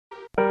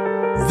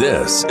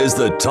This is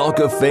the Talk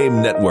of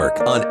Fame Network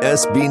on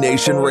SB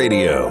Nation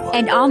Radio.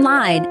 And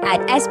online at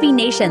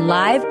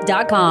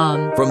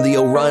SBNationLive.com. From the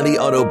O'Reilly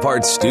Auto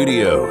Parts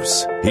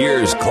Studios,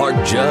 here's Clark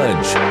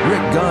Judge,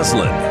 Rick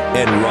Gosselin,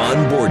 and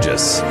Ron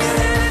Borges.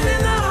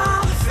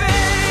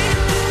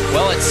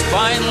 Well, it's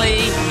finally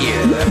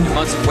here. After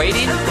months of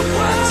waiting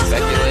and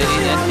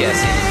speculating and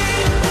guessing.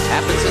 What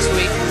happens this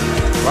week?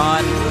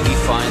 Ron, we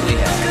finally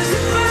have.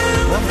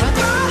 Well,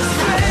 weather.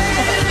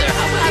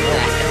 How about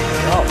that?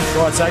 Oh,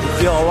 go outside and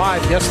feel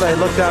alive. Yesterday I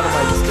looked out at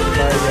my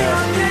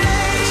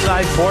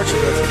side porch and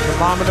the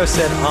thermometer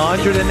said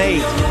 108.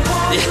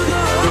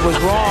 It was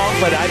wrong,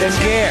 but I didn't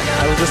care.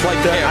 I was just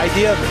like the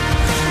idea of it.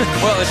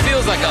 Well, it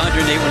feels like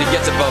 108 when it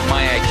gets above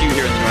my IQ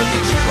here in the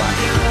Northeast front.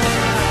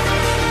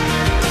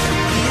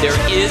 There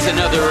is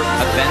another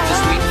event this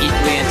week,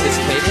 equally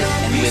anticipated,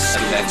 and with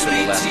effects from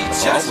the last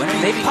fall,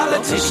 maybe.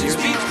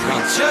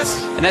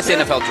 And that's the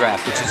NFL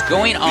Draft, which is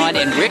going on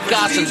in Rick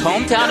Gosselin's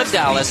hometown of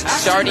Dallas,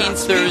 starting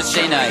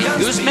Thursday night.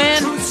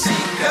 Gooseman,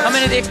 how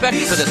many are they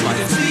expecting for this one?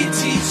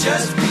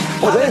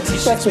 Well, they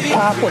expect to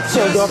top what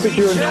Philadelphia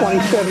drew in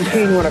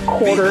 2017 when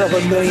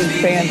 250,000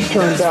 fans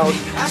turned out.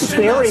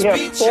 They already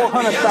have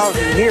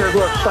 400,000 here who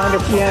have signed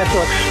up for the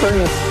NFL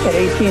experience at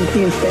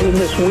AT&T Stadium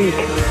this week.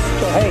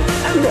 So, hey,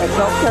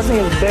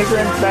 everything is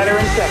bigger and better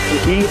and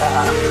sexy.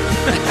 Yeehaw.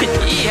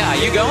 Yeah,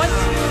 you going?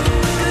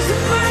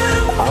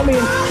 I'll be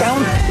in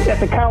town at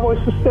the Cowboys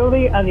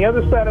facility on the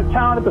other side of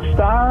town at the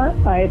Star.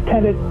 I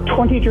attended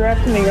 20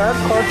 drafts in the yard,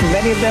 Clark,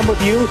 many of them with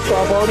you, so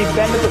I've already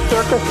been to the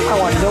circus. I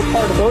want no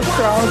part of those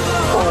crowds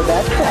or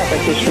that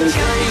traffic this week.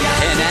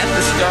 And at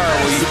the Star,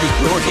 will you be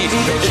Northeast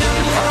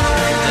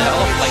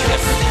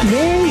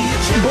Me?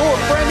 Go a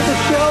friend of the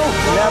show?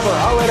 Never.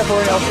 I'll let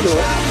everyone else do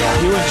it.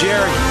 You and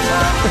Jerry.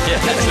 Yeah,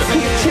 that's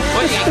right.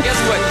 Well,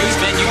 guess what,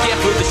 Gooseman? You can't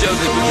move the shows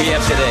that we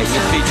have today. We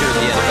feature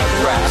the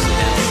NFL Draft.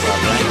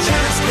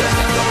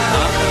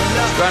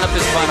 Drawing up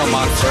his final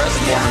mock for us,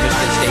 former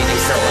Michigan State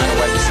and Carolina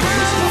wide receiver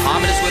Musa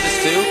Muhammad is with us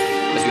too,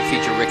 as we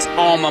feature Rick's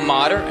alma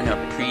mater and a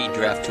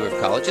pre-draft tour of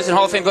colleges. And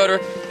Hall of Fame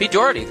voter Pete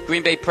Doherty, the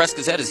Green Bay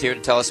Press-Gazette, is here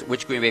to tell us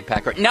which Green Bay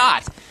Packer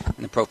not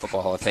in the Pro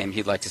Football Hall of Fame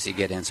he'd like to see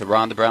get in. So,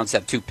 Ron, the Browns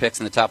have 2 picks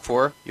in the top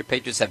 4. Your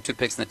Patriots have 2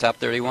 picks in the top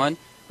 31.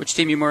 Which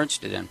team are you more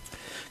interested in?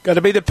 Got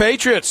to be the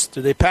Patriots.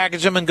 Do they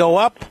package them and go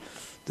up?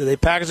 Do they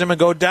package them and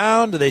go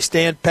down? Do they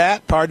stand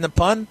pat? Pardon the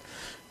pun.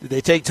 Did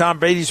they take Tom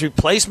Brady's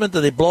replacement?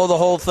 Did they blow the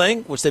whole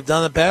thing, which they've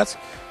done in the past?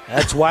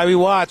 That's why we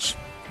watch.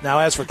 Now,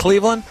 as for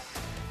Cleveland,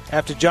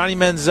 after Johnny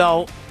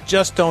Manziel,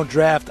 just don't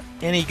draft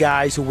any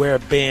guys who wear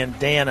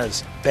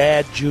bandanas.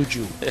 Bad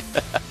juju.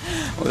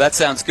 Well, that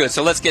sounds good.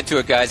 So let's get to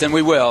it, guys, and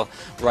we will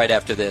right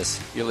after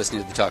this. You're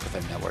listening to the Talk of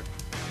Fame Network.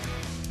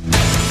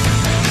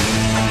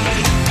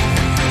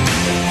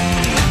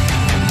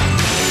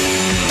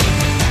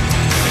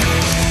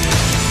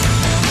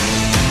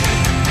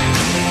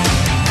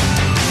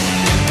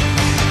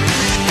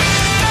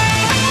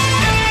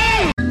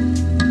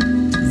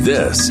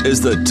 This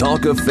is the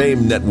Talk of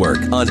Fame Network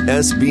on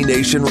SB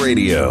Nation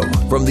Radio.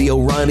 From the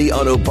O'Reilly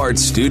Auto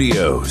Parts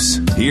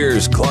Studios,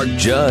 here's Clark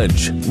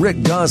Judge,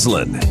 Rick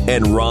Gosselin,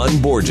 and Ron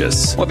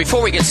Borges. Well,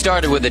 before we get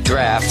started with the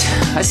draft,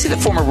 I see that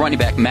former running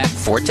back Matt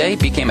Forte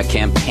became a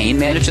campaign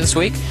manager this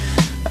week.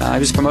 He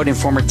was promoting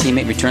former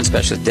teammate return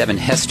specialist Devin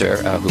Hester,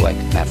 who, like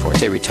Matt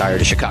Forte,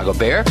 retired a Chicago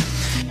Bear,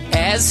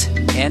 as,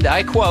 and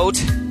I quote,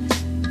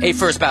 a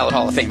first ballot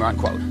Hall of Famer,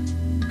 unquote.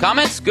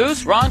 Comments?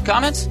 Goose? Ron,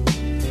 comments?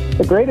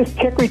 The greatest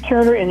kick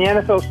returner in the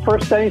NFL's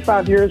first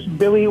 75 years,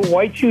 Billy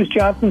White Shoes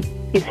Johnson,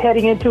 is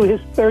heading into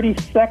his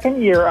 32nd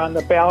year on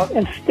the ballot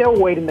and still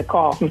waiting the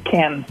call from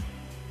Canton.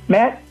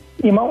 Matt,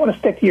 you might want to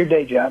stick to your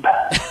day job.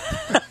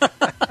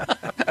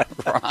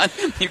 Ron,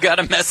 you got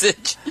a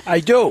message? I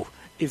do.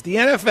 If the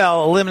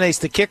NFL eliminates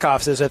the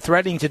kickoffs as they're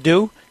threatening to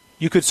do,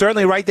 you could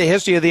certainly write the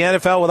history of the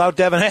NFL without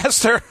Devin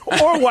Hester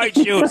or White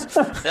Shoes.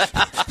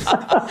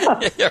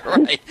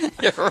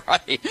 You're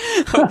right.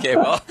 Okay,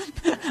 well,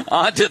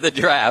 on to the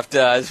draft.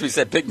 As we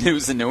said, big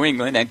news in New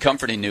England and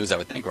comforting news, I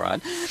would think,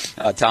 Ron.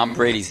 Tom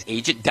Brady's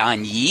agent,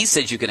 Don Yee,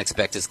 says you can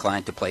expect his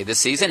client to play this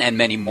season and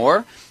many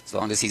more, as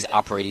long as he's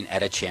operating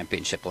at a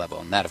championship level.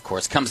 And that, of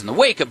course, comes in the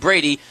wake of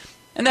Brady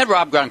and then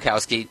Rob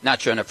Gronkowski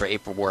not showing up for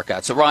April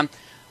workouts. So, Ron,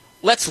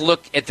 let's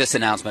look at this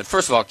announcement.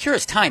 First of all,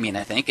 curious timing,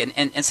 I think.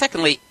 And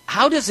secondly,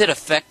 how does it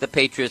affect the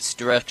Patriots'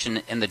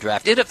 direction in the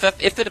draft,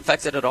 if it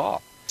affects it at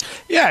all?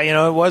 Yeah,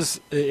 it was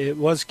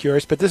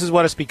curious, but this is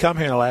what it's become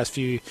here in the last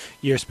few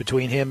years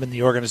between him and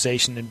the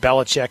organization and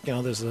Belichick.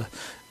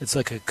 It's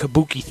like a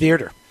kabuki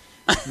theater.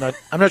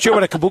 I'm not sure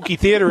what a kabuki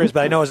theater is,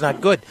 but I know it's not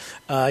good.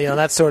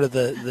 That's sort of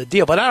the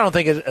deal. But I don't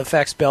think it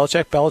affects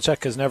Belichick.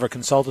 Belichick has never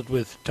consulted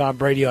with Tom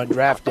Brady on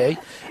draft day.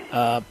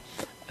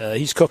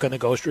 He's cooking the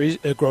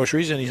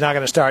groceries, and he's not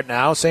going to start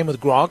now. Same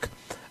with Gronk.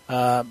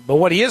 But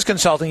what he is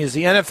consulting is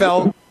the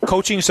NFL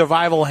Coaching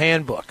Survival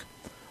Handbook,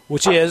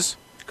 which is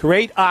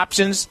create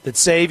options that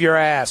save your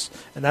ass.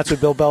 And that's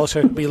what Bill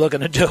Belichick will be looking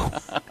to do.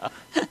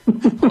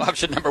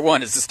 option number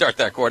one is to start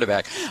that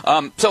quarterback.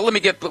 So let me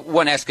get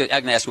one. I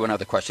can ask you one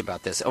other question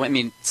about this. I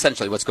mean,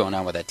 essentially, what's going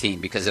on with that team?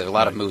 Because there are a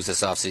lot of moves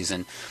this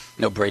offseason.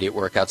 No Brady at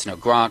workouts, no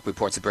Gronk.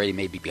 Reports that Brady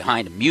may be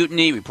behind a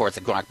mutiny. Reports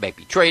that Gronk may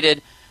be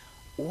traded.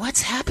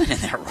 What's happening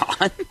there,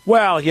 Ron?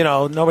 Well,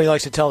 nobody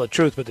likes to tell the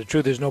truth, but the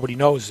truth is nobody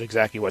knows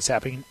exactly what's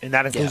happening, and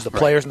that includes the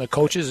players and the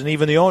coaches and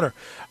even the owner.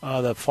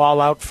 The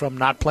fallout from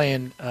not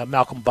playing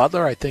Malcolm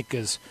Butler, I think,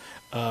 is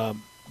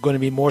going to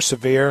be more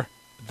severe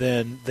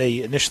than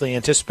they initially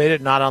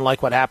anticipated, not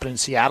unlike what happened in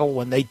Seattle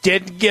when they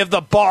didn't give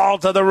the ball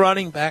to the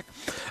running back.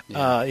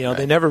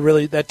 They never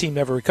really – that team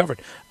never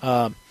recovered.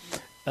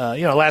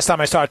 Last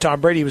time I saw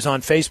Tom Brady, he was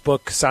on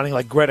Facebook sounding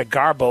like Greta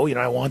Garbo.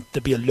 I want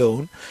to be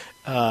alone.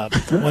 I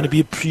want to be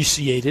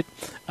appreciated.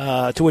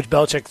 To which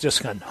Belichick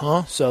just gone,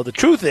 huh? So the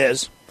truth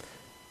is,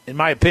 in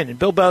my opinion,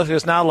 Bill Belichick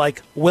is now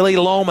like Willie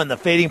Loman, the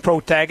fading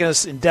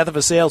protagonist in Death of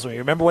a Salesman. You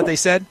remember what they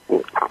said?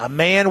 A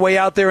man way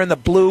out there in the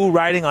blue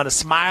riding on a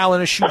smile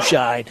and a shoe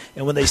shine.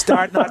 And when they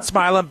start not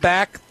smiling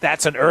back,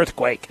 that's an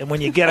earthquake. And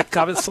when you get a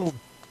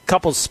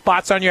couple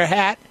spots on your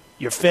hat,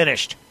 you're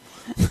finished.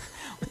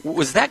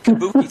 Was that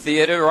Kabuki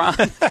Theater, Ron?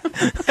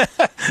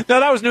 No,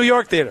 that was New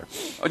York Theater.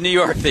 Oh, New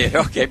York Theater.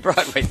 Okay,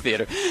 Broadway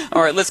Theater.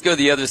 All right, let's go to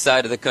the other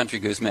side of the country,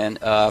 Gooseman.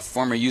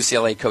 Former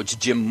UCLA coach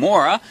Jim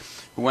Mora,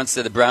 who once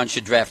said the Browns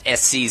should draft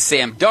SC's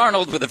Sam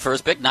Darnold with the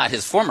first pick, not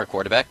his former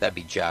quarterback. That'd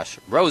be Josh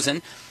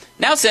Rosen.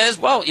 Now says,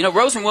 well,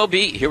 Rosen will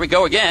be, here we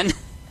go again,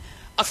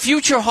 a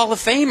future Hall of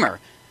Famer.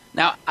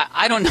 Now,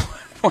 I don't know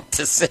what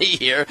to say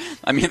here.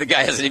 I mean, the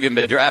guy hasn't even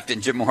been drafted,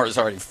 and Jim Mora's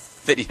already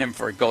fitting him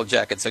for a gold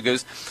jacket. So,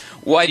 Goose,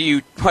 why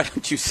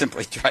don't you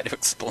simply try to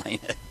explain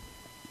it?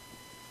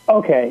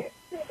 Okay.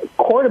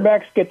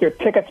 Quarterbacks get their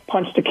tickets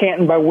punched to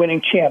Canton by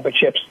winning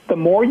championships. The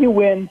more you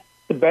win,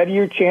 the better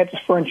your chances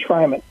for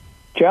enshrinement.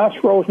 Josh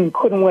Rosen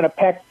couldn't win a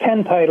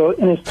Pac-10 title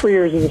in his 3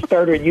 years as a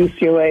starter at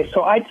UCLA,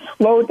 so I'd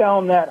slow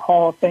down that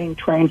Hall of Fame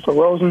train for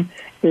Rosen.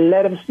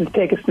 Let him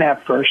take a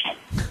snap first.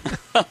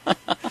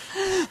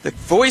 The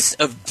voice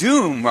of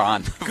doom,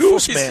 Ron.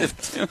 Goose, man.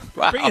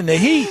 Wow. Bringing the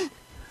heat.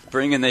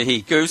 Bringing the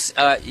heat. Goose,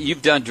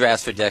 you've done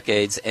drafts for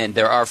decades, and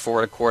there are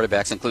 4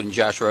 quarterbacks, including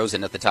Josh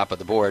Rosen, at the top of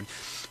the board.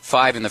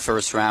 5 in the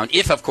first round,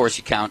 if, of course,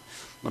 you count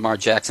Lamar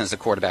Jackson as a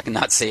quarterback and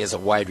not say as a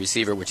wide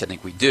receiver, which I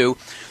think we do.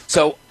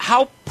 So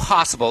how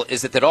possible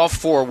is it that all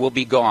 4 will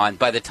be gone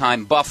by the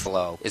time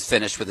Buffalo is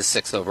finished with the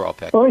 6th overall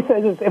pick? Let me say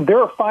this. If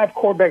there are 5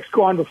 quarterbacks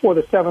gone before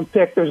the 7th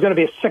pick, there's going to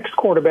be a 6th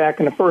quarterback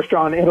in the first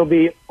round. It'll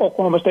be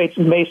Oklahoma State's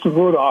Mason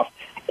Rudolph.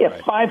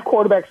 If 5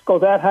 quarterbacks go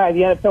that high,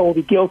 the NFL will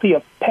be guilty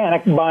of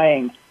panic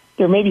buying.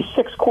 There may be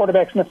 6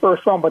 quarterbacks in the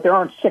first round, but there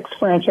aren't 6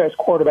 franchise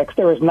quarterbacks.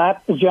 There is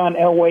not the John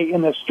Elway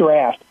in this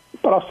draft.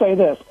 But I'll say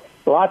this.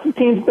 Lots of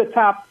teams at the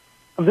top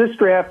of this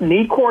draft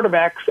need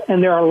quarterbacks,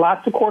 and there are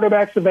lots of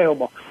quarterbacks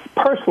available.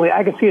 Personally,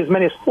 I could see as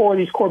many as 4 of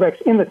these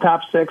quarterbacks in the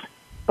top 6,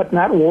 but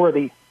not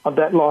worthy of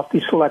that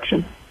lofty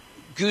selection.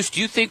 Goose,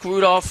 do you think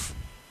Rudolph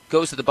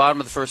goes to the bottom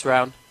of the first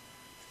round?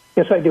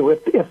 Yes, I do.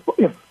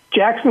 If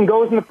Jackson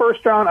goes in the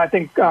first round, I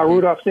think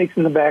Rudolph sneaks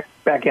in the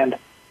back end.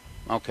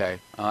 Okay.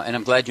 And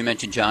I'm glad you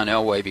mentioned John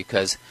Elway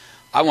because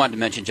I wanted to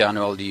mention John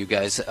Elway to you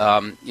guys.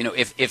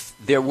 If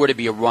there were to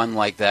be a run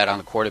like that on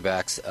the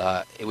quarterbacks,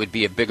 it would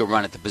be a bigger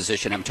run at the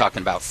position. I'm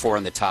talking about 4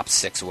 in the top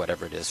 6 or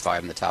whatever it is,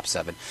 5 in the top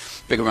 7.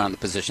 Bigger run on the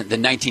position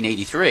than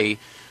 1983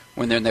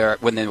 when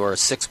there were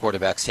 6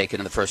 quarterbacks taken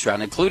in the first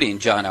round, including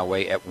John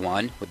Elway at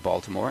 1 with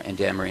Baltimore and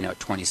Dan Marino at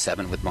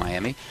 27 with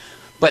Miami.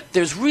 But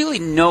there's really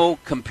no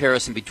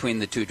comparison between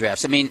the 2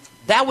 drafts. I mean,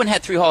 that one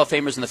had 3 Hall of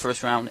Famers in the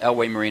first round,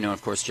 Elway, Marino, and,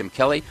 of course, Jim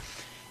Kelly.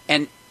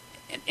 And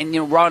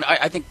Ron,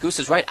 I think Goose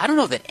is right. I don't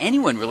know that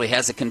anyone really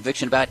has a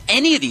conviction about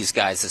any of these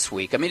guys this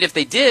week. I mean, if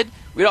they did,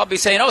 we'd all be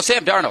saying, oh,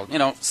 Sam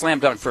Darnold, slam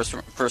dunk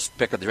first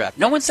pick of the draft.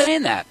 No one's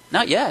saying that.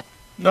 Not yet.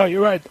 No,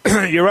 you're right.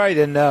 You're right.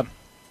 And,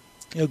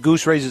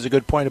 Goose raises a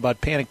good point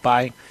about panic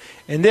buying.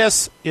 And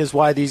this is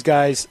why these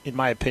guys, in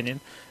my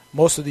opinion,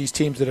 most of these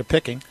teams that are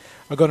picking,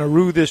 are going to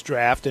rue this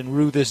draft and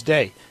rue this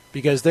day.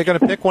 Because they're going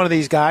to pick one of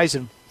these guys,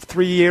 and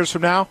 3 years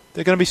from now,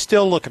 they're going to be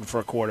still looking for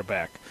a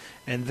quarterback.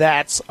 And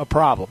that's a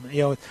problem.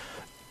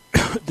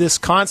 This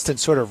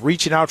constant sort of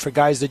reaching out for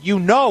guys that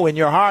in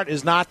your heart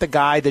is not the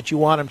guy that you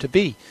want him to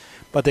be,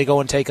 but they go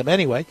and take him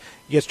anyway.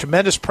 He gets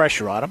tremendous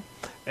pressure on him.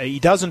 He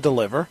doesn't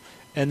deliver,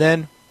 and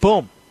then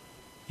boom,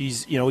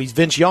 he's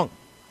Vince Young,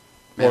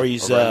 or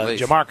he's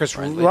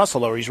Jamarcus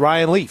Russell, or he's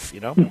Ryan Leaf.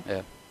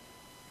 Yeah.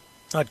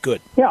 Not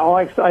good. Yeah,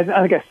 I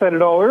think I said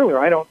it all earlier.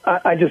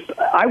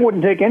 I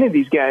wouldn't take any of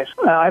these guys.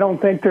 I don't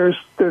think there's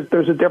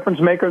a difference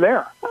maker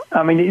there.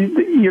 I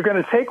mean, you're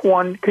going to take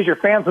one because your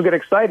fans will get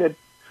excited,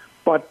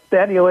 but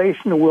that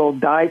elation will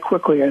die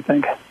quickly, I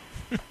think.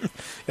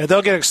 Yeah,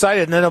 they'll get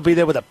excited, and then they'll be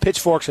there with the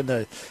pitchforks and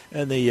the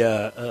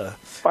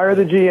fire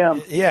the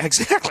GM. Yeah,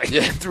 exactly.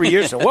 Yeah, 3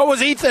 years ago. What was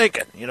he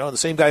thinking? The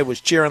same guy was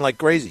cheering like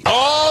crazy.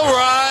 All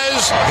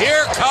rise.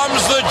 Here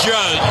comes the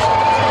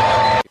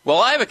judge. Well,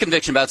 I have a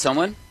conviction about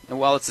someone, and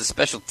while it's a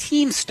special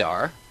team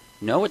star,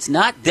 no, it's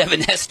not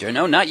Devin Hester.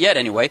 No, not yet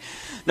anyway.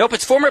 Nope,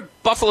 it's former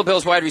Buffalo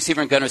Bills wide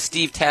receiver and gunner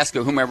Steve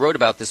Tasker, whom I wrote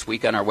about this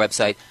week on our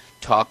website.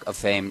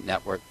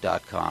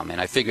 talkoffamenetwork.com.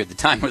 And I figured the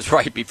time was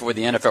right before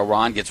the NFL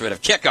Ron gets rid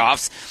of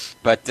kickoffs.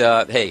 But,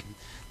 hey,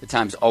 the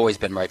time's always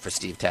been right for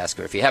Steve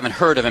Tasker. If you haven't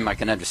heard of him, I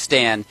can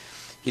understand.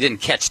 He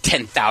didn't catch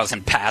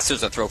 10,000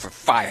 passes or throw for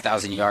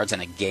 5,000 yards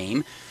in a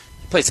game.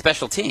 He played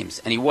special teams,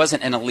 and he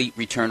wasn't an elite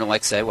returner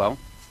like, say, well,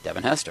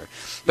 Devin Hester.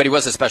 But he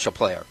was a special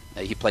player.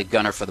 He played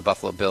gunner for the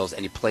Buffalo Bills,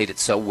 and he played it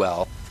so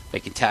well,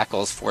 making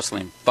tackles,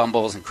 forcing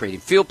fumbles, and creating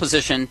field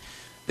position.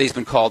 He's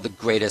been called the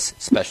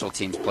greatest special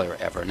teams player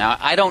ever. Now,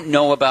 I don't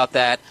know about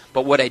that,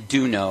 but what I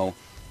do know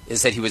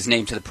is that he was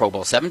named to the Pro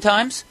Bowl 7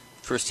 times,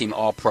 first-team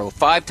All-Pro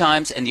 5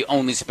 times, and the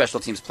only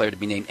special teams player to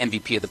be named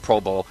MVP of the Pro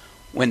Bowl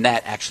when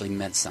that actually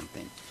meant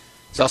something.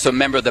 He's also a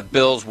member of the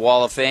Bills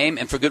Wall of Fame,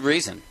 and for good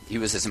reason. He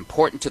was as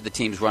important to the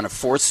team's run of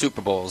 4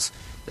 Super Bowls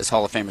as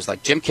Hall of Famers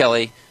like Jim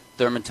Kelly,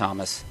 Thurman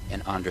Thomas,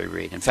 and Andre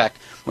Reed. In fact,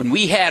 when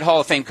we had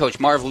Hall of Fame coach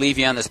Marv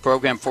Levy on this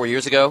program 4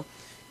 years ago,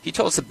 he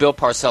told us that Bill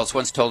Parcells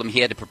once told him he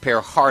had to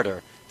prepare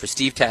harder for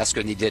Steve Tasker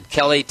than he did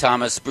Kelly,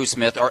 Thomas, Bruce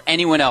Smith, or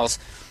anyone else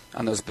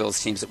on those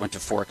Bills teams that went to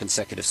 4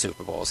 consecutive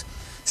Super Bowls.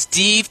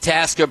 Steve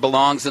Tasker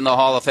belongs in the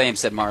Hall of Fame,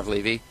 said Marv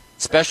Levy.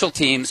 Special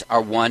teams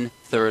are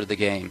 1/3 of the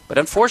game. But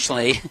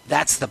unfortunately,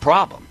 that's the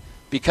problem.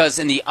 Because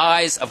in the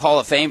eyes of Hall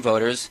of Fame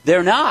voters,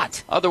 they're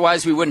not.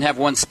 Otherwise, we wouldn't have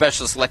one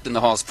specialist elected in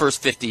the Hall's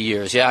first 50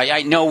 years. Yeah,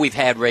 I know we've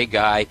had Ray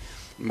Guy,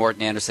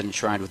 Morton Anderson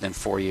enshrined within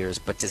 4 years,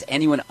 but does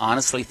anyone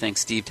honestly think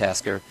Steve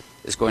Tasker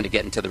is going to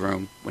get into the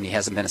room when he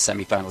hasn't been a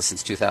semifinalist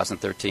since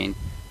 2013?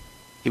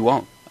 He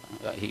won't.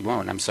 He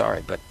won't. I'm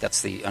sorry, but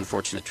that's the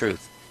unfortunate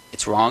truth.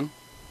 It's wrong,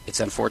 it's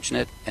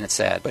unfortunate, and it's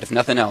sad. But if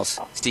nothing else,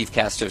 Steve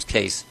Taster's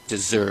case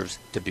deserves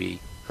to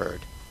be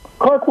heard.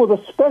 Clark, will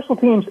the special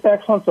teams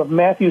excellence of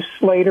Matthew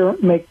Slater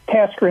make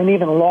Tasker an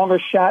even longer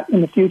shot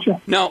in the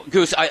future? No,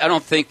 Goose, I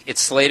don't think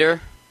it's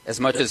Slater as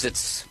much as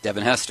it's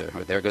Devin Hester.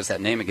 There goes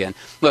that name again.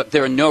 Look,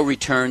 there are no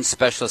return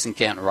specialists in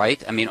Canton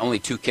Wright. I mean, only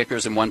 2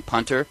 kickers and 1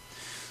 punter.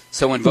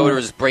 So when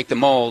voters break the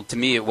mold, to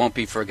me, it won't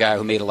be for a guy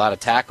who made a lot of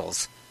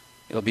tackles.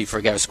 It'll be for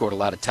a guy who scored a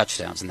lot of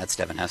touchdowns, and that's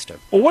Devin Hester.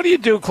 Well, what do you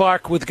do,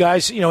 Clark, with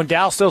guys, in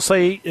Dallas they'll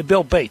say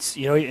Bill Bates.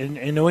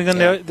 In New England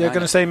they're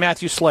going to say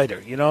Matthew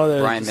Slater.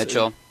 Brian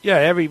Mitchell. Yeah,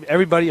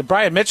 everybody.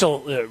 Brian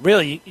Mitchell,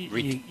 really,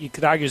 you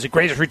could argue is the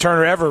greatest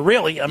returner ever,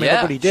 really. I mean,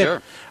 look what he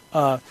did.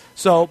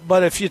 Sure.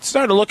 But if you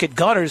start to look at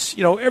gunners,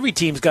 every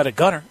team's got a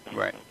gunner.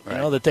 Right.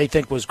 That they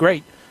think was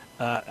great.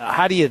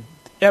 How do you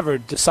ever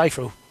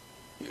decipher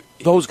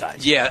those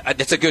guys? Yeah,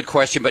 that's a good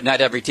question, but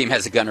not every team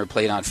has a gunner who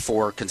played on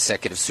 4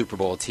 consecutive Super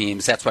Bowl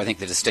teams. That's why I think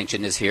the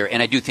distinction is here,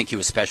 and I do think he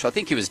was special. I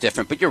think he was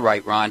different, but you're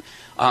right, Ron.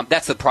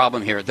 That's the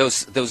problem here.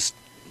 Those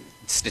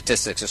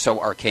statistics are so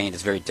arcane,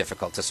 it's very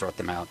difficult to sort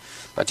them out.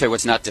 But I'll tell you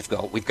what's not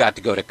difficult. We've got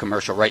to go to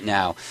commercial right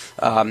now.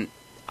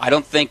 I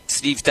don't think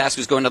Steve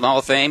Tasker's going to the Hall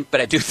of Fame, but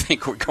I do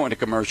think we're going to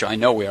commercial. I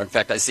know we are. In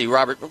fact, I see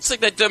Robert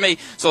sing that to me,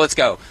 so let's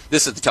go.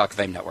 This is the Talk of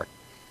Fame Network.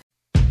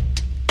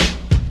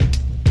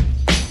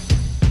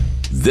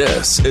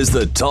 This is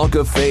the Talk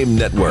of Fame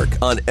Network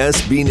on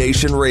SB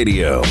Nation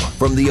Radio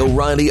from the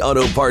O'Reilly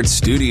Auto Parts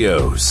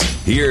Studios.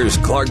 Here's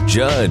Clark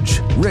Judge,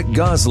 Rick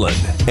Goslin,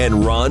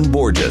 and Ron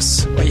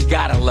Borges. Well, you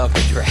gotta love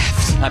the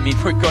draft. I mean,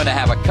 we're going to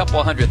have a couple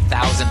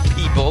 100,000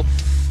 people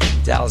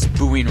in Dallas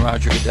booing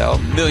Roger Goodell,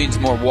 millions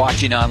more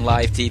watching on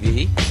live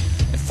TV,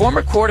 and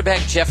former quarterback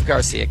Jeff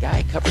Garcia, a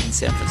guy covered in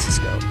San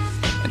Francisco,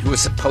 and who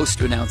was supposed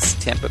to announce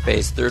Tampa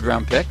Bay's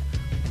 3rd-round pick.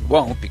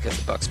 Won't, because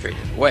the Bucs traded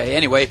it away.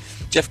 Anyway,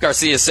 Jeff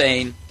Garcia is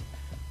saying,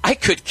 I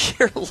could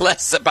care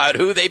less about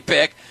who they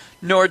pick,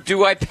 nor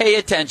do I pay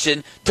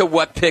attention to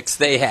what picks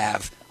they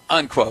have,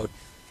 unquote.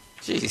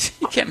 Jeez,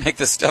 you can't make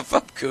this stuff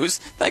up, Goose.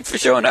 Thanks for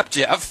showing up,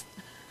 Jeff.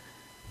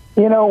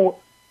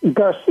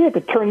 Garcia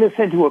could turn this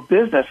into a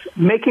business,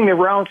 making the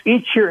rounds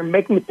each year and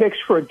making the picks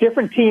for a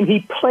different team he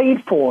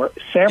played for.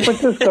 San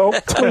Francisco,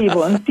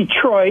 Cleveland,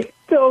 Detroit,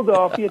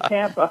 Philadelphia,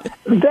 Tampa.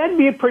 That'd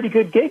be a pretty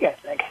good gig, I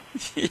think.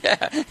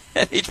 Yeah,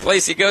 and each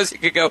place he goes, he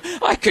could go,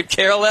 I could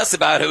care less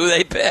about who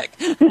they pick.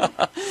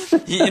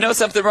 You know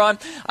something, Ron?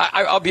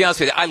 I'll be honest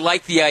with you. I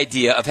like the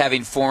idea of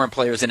having former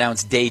players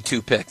announce day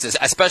 2 picks,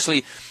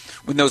 especially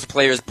when those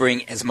players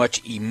bring as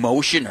much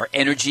emotion or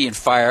energy and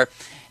fire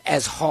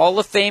as Hall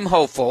of Fame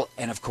hopeful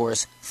and, of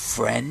course,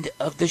 friend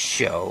of the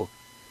show,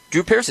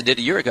 Drew Pearson did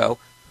a year ago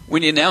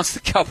when he announced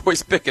the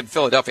Cowboys pick in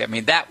Philadelphia. I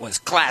mean, that was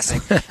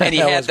classic. And he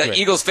had the great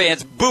Eagles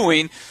fans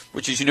booing,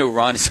 which, as you know,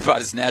 Ron, is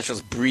about as natural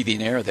as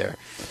breathing air there.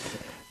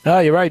 No,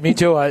 you're right. Me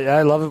too.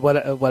 I love it.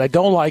 What I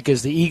don't like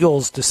is the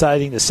Eagles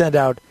deciding to send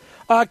out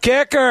a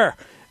kicker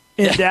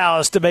in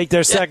Dallas to make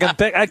their second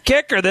pick. A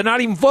kicker. They're not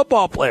even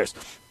football players.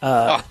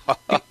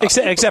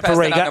 Except for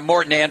Ray Guy.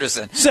 Morton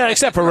Anderson.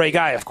 Except for Ray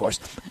Guy, of course.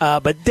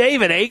 But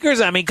David Akers,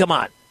 I mean, come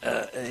on.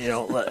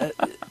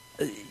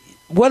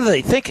 What are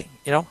they thinking?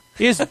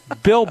 Here's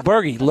Bill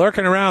Berge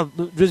lurking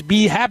around. Just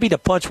be happy to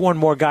punch one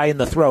more guy in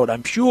the throat,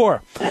 I'm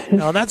sure.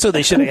 That's what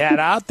they should have had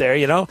out there,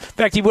 In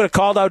fact, he would have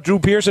called out Drew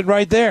Pearson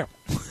right there.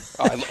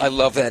 I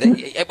love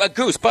that.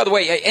 Goose, by the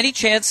way, any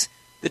chance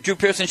that Drew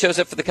Pearson shows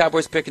up for the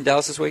Cowboys pick in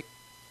Dallas this week?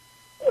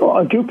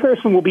 Drew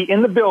Pearson will be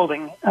in the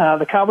building.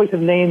 The Cowboys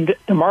have named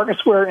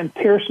DeMarcus Ware and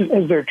Pearson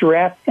as their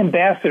draft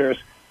ambassadors.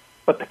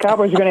 But the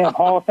Cowboys are going to have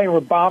Hall of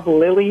Famer Bob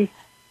Lilly,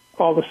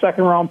 called the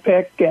second-round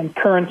pick, and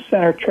current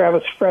center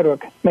Travis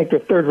Frederick make their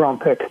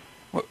third-round pick.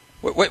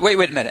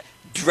 Wait a minute.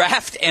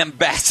 Draft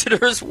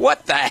ambassadors?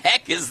 What the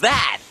heck is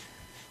that?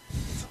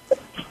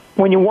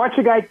 When you watch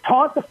a guy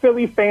taunt the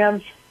Philly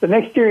fans, the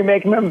next year you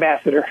make him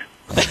ambassador.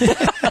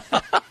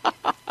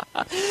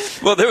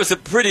 Well, there was a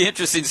pretty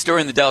interesting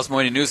story in the Dallas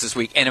Morning News this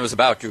week, and it was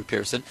about Drew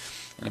Pearson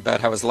and about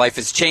how his life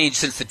has changed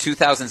since the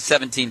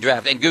 2017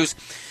 draft. And, Goose,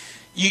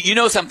 you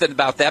know something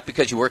about that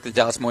because you work at the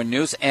Dallas Morning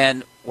News,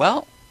 and,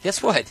 well,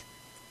 guess what?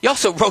 You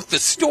also wrote the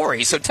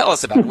story, so tell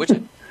us about it, would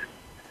you?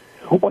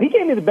 Well, he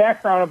gave me the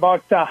background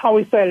about how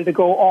he decided to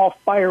go all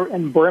fire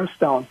and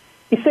brimstone.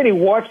 He said he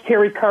watched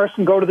Harry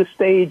Carson go to the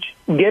stage,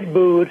 get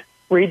booed,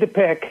 read the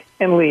pick,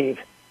 and leave.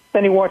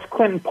 Then he watched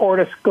Clinton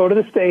Portis go to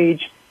the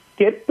stage,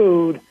 get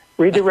booed,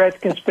 read the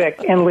Redskins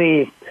pick, and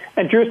leave.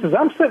 And Drew says,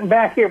 I'm sitting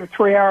back here for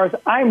 3 hours.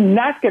 I'm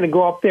not going to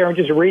go up there and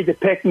just read the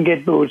pick and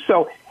get booed.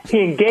 So he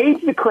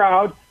engaged the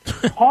crowd,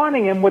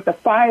 haunting him with the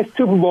 5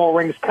 Super Bowl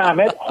rings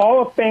comment,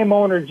 Hall of Fame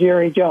owner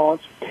Jerry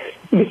Jones.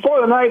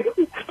 Before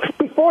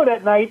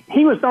that night,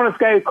 he was known as the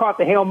guy who caught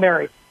the Hail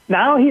Mary.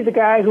 Now he's the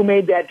guy who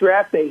made that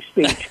draft day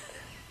speech.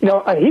 He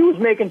was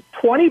making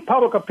 20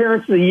 public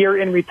appearances a year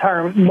in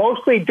retirement,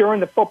 mostly during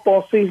the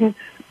football season.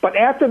 But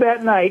after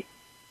that night,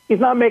 he's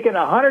now making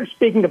 100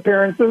 speaking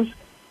appearances.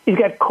 He's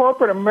got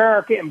corporate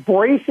America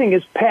embracing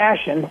his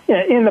passion.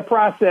 In the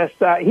process,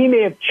 he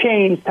may have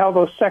changed how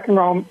those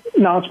second-round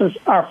announcements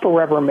are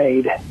forever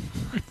made.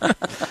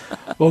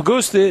 Well,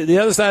 Goose, the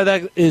other side of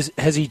that is,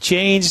 has he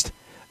changed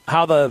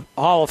how the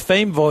Hall of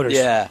Fame voters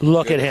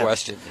look at him?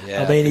 Question.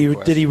 Yeah, I mean,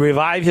 did he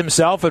revive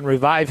himself and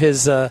revive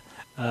his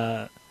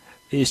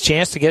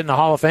chance to get in the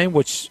Hall of Fame,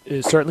 which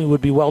certainly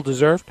would be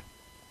well-deserved?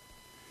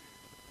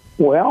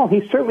 Well,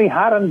 he's certainly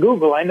hot on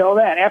Google. I know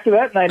that. After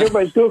that night,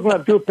 everybody's Googling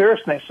up Drew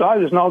Pearson. They saw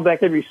he was an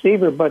all-decade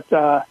receiver. But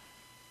as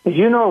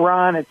you know,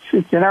 Ron,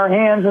 it's in our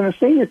hands in the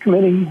senior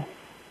committee.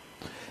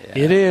 Yeah.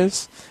 It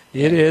is.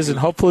 And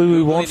hopefully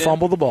we won't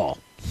fumble the ball.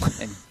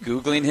 And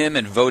Googling him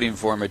and voting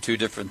for him are two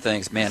different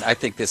things. Man, I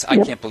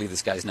can't believe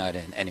this guy's not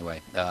in.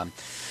 Anyway,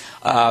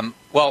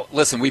 well,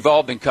 listen, we've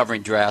all been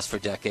covering drafts for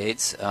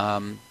decades,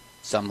 some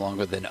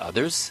longer than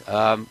others.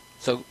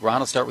 So,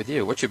 Ron, I'll start with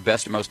you. What's your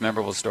best or most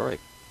memorable story?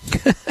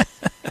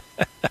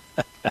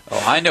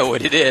 Oh, I know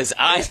what it is.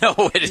 I know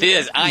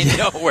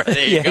where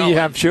they're going.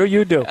 Yeah, I'm sure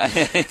you do.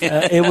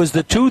 It was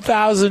the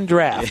 2000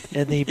 draft,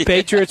 and the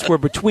Patriots were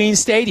between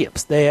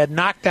stadiums. They had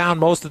knocked down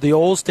most of the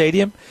old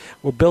stadium,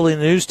 were building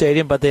a new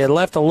stadium, but they had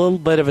left a little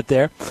bit of it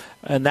there,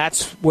 and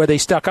that's where they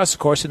stuck us, of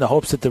course, in the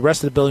hopes that the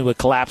rest of the building would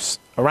collapse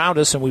around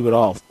us and we would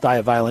all die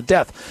a violent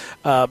death.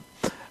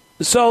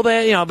 So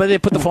they, but they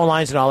put the phone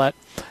lines and all that.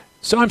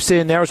 So I'm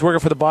sitting there. I was working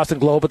for the Boston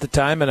Globe at the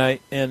time, and I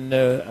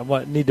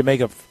need to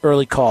make an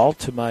early call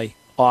to my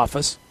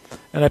office,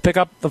 and I pick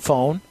up the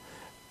phone,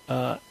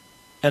 and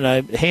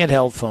I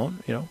handheld phone,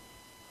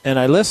 and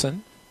I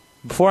listen.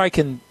 Before I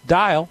can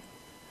dial,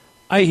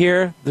 I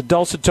hear the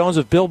dulcet tones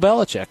of Bill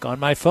Belichick on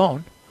my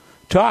phone,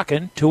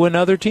 talking to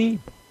another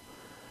team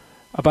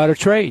about a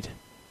trade,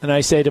 and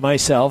I say to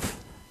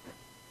myself,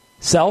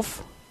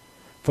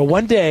 for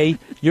one day,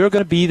 you're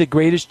going to be the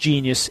greatest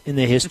genius in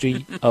the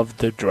history of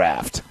the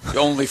draft.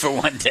 Only for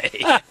one day.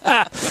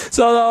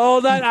 So the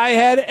whole night, I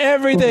had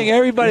everything.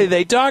 Everybody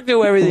they talked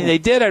to, everything they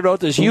did. I wrote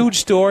this huge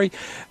story.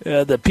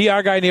 The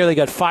PR guy nearly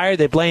got fired.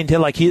 They blamed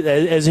him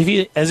as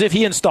if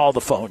he installed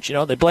the phones.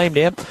 They blamed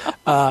him.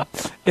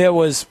 It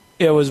was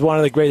one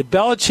of the great.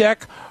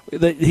 Belichick.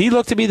 He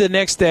looked at me the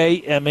next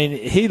day. I mean,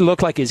 he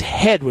looked like his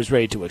head was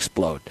ready to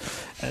explode.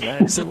 And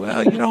I said,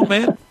 well,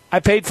 man. I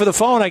paid for the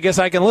phone. I guess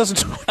I can listen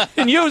to it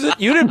and use it.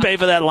 You didn't pay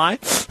for that line.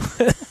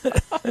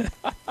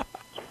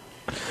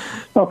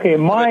 Okay,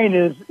 mine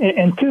is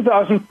in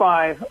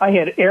 2005, I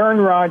had Aaron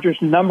Rodgers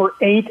number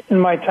 8 in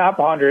my top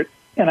 100,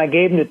 and I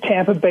gave him to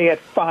Tampa Bay at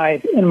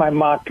 5 in my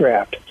mock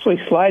draft. So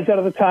he slides out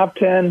of the top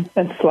 10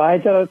 and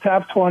slides out of the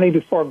top 20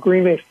 before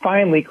Green Bay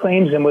finally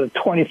claims him with a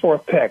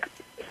 24th pick.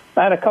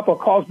 I had a couple of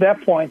calls at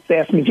that point. They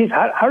asked me, geez,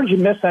 how did you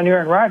miss on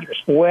Aaron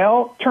Rodgers?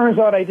 Well, turns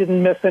out I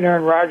didn't miss on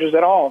Aaron Rodgers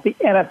at all. The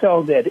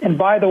NFL did. And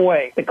by the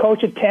way, the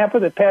coach at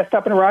Tampa that passed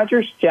up on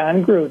Rodgers,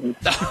 John Gruden.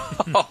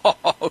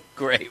 Oh,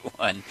 great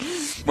one.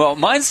 Well,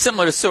 mine's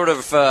similar sort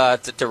of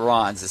to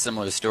Ron's, a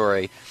similar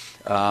story.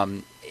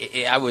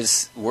 I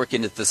was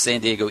working at the San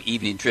Diego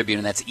Evening Tribune,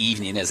 and that's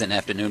evening as an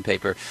afternoon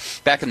paper,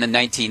 back in the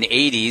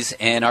 1980s,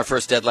 and our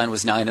first deadline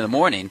was 9 in the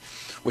morning.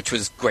 Which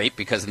was great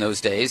because in those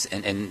days,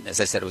 and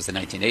as I said, it was the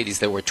 1980s,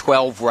 there were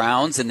 12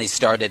 rounds, and they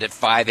started at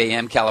 5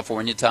 a.m.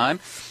 California time.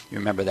 You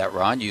remember that,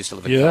 Ron? You used to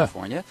live in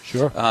California.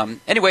 Sure.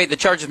 Anyway, the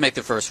Chargers make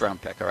their first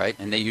round pick, all right?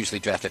 And they usually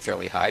draft it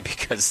fairly high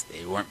because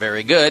they weren't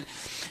very good.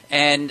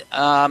 And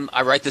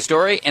I write the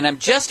story, and I'm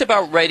just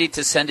about ready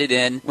to send it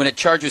in when a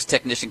Chargers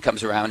technician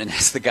comes around and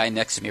asks the guy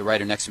next to me, a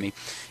writer next to me,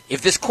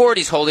 if this cord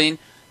he's holding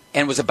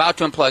and was about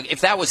to unplug, if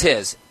that was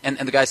his. And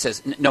the guy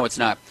says, no, it's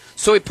not.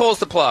 So he pulls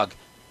the plug.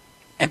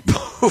 and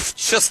poof,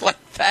 just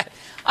like that,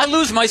 I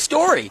lose my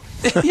story.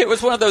 It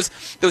was one of those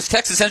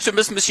Texas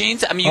Instruments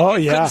machines. I mean,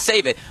 you couldn't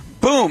save it.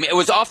 Boom, it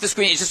was off the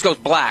screen. It just goes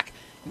black,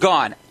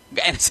 gone.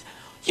 And it's,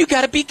 you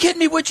got to be kidding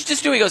me. What'd you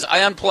just do? He goes,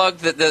 I unplugged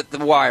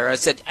the wire. I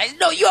said,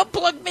 no, you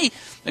unplugged me.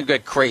 They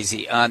got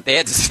crazy. They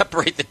had to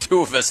separate the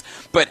two of us.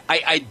 But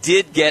I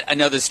did get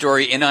another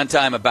story in on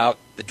time about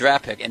the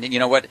draft pick. And you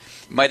know what? It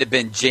might have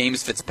been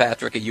James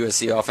Fitzpatrick, a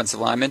USC offensive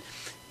lineman.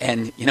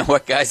 And you know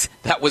what, guys?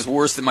 That was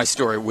worse than my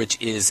story,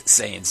 which is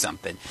saying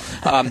something.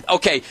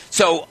 Okay,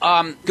 so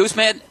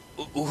Gooseman,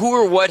 who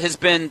or what has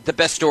been the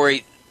best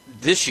story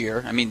this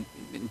year? I mean,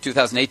 in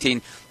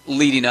 2018,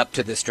 leading up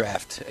to this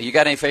draft. You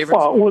got any favorites?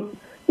 Well,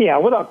 yeah,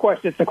 without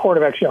question, it's the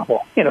quarterback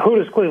shuffle. Who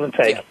does Cleveland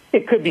take? Yeah.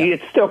 It could be. Yeah.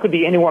 It still could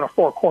be any one of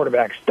four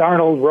quarterbacks: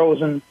 Darnold,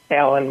 Rosen,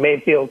 Allen,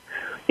 Mayfield.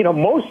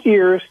 Most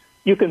years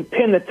you can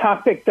pin the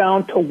top pick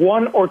down to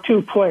one or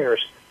two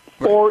players.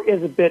 Four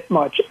is a bit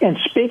much. And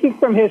speaking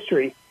from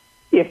history,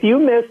 if you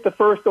miss the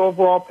first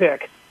overall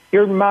pick,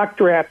 your mock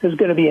draft is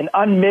going to be an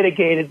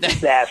unmitigated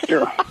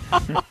disaster.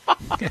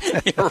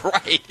 You're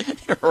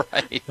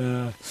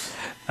right.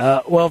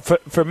 Well,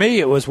 for me,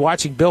 it was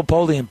watching Bill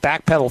Polian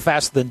backpedal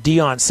faster than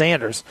Deion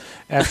Sanders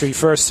after he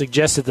first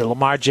suggested that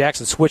Lamar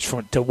Jackson switch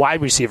to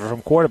wide receiver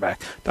from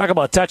quarterback. Talk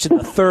about touching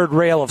the third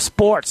rail of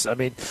sports. I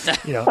mean,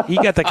 he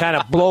got the kind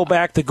of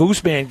blowback the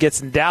Gooseman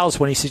gets in Dallas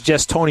when he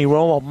suggests Tony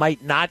Romo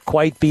might not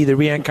quite be the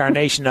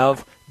reincarnation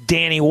of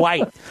Danny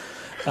White.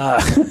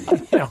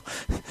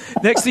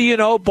 Next thing you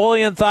know,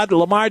 Polian thought that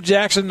Lamar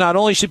Jackson not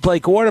only should play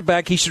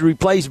quarterback, he should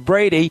replace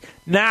Brady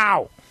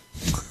now.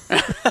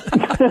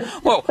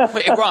 Whoa,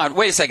 Ron,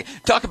 wait a second.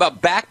 Talk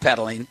about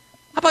backpedaling.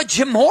 How about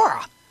Jim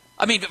Mora?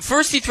 I mean,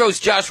 first he throws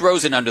Josh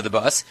Rosen under the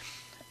bus,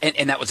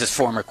 and that was his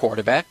former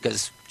quarterback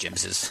because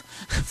Jim's his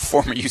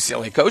former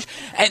UCLA coach,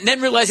 and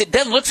then realized it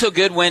doesn't look so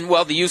good when,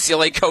 the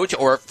UCLA coach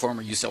or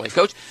former UCLA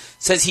coach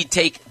says he'd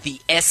take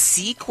the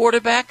SC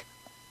quarterback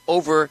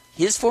over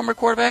his former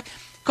quarterback,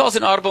 calls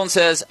an audible and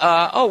says,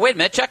 oh, wait a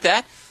minute, check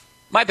that.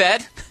 My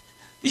bad.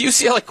 The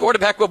UCLA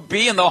quarterback will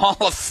be in the Hall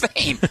of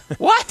Fame.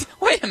 What?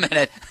 Wait a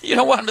minute. You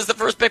don't want him as the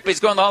first pick, but he's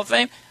going to the Hall of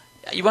Fame?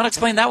 You want to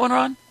explain that one,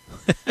 Ron?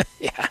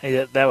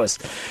 Yeah, that was.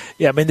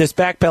 Yeah, I mean, there's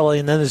backpedaling,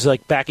 and then there's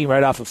like backing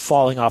right off of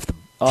falling off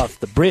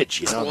the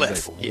bridge.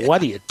 Cliff, like,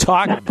 what are you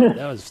talking about?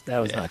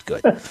 That was not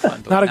good.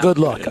 Not a good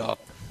look.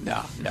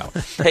 No.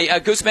 Hey,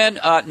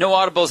 Gooseman, no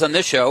audibles on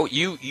this show.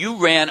 You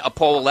ran a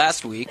poll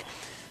last week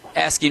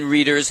asking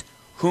readers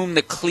whom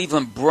the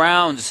Cleveland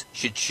Browns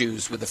should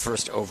choose with the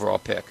first overall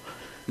pick.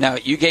 Now,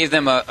 you gave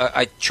them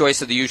a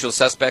choice of the usual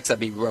suspects. That'd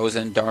be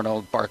Rosen,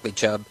 Darnold, Barkley,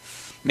 Chubb,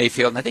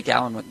 Mayfield, and I think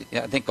Allen.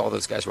 I think all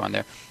those guys were on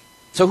there.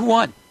 So who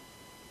won?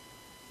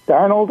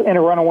 Darnold and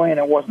a runaway, and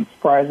it wasn't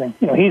surprising.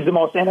 He's the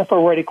most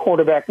NFL-ready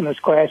quarterback in this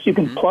class. You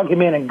can plug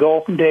him in and go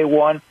from day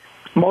one.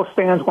 Most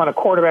fans want a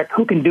quarterback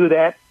who can do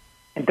that,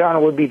 and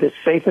Darnold would be the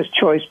safest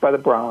choice by the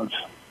Browns.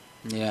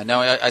 Yeah,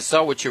 no, I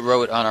saw what you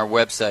wrote on our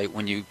website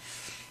when you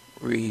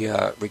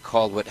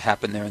recalled what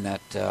happened there in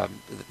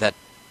that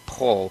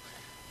poll.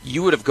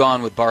 You would have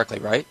gone with Barkley,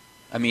 right?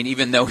 I mean,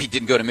 even though he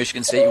didn't go to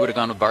Michigan State, you would have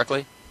gone with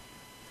Barkley?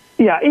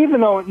 Yeah, even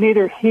though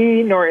neither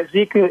he nor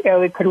Ezekiel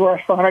Elliott could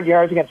rush for 100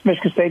 yards against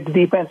Michigan State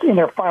defense in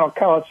their final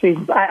college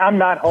seasons, I'm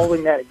not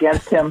holding that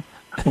against him.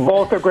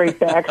 Both are great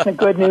backs, and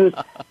the good news,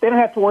 they don't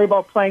have to worry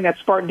about playing that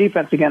Spartan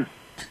defense again.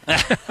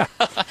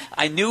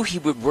 I knew he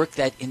would work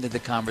that into the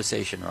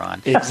conversation,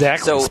 Ron.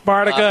 Exactly. So,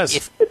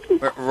 Spartacus.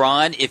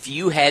 Ron, if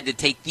you had to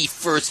take the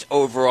first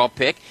overall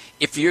pick,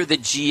 if you're the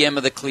GM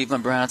of the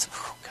Cleveland Browns,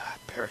 oh, God,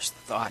 perish the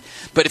thought.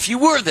 But if you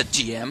were the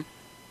GM,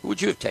 who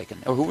would you have taken,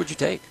 or who would you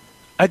take?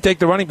 I'd take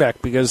the running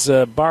back because,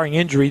 barring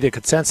injury, the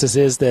consensus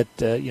is that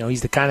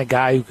he's the kind of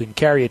guy who can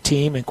carry a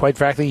team, and quite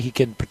frankly, he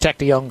can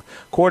protect a young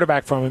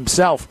quarterback from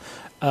himself.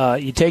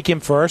 You take him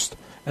first,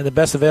 and the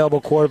best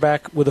available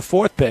quarterback with a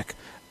fourth pick.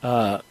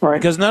 Right.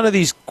 Because none of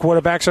these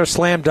quarterbacks are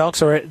slam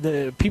dunks,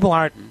 or people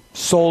aren't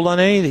sold on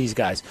any of these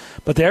guys.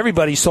 But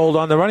everybody's sold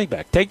on the running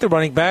back. Take the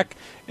running back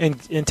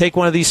and take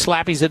one of these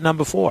slappies at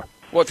number 4.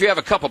 Well, if you have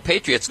a couple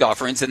Patriots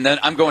golfers, and then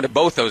I'm going to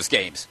both those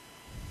games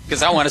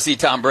because I want to see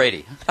Tom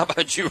Brady. How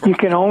about you, Ron? You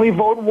can only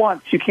vote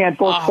once. You can't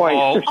vote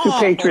twice. There's two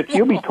Patriots.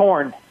 You'll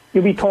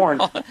be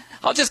torn.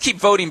 I'll just keep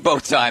voting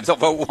both times. I'll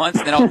vote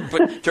once, then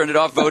I'll turn it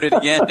off, vote it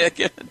again,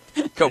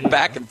 go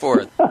back and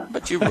forth.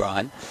 But you,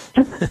 Ron.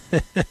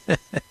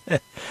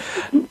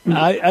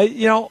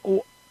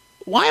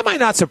 Why am I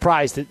not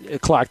surprised,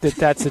 Clark, that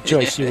that's the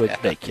choice you would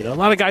make? A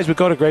lot of guys would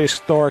go to great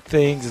historic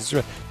things.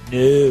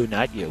 No,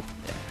 not you.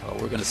 Well,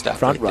 we're going to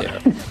stop right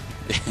there.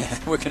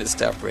 We're going to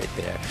stop right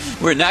there.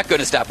 We're not going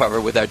to stop, however,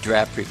 with our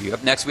draft preview.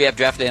 Up next, we have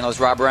draft analyst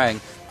Rob Rang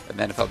of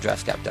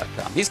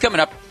NFLDraftScout.com. He's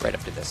coming up right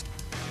after this.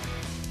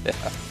 Yeah.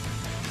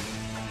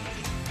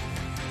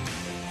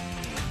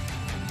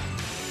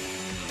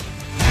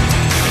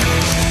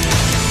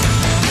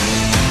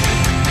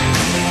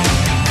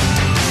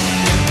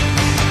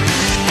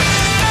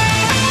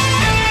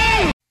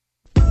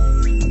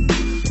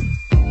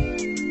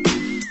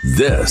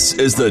 This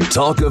is the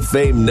Talk of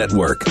Fame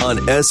Network on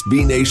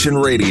SB Nation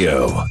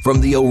Radio from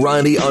the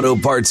O'Reilly Auto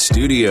Parts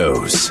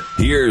Studios.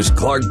 Here's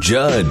Clark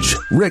Judge,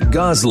 Rick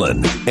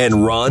Goslin,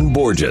 and Ron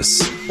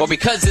Borges. Well,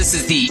 because this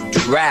is the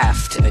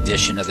draft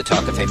edition of the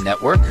Talk of Fame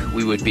Network,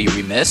 we would be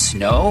remiss.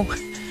 No,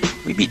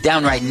 we'd be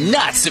downright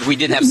nuts if we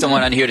didn't have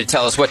someone on here to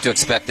tell us what to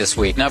expect this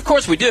week. Now, of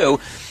course we do,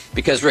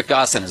 because Rick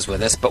Goslin is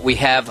with us, but we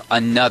have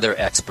another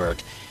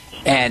expert.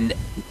 And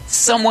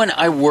someone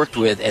I worked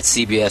with at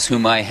CBS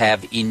whom I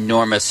have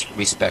enormous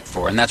respect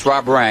for, and that's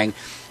Rob Rang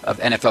of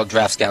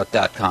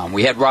NFLDraftScout.com.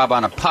 We had Rob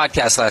on a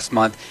podcast last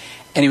month,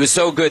 and he was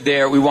so good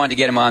there, we wanted to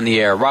get him on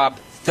the air. Rob,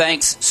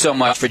 thanks so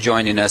much for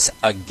joining us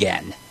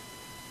again.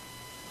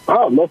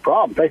 Oh, no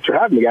problem. Thanks for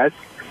having me, guys.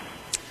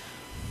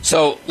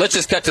 So let's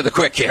just cut to the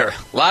quick here.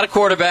 A lot of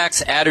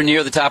quarterbacks at or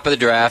near the top of the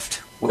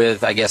draft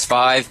with, I guess,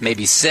 5,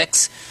 maybe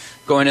 6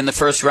 going in the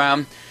first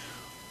round.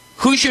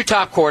 Who's your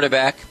top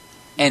quarterback?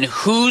 And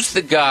who's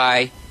the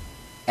guy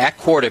at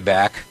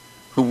quarterback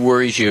who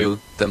worries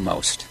you the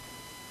most?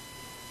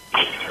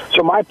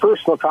 So my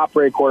personal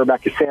top-rated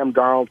quarterback is Sam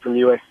Darnold from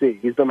USC.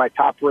 He's been my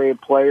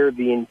top-rated player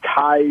the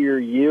entire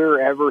year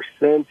ever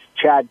since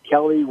Chad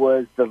Kelly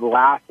was the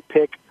last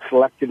pick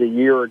selected a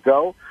year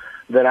ago.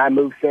 Then I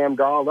moved Sam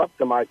Darnold up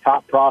to my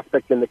top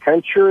prospect in the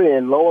country,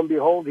 and lo and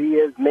behold, he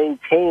has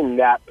maintained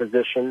that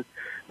position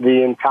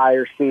the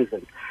entire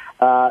season.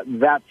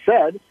 That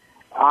said,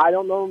 I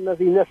don't know if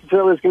he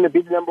necessarily is going to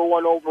be the number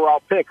 1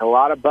 overall pick. A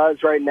lot of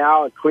buzz right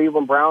now, and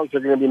Cleveland Browns are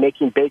going to be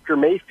making Baker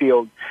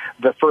Mayfield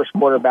the first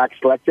quarterback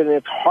selected, and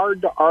it's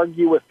hard to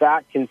argue with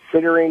that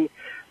considering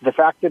the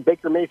fact that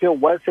Baker Mayfield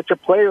was such a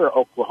player at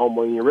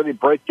Oklahoma. When you really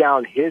break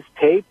down his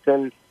tape,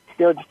 and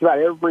just about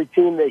every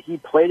team that he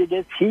played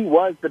against, he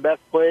was the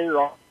best player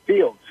on the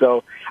field.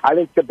 So I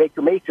think that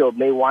Baker Mayfield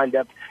may wind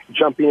up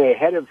jumping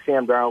ahead of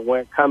Sam Darnold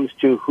when it comes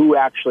to who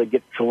actually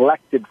gets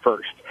selected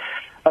first.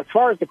 As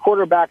far as the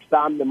quarterbacks that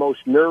I'm the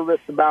most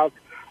nervous about,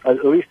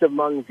 at least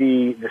among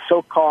the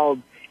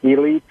so-called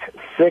Elite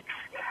Six,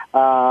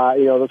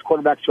 those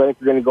quarterbacks who I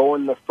think are going to go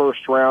in the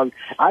first round,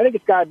 I think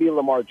it's got to be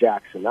Lamar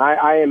Jackson.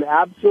 I am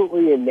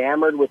absolutely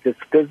enamored with his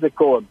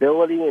physical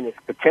ability and his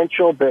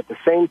potential, but at the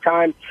same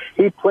time,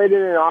 he played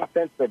in an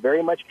offense that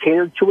very much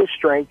catered to his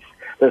strengths.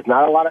 There's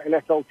not a lot of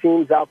NFL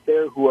teams out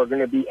there who are going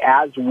to be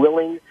as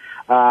willing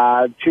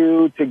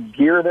to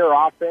gear their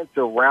offense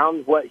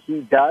around what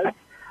he does.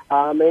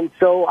 And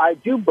so I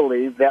do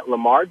believe that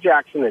Lamar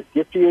Jackson, as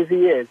gifted as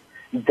he is,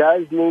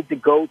 does need to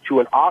go to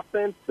an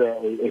offense,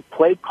 a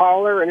play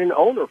caller, and an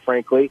owner,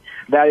 frankly,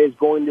 that is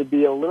going to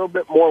be a little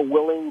bit more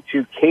willing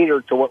to cater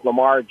to what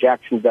Lamar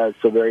Jackson does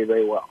so very,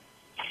 very well.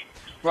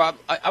 Rob,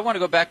 I want to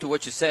go back to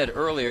what you said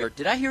earlier.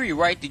 Did I hear you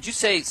right? Did you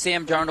say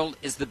Sam Darnold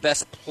is the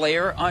best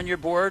player on your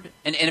board?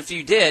 And if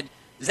you did,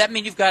 does that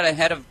mean you've got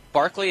ahead of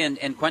Barkley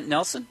and Quentin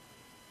Nelson?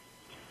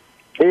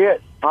 He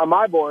is on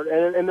my board,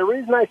 and the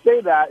reason I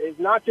say that is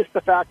not just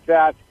the fact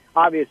that,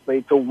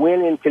 obviously, to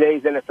win in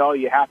today's NFL,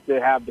 you have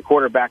to have the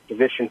quarterback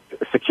position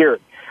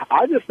secured.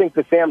 I just think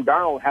that Sam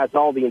Darnold has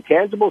all the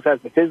intangibles, has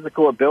the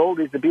physical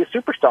abilities to be a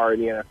superstar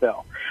in the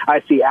NFL.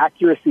 I see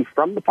accuracy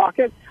from the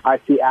pocket. I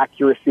see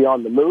accuracy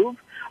on the move.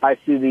 I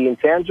see the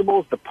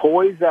intangibles, the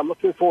poise that I'm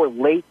looking for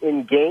late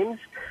in games.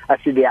 I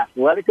see the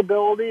athletic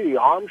ability, the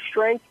arm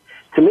strength.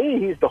 To me,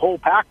 he's the whole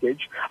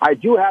package. I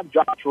do have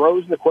Josh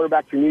Rosen, the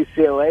quarterback from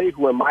UCLA,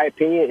 who, in my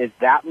opinion, is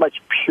that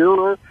much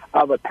purer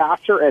of a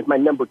passer as my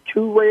number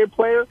 2 rated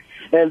player.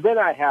 And then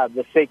I have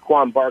the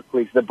Saquon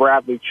Barkleys, the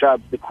Bradley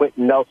Chubbs, the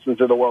Quentin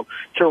Nelsons of the world.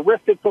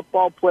 Terrific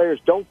football players,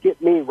 don't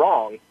get me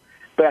wrong.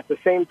 But at the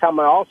same time,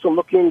 I'm also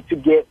looking to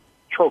get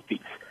trophies.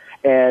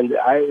 And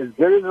as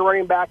good as a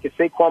running back as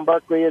Saquon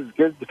Barkley is, as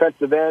good as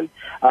defensive end,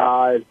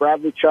 as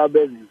Bradley Chubb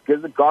is, as good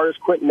as a guard as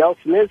Quentin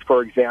Nelson is,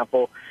 for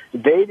example,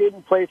 they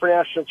didn't play for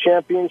national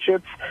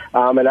championships.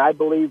 And I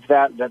believe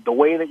that the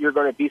way that you're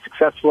going to be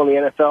successful in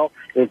the NFL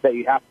is that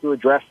you have to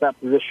address that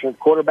position at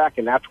quarterback,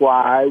 and that's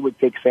why I would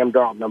take Sam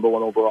Darnold number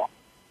 1 overall.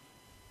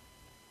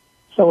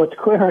 So it's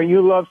clear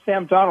you love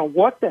Sam Darnold.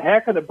 What the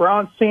heck are the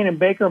Browns seeing in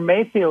Baker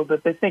Mayfield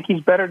that they think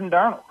he's better than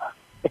Darnold?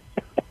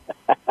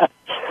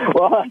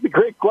 Well, that's a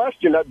great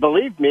question.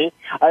 Believe me,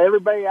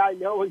 everybody I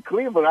know in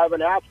Cleveland, I've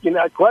been asking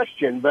that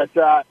question. But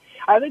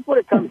I think what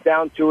it comes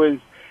down to is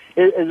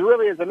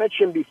really, as I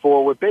mentioned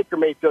before, with Baker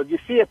Mayfield, you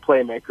see a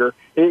playmaker.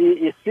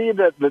 You see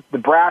the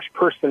brash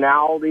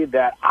personality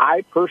that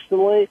I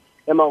personally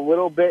am a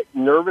little bit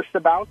nervous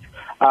about.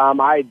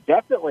 I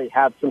definitely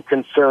have some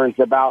concerns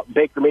about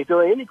Baker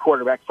Mayfield, any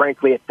quarterback,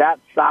 frankly, at that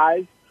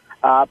size,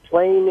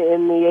 playing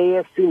in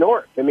the AFC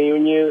North. I mean,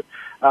 when you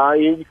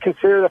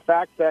consider the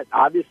fact that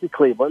obviously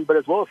Cleveland, but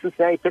as well as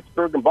Cincinnati,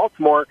 Pittsburgh, and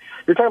Baltimore,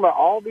 you're talking about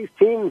all these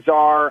teams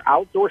are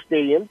outdoor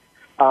stadiums.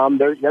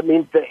 That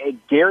means that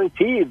it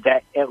guaranteed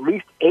that at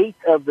least 8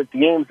 of the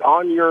games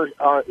on your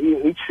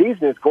each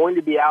season is going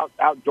to be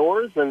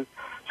outdoors, and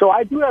so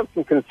I do have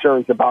some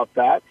concerns about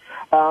that.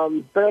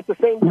 But at the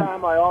same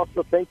time, I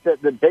also think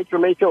that Baker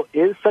Mayfield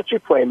is such a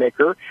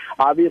playmaker.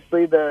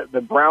 Obviously,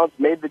 the Browns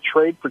made the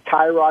trade for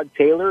Tyrod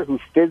Taylor, who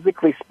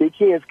physically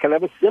speaking is kind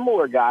of a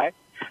similar guy.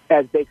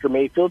 as Baker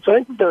Mayfield. So I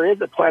think that there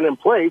is a plan in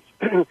place.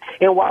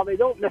 And while they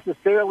don't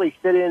necessarily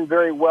fit in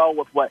very well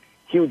with what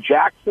Hugh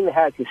Jackson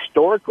has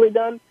historically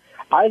done,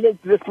 I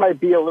think this might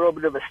be a little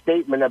bit of a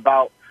statement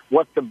about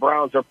what the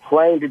Browns are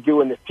planning to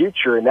do in the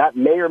future, and that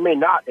may or may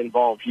not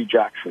involve Hugh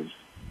Jackson.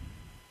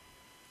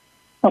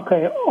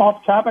 Okay,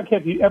 off topic,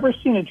 have you ever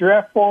seen a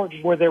draft board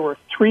where there were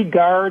 3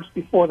 guards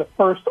before the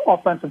first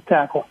offensive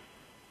tackle?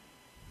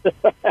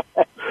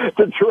 It's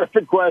a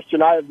terrific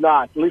question. I have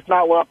not, at least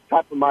not one off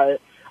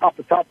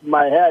the top of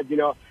my head. You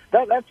know,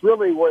 that's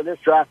really where this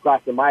draft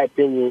class, in my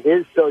opinion,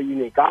 is so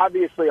unique.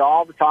 Obviously,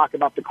 all the talk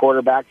about the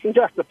quarterbacks, and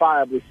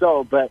justifiably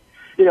so, but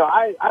you know,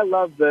 I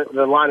love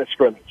the line of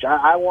scrimmage.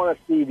 I want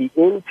to see the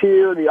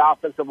interior of the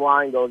offensive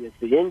line go against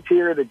the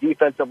interior of the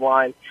defensive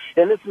line.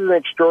 And this is an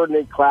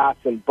extraordinary class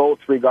in both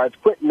regards.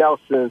 Quentin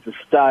Nelson is a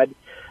stud.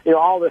 You know,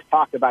 all this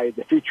talk about he's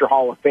a future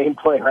Hall of Fame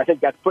player. I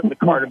think that's putting the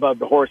cart above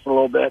the horse a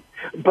little bit.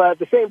 But at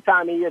the same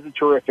time, he is a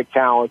terrific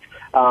talent.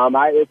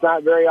 It's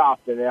not very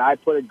often. And I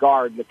put a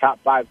guard in the top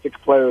 5, 6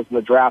 players in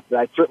the draft, and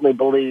I certainly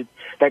believe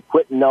that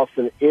Quentin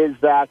Nelson is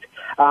that.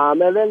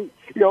 And then,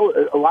 you know,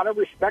 a lot of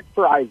respect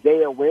for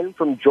Isaiah Wynn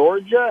from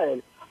Georgia,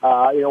 and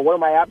you know, one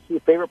of my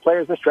absolute favorite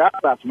players in this draft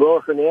class,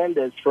 Will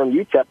Hernandez from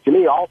UTEP. To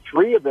me, all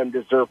 3 of them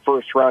deserve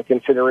first-round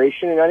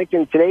consideration. And I think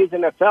in today's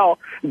NFL,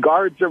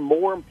 guards are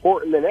more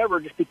important than ever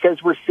just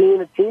because we're seeing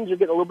the teams are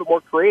getting a little bit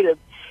more creative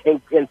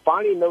in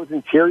finding those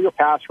interior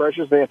pass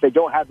rushers. And if they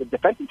don't have the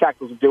defensive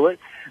tackles to do it,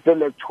 then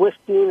they're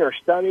twisting or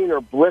stunning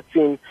or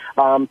blitzing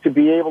to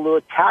be able to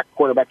attack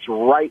quarterbacks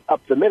right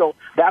up the middle.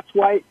 That's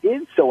why it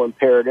is so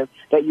imperative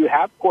that you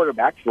have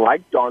quarterbacks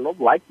like Darnold,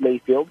 like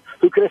Mayfield,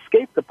 who can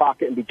escape the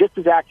pocket and be just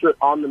as accurate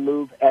on the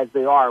move as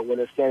they are when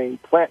they're standing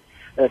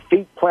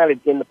feet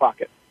planted in the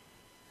pocket.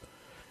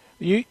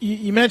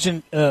 You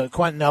mentioned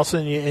Quentin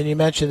Nelson, and you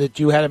mentioned that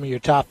you had him in your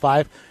top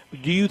 5.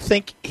 Do you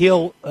think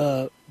he'll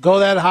go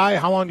that high?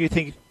 How long do you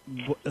think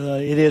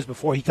it is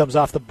before he comes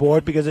off the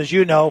board? Because as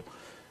you know,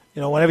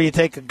 whenever you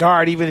take a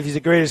guard, even if he's the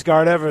greatest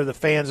guard ever, the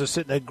fans are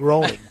sitting there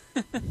groaning.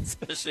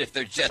 Especially if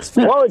they're Jets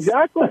fans. Well,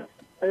 exactly.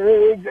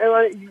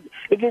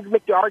 You can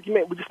make the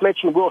argument. We just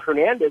mentioned Will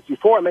Hernandez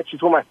before. I mentioned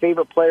he's one of my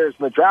favorite players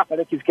in the draft. I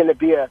think he's going to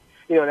be an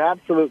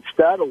absolute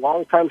stud, a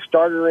long-time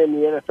starter in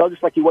the NFL,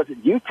 just like he was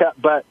at UTEP.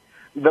 But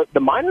the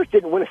Miners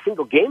didn't win a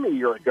single game a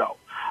year ago.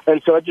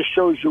 And so it just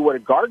shows you what a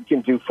guard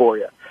can do for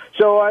you.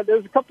 So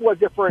there's a couple of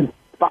different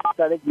spots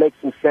I think make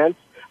some sense.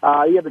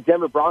 You have the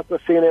Denver Broncos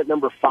sitting at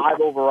number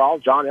 5 overall.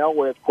 John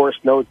Elway, of course,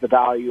 knows the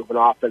value of an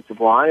offensive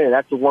line, and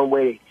that's the one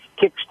way to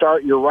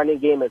kickstart your running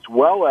game as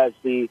well as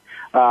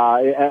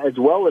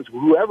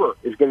whoever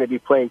is going to be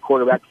playing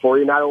quarterback for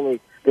you. Not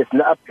only this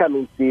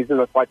upcoming season,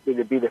 that's likely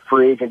to be the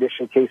free agent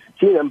addition Case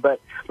Keenum, but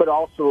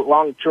also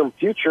long-term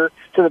future.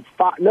 So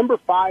the number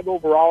 5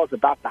 overall is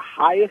about the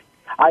highest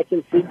I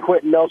can see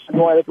Quentin Nelson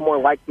going. I think a more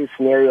likely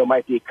scenario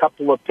might be a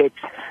couple of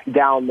picks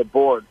down the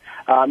board.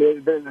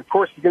 Of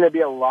course, there's going to be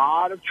a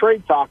lot of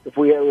trade talk if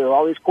we have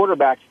all these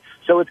quarterbacks.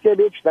 So it's going to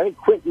be interesting. I think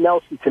Quentin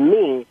Nelson, to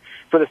me,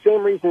 for the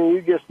same reason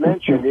you just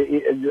mentioned,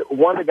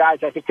 one of the guys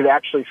I think could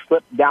actually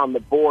slip down the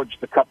board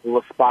just a couple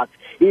of spots,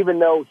 even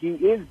though he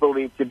is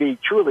believed to be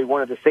truly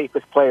one of the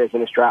safest players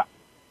in this draft.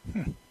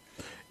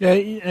 Yeah,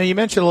 you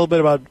mentioned a little bit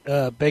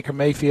about Baker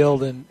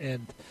Mayfield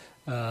and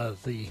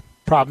the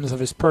problems of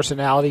his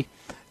personality.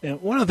 And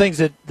one of the things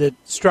that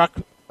struck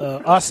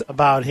us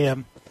about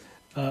him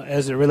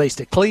as it relates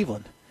to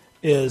Cleveland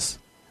is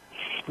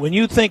when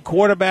you think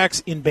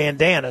quarterbacks in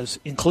bandanas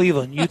in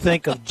Cleveland, you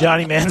think of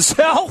Johnny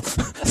Manziel.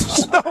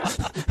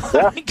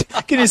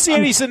 Can you see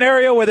any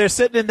scenario where they're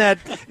sitting in that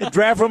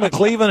draft room in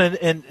Cleveland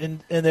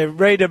and they're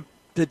ready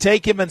to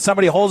take him and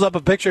somebody holds up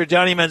a picture of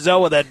Johnny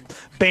Manziel with that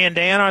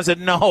bandana? I said,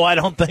 no, I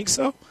don't think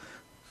so.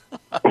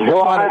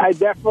 Well, I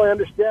definitely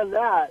understand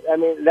that. I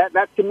mean,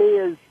 that to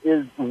me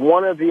is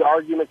one of the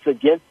arguments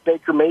against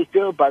Baker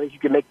Mayfield, but I think you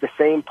can make the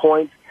same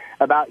point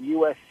about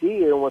USC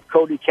and with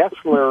Cody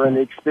Kessler and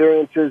the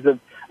experiences of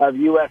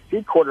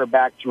USC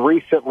quarterbacks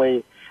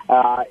recently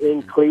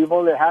in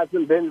Cleveland. It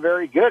hasn't been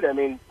very good. I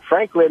mean,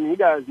 frankly, you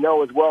guys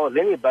know as well as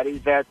anybody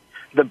that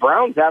the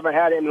Browns haven't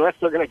had, unless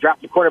they're going to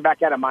drop the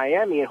quarterback out of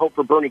Miami and hope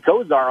for Bernie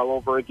Kosar all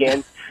over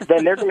again,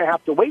 then they're going to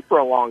have to wait for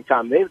a long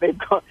time.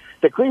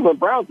 The Cleveland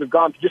Browns have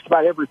gone to just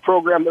about every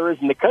program there is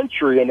in the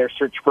country in their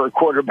search for a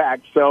quarterback.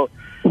 So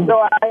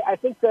I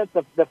think that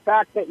the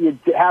fact that you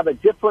have a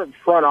different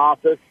front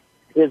office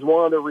is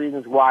one of the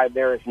reasons why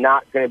there is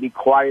not going to be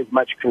quite as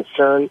much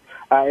concern,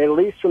 at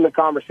least from the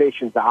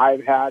conversations that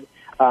I've had.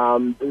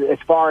 As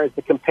far as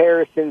the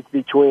comparisons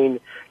between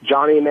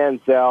Johnny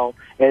Manziel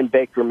and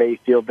Baker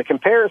Mayfield, the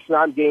comparison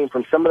I'm getting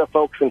from some of the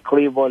folks in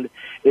Cleveland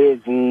is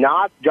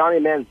not Johnny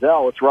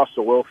Manziel, it's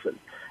Russell Wilson.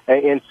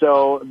 And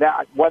so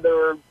that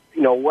whether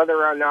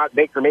or not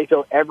Baker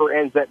Mayfield ever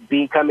ends up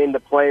becoming the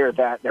player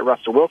that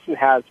Russell Wilson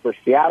has for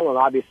Seattle and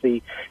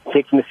obviously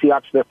taking the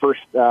Seahawks to their first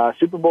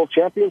Super Bowl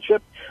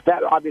championship,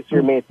 that obviously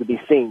remains to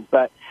be seen.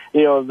 But,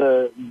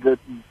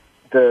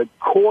 the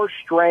core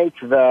strength,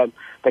 the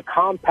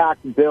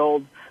compact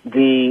build,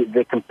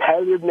 the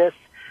competitiveness,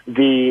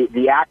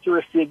 the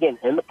accuracy, again,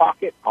 in the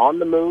pocket, on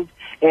the move.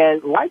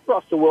 And like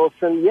Russell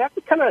Wilson, you have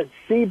to kind of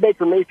see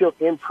Baker Mayfield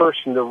in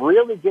person to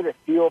really get a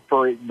feel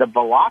for the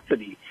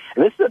velocity.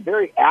 And this is a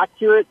very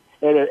accurate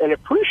and a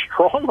pretty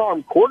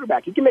strong-arm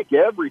quarterback. He can make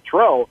every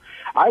throw.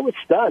 I was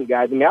stunned,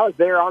 guys. I mean, I was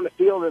there on the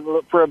field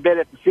for a bit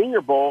at the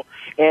Senior Bowl,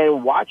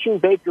 and watching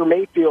Baker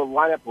Mayfield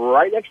line up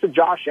right next to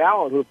Josh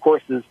Allen, who, of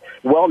course, is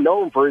well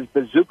known for his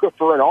bazooka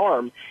for an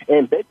arm,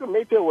 and Baker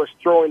Mayfield was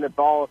throwing the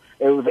ball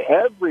with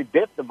every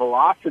bit the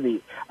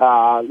velocity,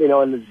 and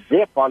the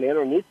zip on the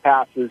underneath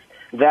passes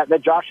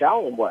that Josh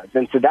Allen was.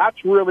 And so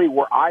that's really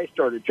where I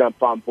started to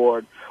jump on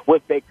board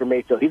with Baker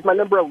Mayfield. He's my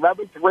number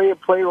 11th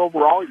rated player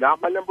overall. He's not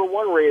my number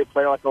 1 rated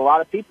player like a lot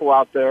of people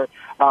out there.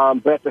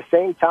 But at the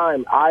same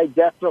time, I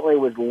definitely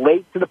was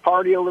late to the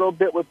party a little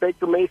bit with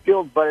Baker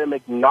Mayfield, but I'm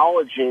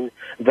acknowledging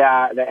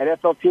that the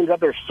NFL teams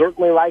out there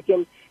certainly like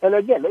him. And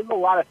again, there's a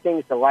lot of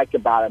things to like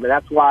about him. And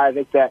that's why I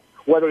think that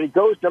whether he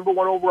goes number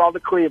 1 overall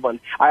to Cleveland,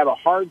 I have a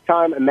hard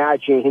time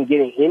imagining him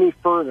getting any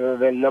further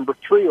than number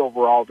 3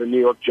 overall to New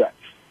York Jets.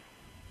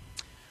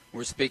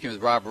 We're speaking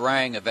with Rob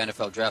Rang of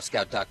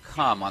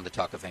NFLDraftScout.com on the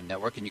Talk of Fame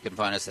Network, and you can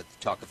find us at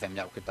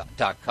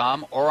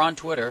TalkOfFameNetwork.com or on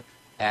Twitter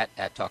at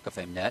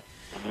TalkOfFameNet.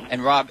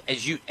 And Rob,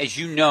 as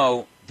you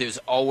know, there's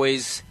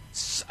always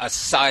a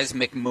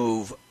seismic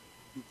move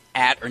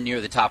at or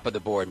near the top of the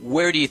board.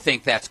 Where do you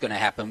think that's going to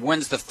happen?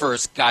 When's the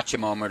first gotcha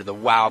moment or the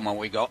wow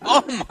moment we go,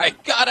 oh my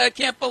God, I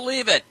can't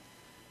believe it?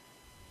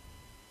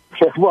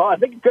 Well, I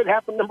think it could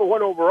happen number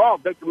 1 overall.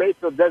 Baker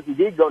Mayfield does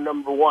indeed go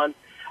number 1.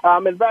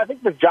 But I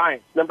think the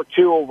Giants, number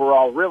 2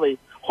 overall, really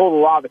hold a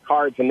lot of the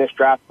cards in this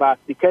draft class,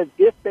 because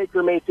if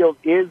Baker Mayfield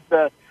is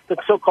the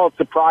so-called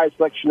surprise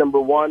selection number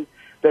 1,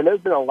 then there's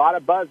been a lot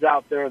of buzz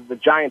out there. The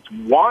Giants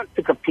want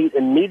to compete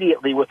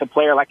immediately with a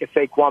player like a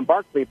Saquon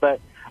Barkley, but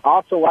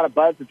also a lot of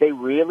buzz that they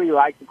really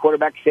like the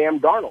quarterback Sam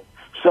Darnold.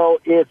 So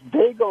if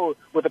they go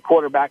with a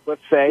quarterback,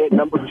 let's say, at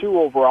number 2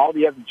 overall,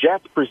 you have the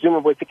Jets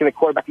presumably picking a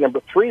quarterback at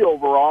number 3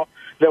 overall,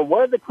 then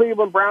what are the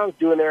Cleveland Browns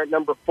doing there at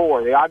number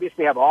 4? They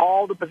obviously have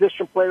all the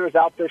position players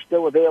out there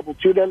still available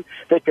to them.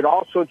 They could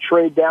also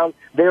trade down.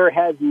 There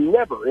has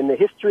never in the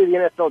history of the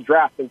NFL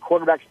draft been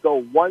quarterbacks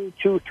go 1,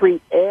 2,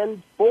 3,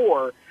 and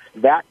 4.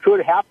 That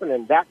could happen,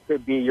 and that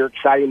could be your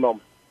exciting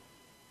moment.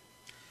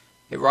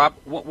 Hey, Rob,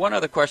 one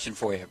other question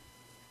for you.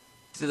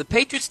 Do the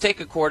Patriots take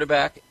a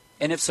quarterback,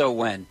 and if so,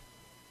 when?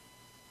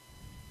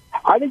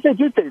 I think they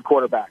do take a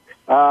quarterback.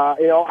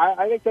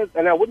 I think that,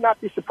 and I would not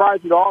be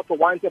surprised at all if it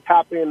winds up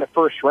happening in the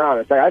first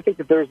round. I think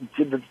that there's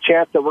the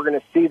chance that we're going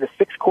to see the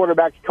 6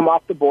 quarterbacks come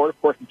off the board.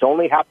 Of course, it's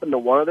only happened to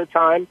one other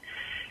time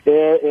in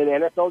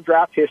NFL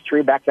draft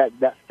history, back that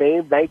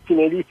famed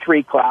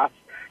 1983 class.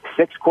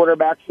 6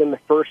 quarterbacks in the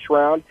first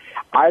round.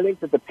 I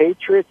think that the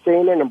Patriots,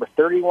 in there, number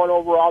 31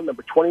 overall,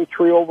 number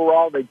 23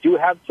 overall, they do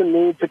have some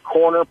needs at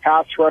corner,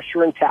 pass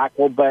rusher, and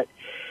tackle, but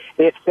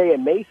if, say, a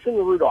Mason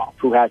Rudolph,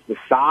 who has the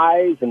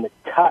size and the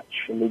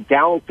touch and the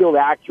downfield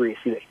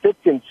accuracy that fits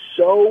in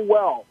so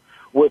well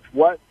with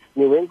what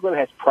New England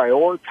has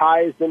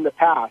prioritized in the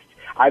past,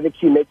 I think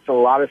he makes a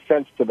lot of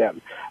sense to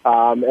them.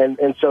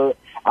 And so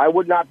I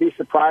would not be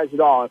surprised at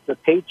all if the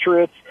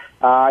Patriots,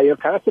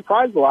 kind of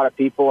surprise a lot of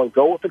people and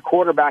go with the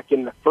quarterback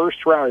in the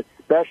first round,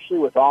 especially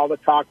with all the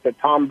talk that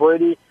Tom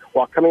Brady,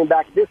 while coming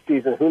back this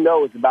season, who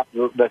knows about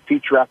the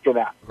future after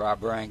that.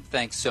 Rob Rang,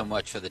 thanks so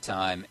much for the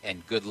time,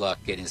 and good luck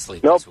getting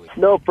sleep this week.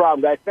 No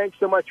problem, guys. Thanks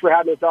so much for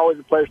having me. It's always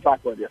a pleasure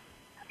talking with you.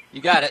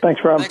 You got it.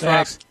 Thanks, Rob.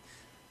 Thanks.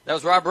 That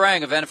was Rob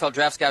Rang of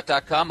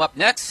NFLDraftScout.com. Up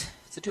next,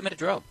 it's a 2-minute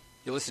drill.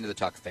 You're listening to the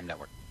Talk of Fame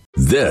Network.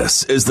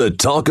 This is the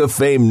Talk of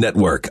Fame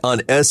Network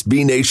on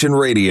SB Nation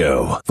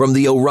Radio from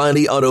the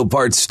O'Reilly Auto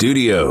Parts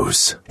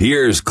Studios.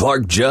 Here's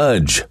Clark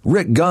Judge,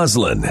 Rick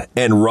Goslin,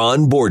 and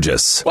Ron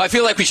Borges. Well, I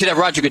feel like we should have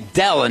Roger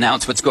Goodell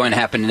announce what's going to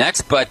happen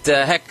next, but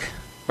heck,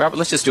 Robert,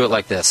 let's just do it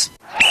like this.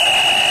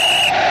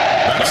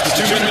 That's the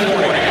 2-minute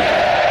warning.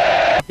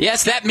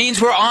 Yes, that means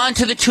we're on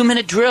to the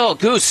 2-minute drill.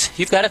 Goose,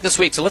 you've got it this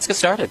week, so let's get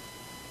started.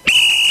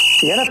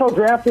 The NFL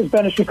draft has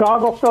been in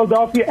Chicago,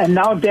 Philadelphia, and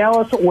now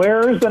Dallas.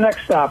 Where is the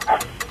next stop?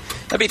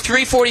 That'd be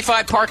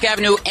 345 Park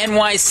Avenue,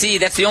 NYC.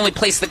 That's the only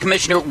place the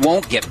commissioner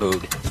won't get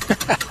booed.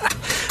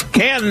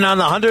 Canton on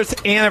the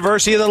 100th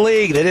anniversary of the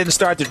league. They didn't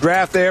start the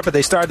draft there, but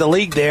they started the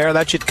league there.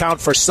 That should count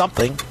for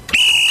something.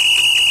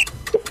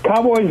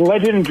 Cowboys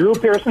legend Drew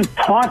Pearson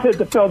taunted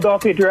the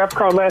Philadelphia draft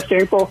crowd last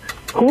April.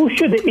 Who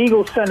should the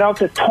Eagles send out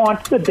to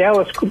taunt the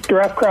Dallas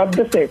draft crowd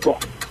this April?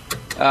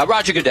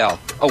 Roger Goodell.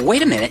 Oh,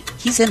 wait a minute.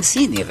 He's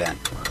emceeing the event.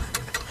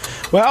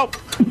 Well,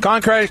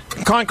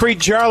 Concrete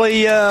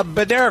Charlie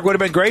Bednarik would have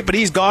been great, but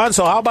he's gone.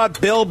 So how about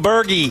Bill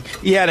Bergey?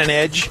 He had an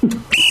edge. The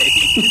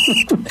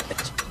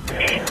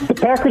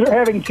Packers are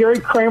having Jerry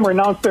Kramer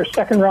announce their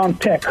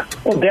second-round pick.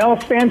 Will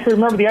Dallas fans who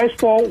remember the Ice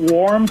Bowl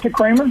warm to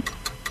Kramer?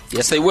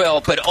 Yes, they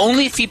will, but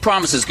only if he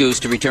promises,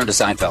 Goose, to return to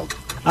Seinfeld.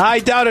 I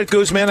doubt it,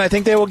 Gooseman. I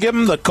think they will give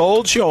him the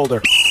cold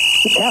shoulder.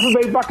 The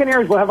Tampa Bay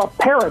Buccaneers will have a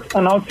parrot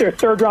announce their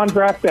third-round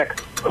draft pick.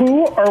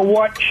 Who or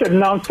what should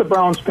announce the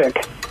Browns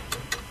pick?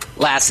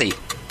 Lassie.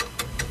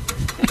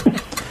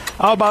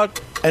 How about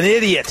an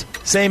idiot?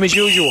 Same as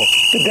usual.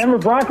 The Denver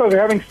Broncos are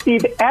having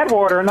Steve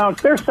Atwater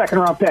announce their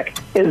second-round pick.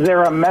 Is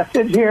there a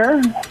message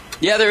here?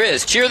 Yeah, there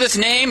is. Cheer this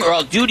name, or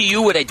I'll do to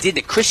you what I did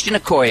to Christian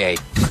Okoye.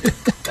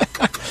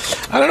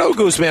 I don't know,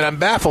 Gooseman. I'm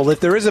baffled. If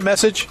there is a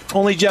message,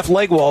 only Jeff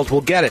Legwald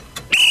will get it.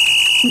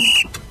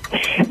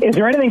 Is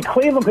there anything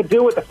Cleveland could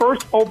do with the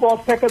first overall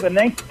pick of the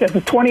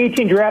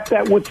 2018 draft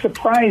that would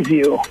surprise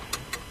you?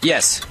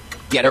 Yes,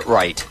 get it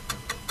right.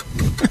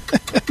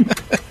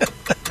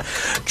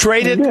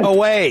 Trade it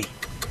away.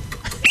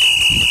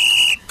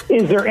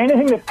 Is there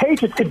anything the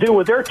Patriots could do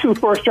with their 2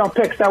 first-round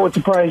picks that would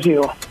surprise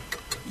you?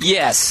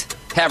 Yes,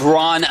 have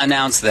Ron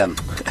announce them.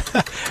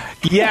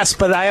 Yes,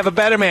 but I have a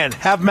better man.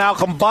 Have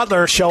Malcolm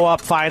Butler show up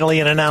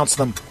finally and announce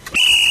them.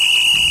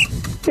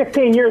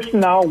 15 years from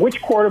now, which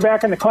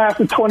quarterback in the class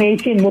of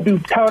 2018 will be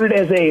touted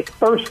as a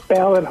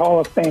first-ballot Hall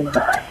of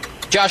Famer?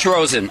 Josh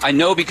Rosen. I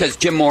know because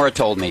Jim Mora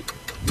told me.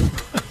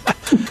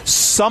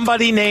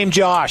 Somebody named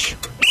Josh.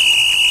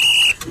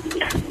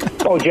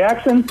 Bo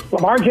Jackson,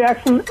 Lamar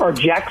Jackson, or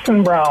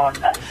Jackson Brown?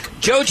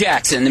 Joe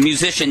Jackson, the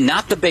musician,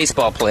 not the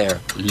baseball player.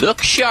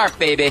 Look sharp,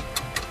 baby.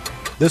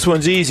 This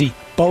one's easy.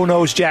 Bo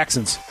knows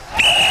Jackson's.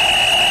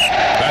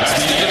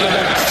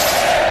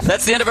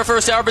 That's the end of our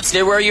first hour, but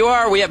stay where you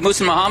are. We have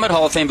Musa Muhammad,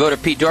 Hall of Fame voter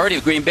Pete Doherty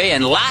of Green Bay,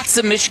 and lots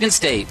of Michigan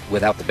State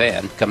without the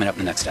band coming up in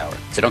the next hour.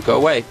 So don't go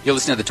away. You're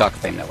listening to the Talk of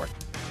Fame Network.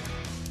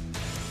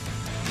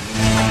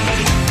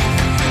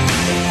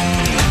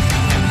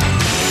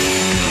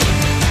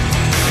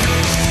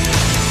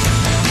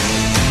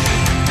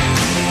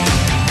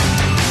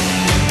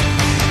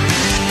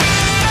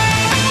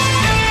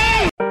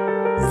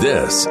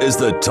 This is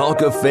the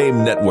Talk of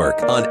Fame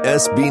Network on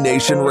SB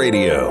Nation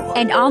Radio.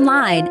 And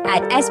online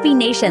at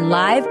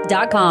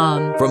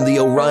SBNationLive.com. From the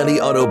O'Reilly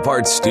Auto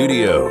Parts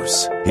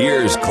Studios,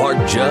 here's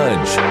Clark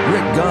Judge,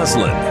 Rick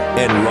Goslin,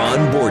 and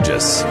Ron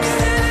Borges.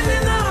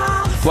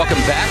 Welcome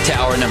back to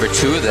hour number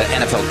 2 of the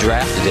NFL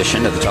Draft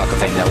edition of the Talk of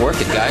Fame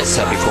Network. And guys,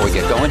 before we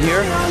get going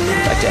here,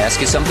 I'd like to ask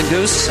you something,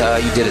 Goose.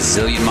 You did a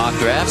zillion mock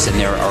drafts, and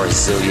there are a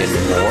zillion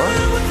more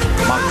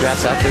mock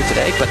drafts out there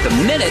today. But the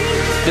minute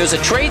there's a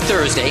trade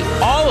Thursday,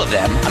 all of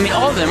them are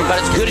about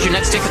as good as your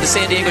next ticket to the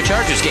San Diego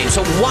Chargers game.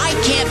 So why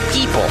can't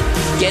people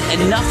get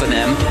enough of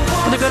them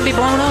when they're going to be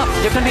blown up?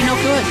 They're going to be no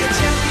good.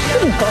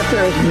 But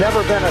there's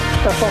never been a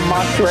special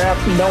mock draft.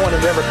 No one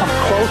has ever come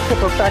close to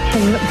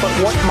perfection. But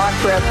what mock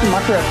drafts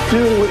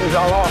do is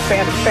allow a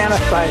fan to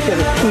fantasize that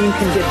a team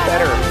can get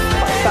better.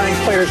 By signing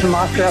players in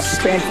mock drafts,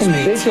 the fan can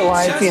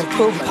visualize the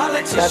improvement.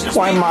 That's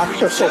why mocks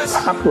are so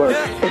popular.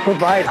 They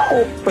provide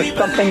hope for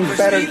something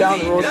better down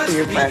the road for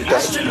your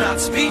franchise.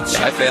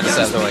 I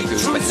fantasize all I do,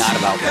 but not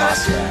about mock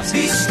drafts.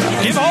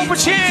 Give hope a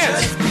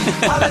chance!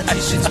 I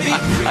just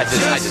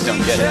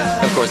don't get it.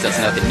 Of course, that's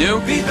nothing new.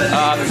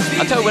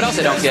 I'll tell you what else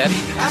I don't get.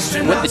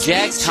 What the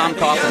Jags' Tom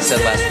Coughlin said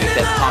last week,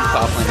 that Tom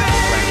Coughlin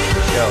was ranked for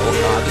the show.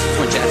 This is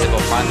when Jacksonville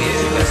finally, as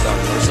you guys saw,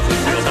 mercifully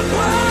wheeled up the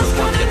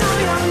uniform, get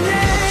ready.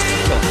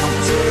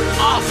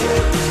 Awful.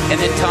 And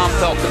then Tom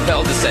felt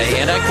compelled to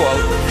say, and I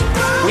quote,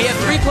 "We have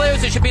 3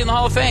 players that should be in the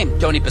Hall of Fame.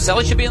 Tony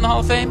Baselli should be in the Hall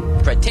of Fame.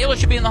 Fred Taylor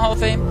should be in the Hall of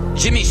Fame.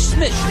 Jimmy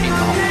Smith should be in the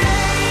Hall of Fame."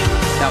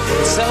 Now,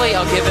 Baselli,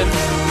 I'll give him.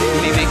 He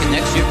may make it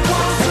next year.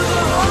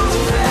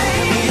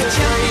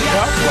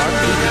 Well, Clark,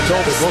 you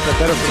told us both have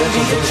better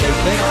potential than they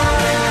think.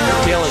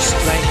 Taylor's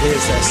ranked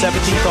his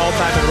 17th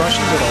all-time in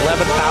rushing with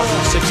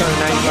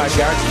 11,695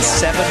 yards and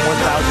 7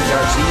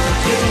 1,000-yard seasons.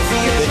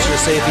 They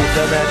should say if he'd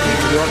done that in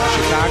New York and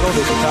Chicago,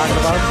 they've been talking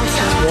about it.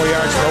 More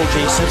yards than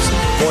O.J. Simpson,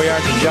 more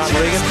yards than John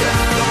Riggins,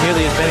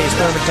 nearly as many as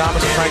Thurman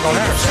Thomas and Franco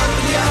Harris.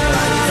 And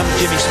when it comes to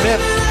Jimmy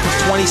Smith,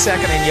 he's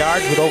 22nd in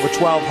yards with over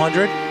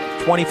 1,200,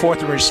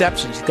 24th in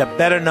receptions. He's got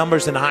better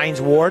numbers than Hines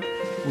Ward,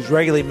 who's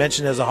regularly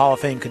mentioned as a Hall of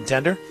Fame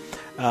contender,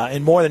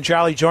 and more than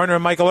Charlie Joyner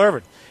and Michael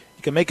Irvin.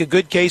 You can make a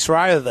good case for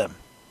either of them.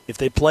 If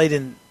they played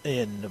in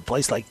a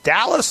place like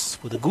Dallas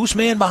with a Goose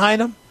Man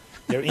behind them,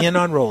 they're in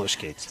on roller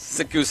skates.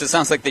 So, Goose, it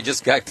sounds like they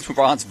just got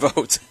Ron's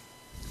vote.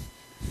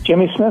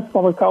 Jimmy Smith,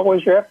 former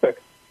Cowboys draft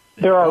pick.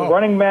 There are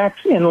running backs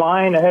in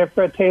line ahead of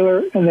Fred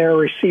Taylor, and there are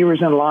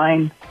receivers in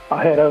line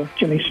ahead of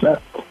Jimmy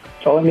Smith.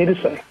 That's all I need to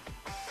say.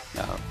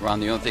 Ron,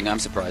 the only thing I'm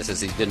surprised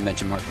is he didn't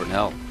mention Mark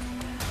Brunell.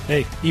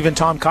 Hey, even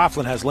Tom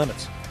Coughlin has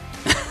limits.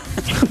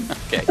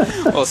 Okay.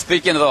 Well,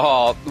 speaking of the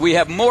Hall, we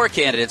have more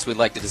candidates we'd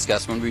like to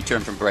discuss when we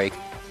return from break,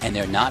 and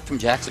they're not from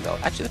Jacksonville.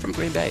 Actually, they're from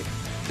Green Bay.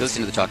 You're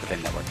listening to the Talk of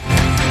Fame Network.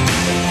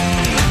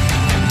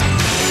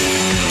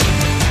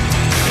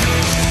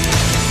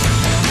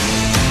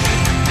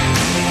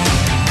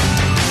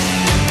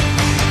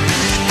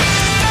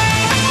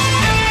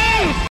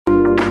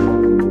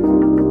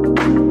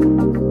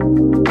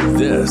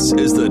 This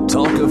is the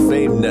Talk of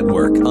Fame Network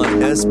Network on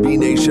SB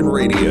Nation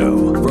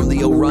Radio. From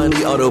the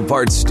O'Reilly Auto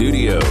Parts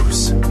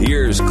Studios,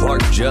 here's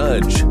Clark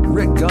Judge,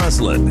 Rick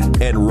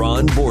Goslin, and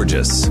Ron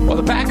Borges. Well,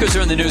 the Packers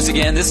are in the news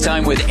again, this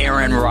time with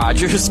Aaron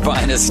Rodgers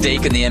buying a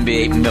stake in the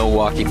NBA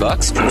Milwaukee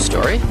Bucks. True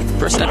story.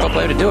 First NFL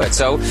player to do it.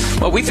 So,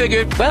 we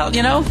figured,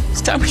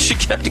 it's time we should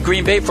get up to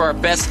Green Bay for our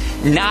best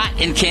not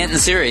in Canton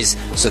series.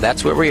 So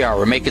that's where we are.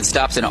 We're making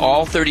stops in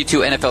all 32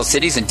 NFL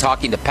cities and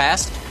talking to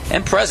past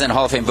and present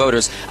Hall of Fame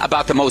voters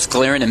about the most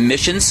glaring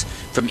omissions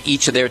from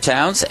each of their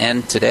towns.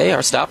 And today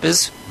our stop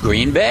is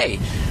Green Bay,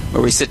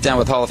 where we sit down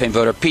with Hall of Fame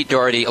voter Pete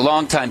Doherty, a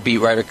longtime beat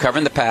writer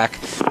covering the Pack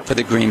for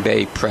the Green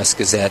Bay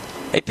Press-Gazette.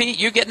 Hey, Pete,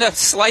 you getting a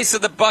slice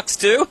of the Bucks,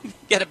 too?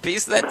 Get a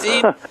piece of that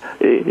team?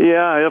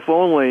 Yeah, if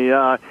only.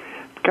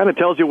 Kind of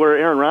tells you where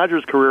Aaron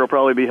Rodgers' career will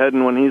probably be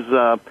heading when he's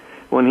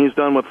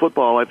done with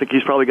football. I think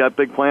he's probably got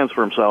big plans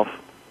for himself.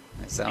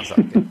 That sounds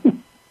like it.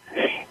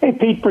 Hey,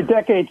 Pete, for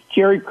decades,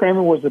 Jerry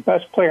Kramer was the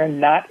best player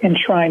not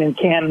enshrined in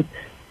Canton.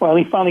 Well,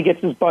 he finally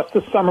gets his bus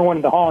this summer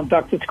when the Hall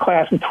inducts its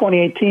class in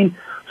 2018.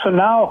 So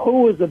now,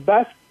 who is the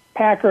best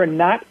Packer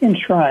not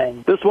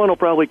enshrined? This one will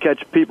probably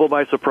catch people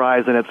by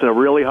surprise, and it's a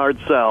really hard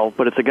sell,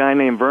 but it's a guy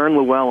named Vern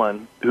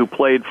Llewellyn who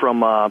played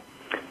from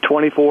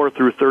 24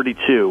 through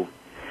 32.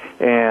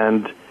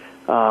 And,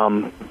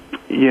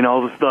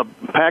 the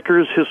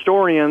Packers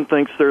historian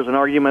thinks there's an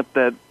argument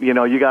that,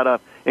 you got to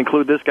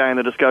include this guy in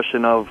the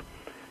discussion of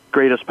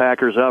greatest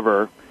Packers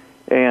ever.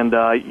 And,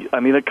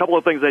 a couple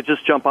of things that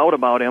just jump out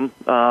about him.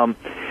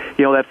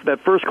 That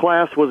first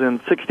class was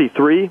in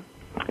 63,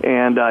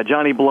 and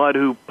Johnny Blood,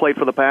 who played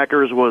for the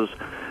Packers, was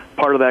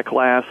part of that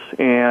class.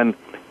 And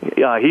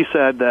he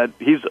said that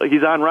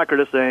he's on record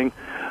as saying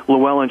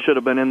Llewellyn should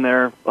have been in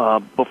there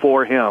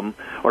before him,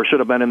 or should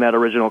have been in that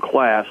original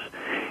class.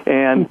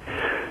 And,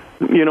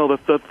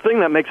 the thing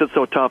that makes it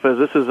so tough is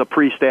this is a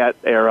pre-stat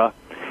era.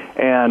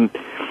 And,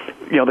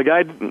 the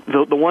guy,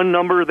 the one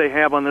number they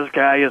have on this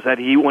guy is that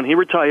when he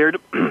retired,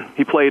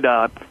 he played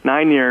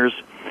 9 years.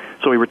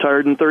 So he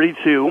retired in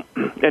 32,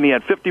 and he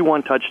had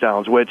 51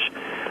 touchdowns, which,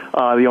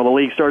 the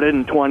league started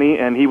in 20,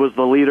 and he was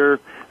the leader.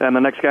 And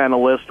the next guy on the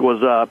list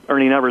was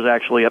Ernie Nevers,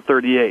 actually, at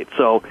 38.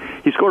 So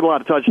he scored a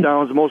lot of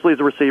touchdowns, mostly as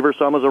a receiver,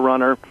 some as a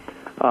runner.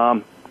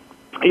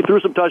 He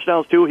threw some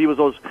touchdowns, too. He was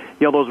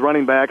those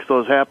running backs,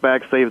 those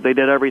halfbacks. They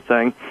did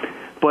everything.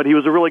 But he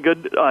was a really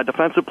good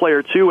defensive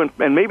player, too.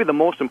 And maybe the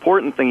most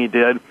important thing he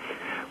did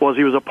was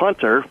he was a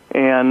punter.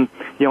 And,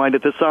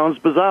 this sounds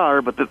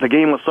bizarre, but the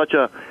game was such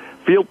a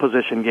field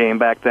position game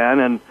back then.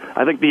 And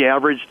I think the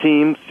average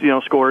teams,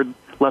 scored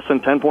less than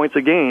 10 points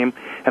a game.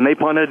 And they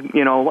punted,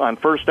 on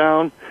first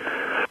down,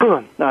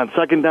 on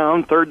second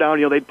down, third down.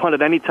 They'd punt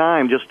at any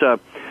time just to,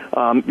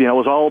 it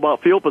was all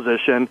about field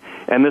position.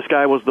 And this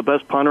guy was the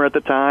best punter at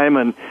the time.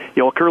 And,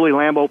 Curly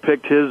Lambeau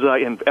picked his,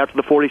 after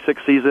the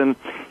 46 season,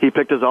 he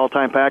picked his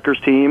all-time Packers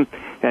team.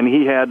 And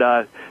he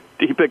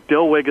picked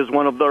Dilweg as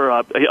one of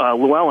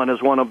Llewellyn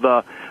as one of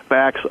the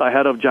backs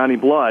ahead of Johnny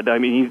Blood. I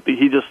mean,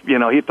 he just,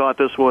 he thought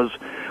this was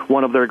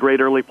one of their great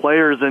early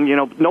players. And,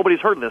 nobody's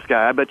heard of this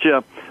guy. I bet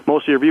you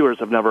most of your viewers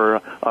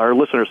our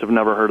listeners have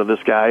never heard of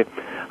this guy.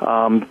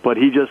 But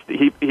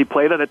he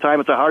played at a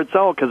time. It's a hard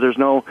sell because there's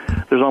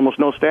almost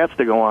no stats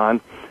to go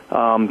on.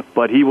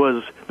 But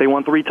they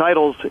won 3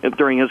 titles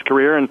during his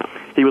career, and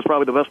he was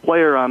probably the best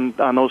player on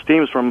those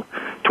teams from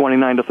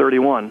 29 to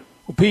 31.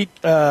 Well, Pete,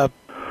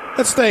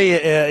 let's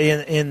stay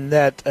in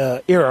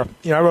that era.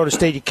 I wrote a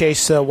stated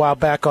case a while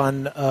back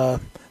on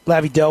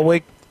Lavi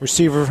Delwig,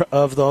 receiver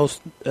of those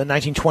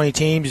 1920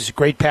 teams. He's a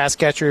great pass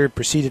catcher,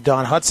 preceded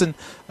Don Hudson,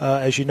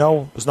 as you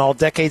know, was an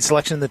all-decade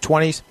selection in the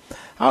 20s.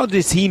 How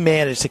does he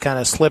manage to kind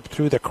of slip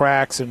through the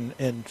cracks?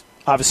 And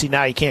obviously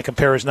now you can't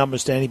compare his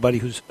numbers to anybody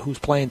who's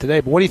playing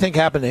today, but what do you think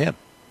happened to him?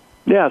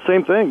 Yeah,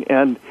 same thing.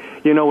 And,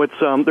 it's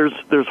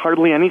there's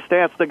hardly any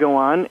stats that go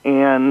on,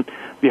 and,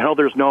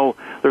 there's no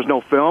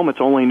film.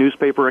 It's only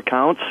newspaper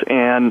accounts.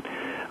 And,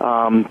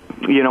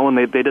 when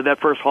they did that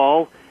first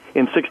haul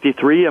in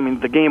 63,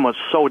 the game was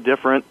so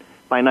different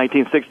by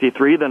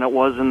 1963 than it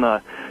was in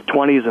the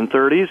 20s and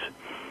 30s.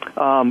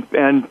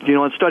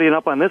 And studying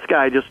up on this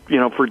guy just,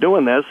 for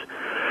doing this,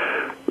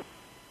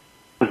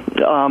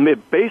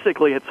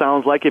 it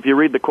sounds like if you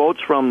read the quotes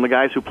from the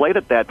guys who played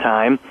at that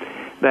time,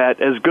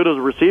 that as good as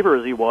a receiver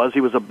as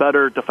he was a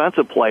better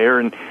defensive player.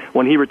 And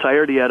when he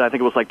retired, he had, I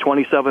think it was like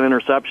 27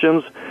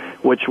 interceptions,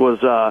 which was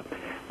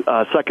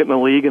second in the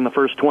league in the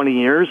first 20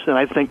 years. And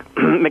I think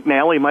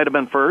McNally might have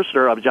been first,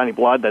 or Johnny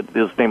Blood. That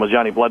his name was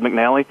Johnny Blood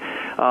McNally.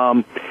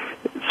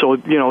 So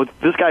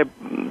this guy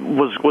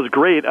was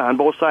great on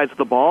both sides of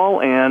the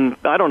ball. And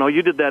I don't know,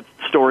 you did that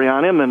story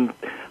on him, and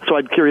so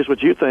I'm curious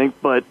what you think.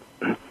 But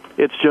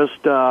it's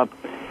just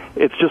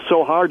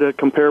so hard to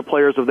compare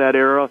players of that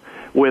era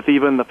with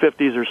even the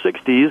 50s or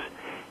 60s.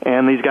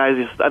 And these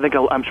guys,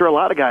 I'm sure a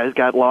lot of guys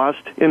got lost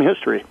in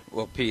history.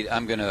 Well, Pete,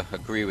 I'm going to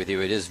agree with you.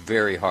 It is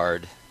very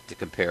hard to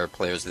compare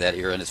players of that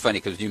era. And it's funny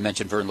because you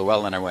mentioned Vern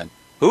Llewellyn. I went,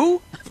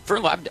 who?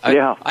 Vern Llewellyn?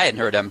 Yeah. I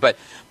hadn't heard him. But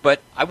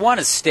I want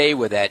to stay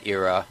with that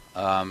era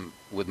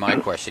with my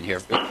question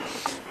here.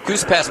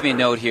 Goose passed me a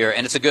note here,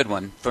 and it's a good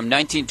one. From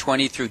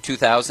 1920 through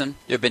 2000,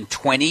 there have been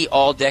 20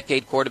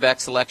 all-decade quarterback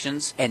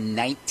selections, and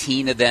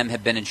 19 of them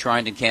have been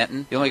enshrined in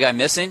Canton. The only guy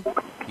missing?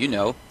 You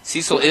know,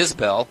 Cecil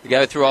Isbell, the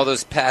guy who threw all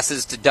those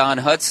passes to Don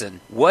Hudson.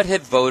 What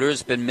have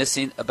voters been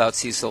missing about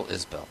Cecil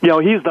Isbell? You know,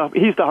 he's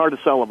the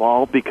hardest sell of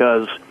all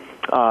because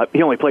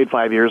he only played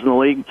 5 years in the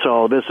league.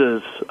 So this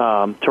is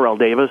Terrell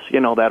Davis, you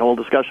know, that whole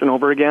discussion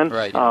over again.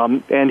 Right.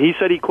 And he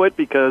said he quit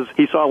because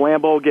he saw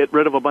Lambeau get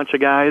rid of a bunch of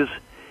guys,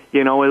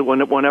 you know,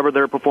 whenever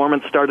their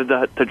performance started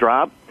to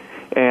drop.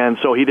 And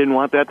so he didn't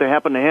want that to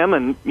happen to him.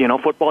 And, you know,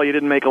 football, you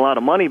didn't make a lot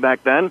of money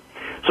back then.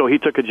 So he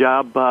took a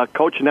job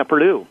coaching at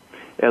Purdue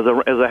as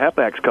a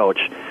halfbacks coach.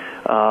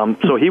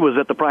 So he was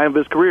at the prime of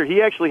his career.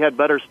 He actually had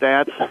better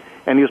stats,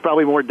 and he was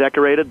probably more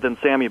decorated than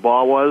Sammy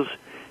Baugh was.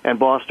 And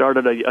Baugh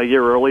started a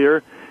year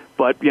earlier.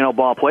 But, you know,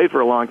 Baugh played for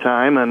a long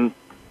time, and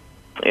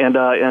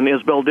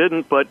Isbell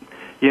didn't. But,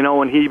 you know,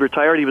 when he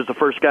retired, he was the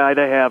first guy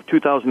to have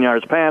 2,000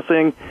 yards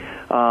passing.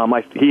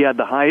 He had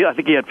I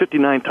think he had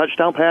 59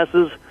 touchdown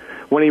passes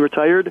when he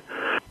retired,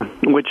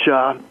 which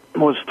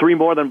was 3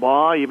 more than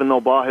Baugh, even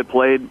though Baugh had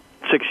played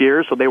 6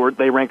 years, so they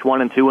ranked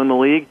 1 and 2 in the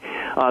league.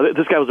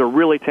 This guy was a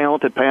really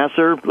talented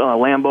passer.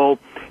 Lambeau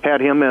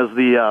had him as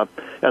the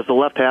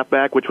left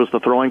halfback, which was the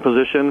throwing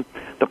position,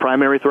 the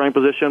primary throwing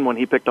position when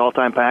he picked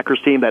all-time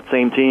Packers team, that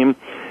same team.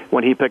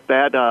 When he picked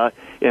that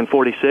in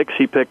 46,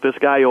 he picked this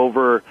guy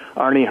over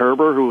Arnie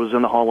Herber, who was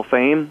in the Hall of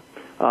Fame.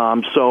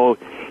 So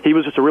he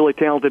was just a really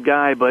talented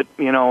guy, but,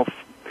 you know,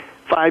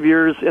 5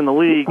 years in the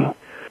league,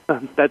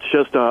 that's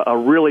just a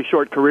really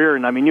short career.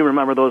 And, I mean, you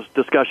remember those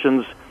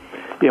discussions.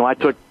 You know, I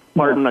took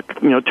part in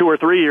 2 or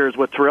 3 years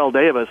with Terrell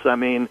Davis. I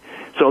mean,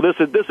 so this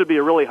would be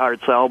a really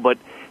hard sell, but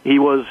he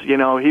was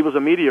a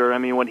meteor. I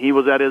mean, when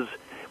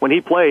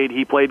he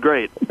played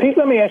great. Pete,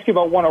 let me ask you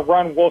about one of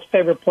Ron Wolf's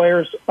favorite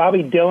players,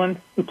 Bobby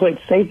Dillon, who played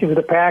safety for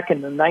the Pack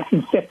in the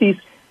 1950s.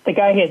 The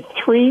guy had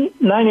 3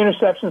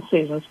 9-interception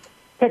seasons,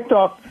 picked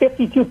off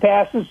 52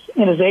 passes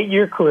in his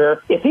 8-year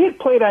career. If he had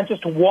played on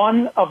just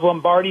one of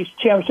Lombardi's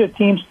championship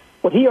teams,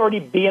 would he already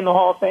be in the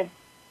Hall of Fame?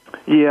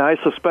 Yeah, I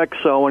suspect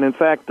so. And in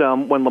fact,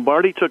 when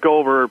Lombardi took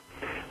over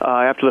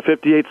after the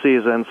 58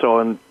 season, so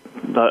in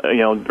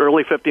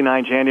early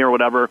 59, January or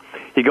whatever,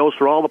 he goes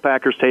through all the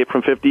Packers tape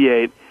from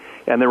 58,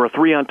 and there were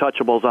 3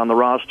 untouchables on the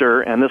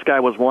roster, and this guy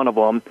was one of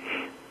them.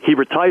 He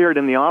retired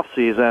in the off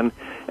season,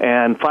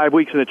 and 5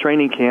 weeks into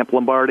training camp,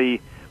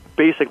 Lombardi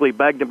basically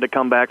begged him to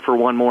come back for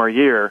 1 more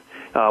year,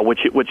 which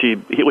he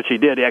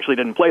did. He actually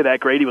didn't play that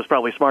great. He was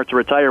probably smart to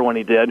retire when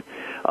he did,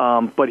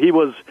 but he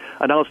was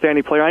an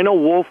outstanding player. I know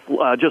Wolf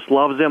just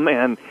loves him,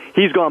 and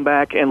he's gone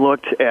back and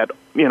looked at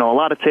a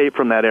lot of tape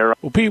from that era.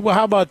 Well, Pete,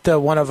 how about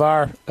one of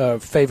our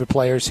favorite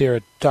players here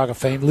at Talk of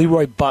Fame,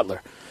 Leroy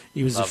Butler?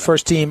 He was the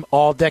first-team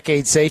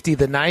all-decade safety of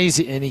the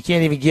 90s, and he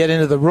can't even get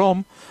into the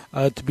room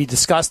to be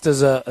discussed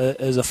as a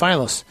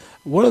finalist.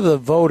 What do the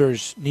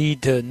voters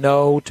need to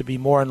know to be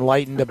more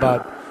enlightened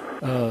about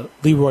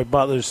Leroy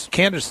Butler's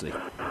candidacy?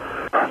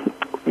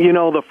 You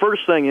know, the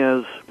first thing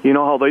is, you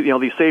know how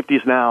these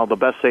safeties now, the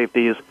best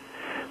safeties,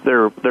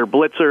 they're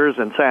blitzers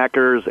and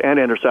sackers and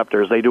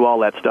interceptors. They do all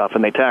that stuff,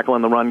 and they tackle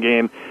in the run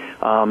game.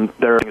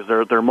 They're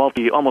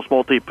almost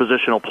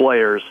multi-positional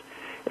players.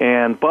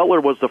 And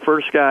Butler was the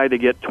first guy to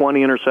get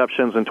 20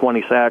 interceptions and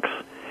 20 sacks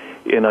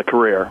in a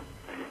career.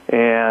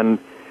 And,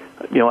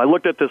 I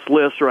looked at this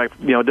list, or I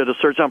did a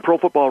search on Pro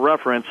Football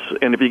Reference,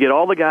 and if you get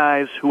all the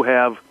guys who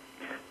have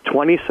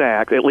 20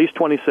 sacks, at least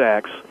 20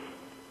 sacks,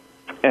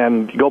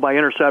 and you go by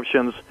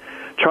interceptions,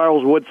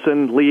 Charles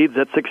Woodson leads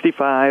at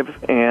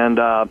 65,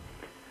 and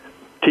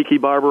Tiki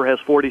Barber has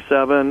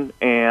 47,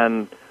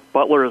 and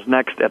Butler is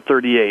next at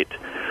 38.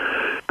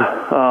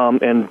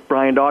 And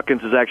Brian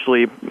Dawkins is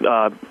actually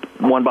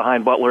one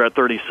behind Butler at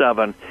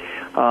 37.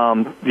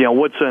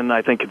 Woodson,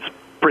 I think it's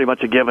pretty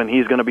much a given.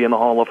 He's going to be in the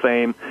Hall of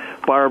Fame.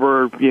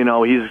 Barber, I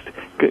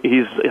think he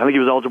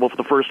was eligible for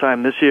the first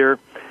time this year.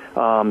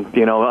 I'm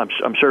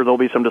sure there'll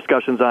be some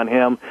discussions on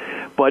him.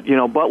 But,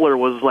 Butler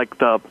was like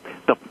the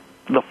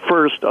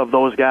first of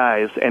those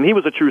guys, and he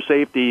was a true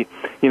safety.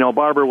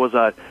 Barber was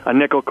a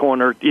nickel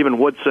corner. Even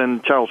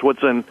Charles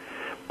Woodson,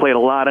 played a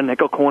lot of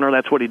nickel corner.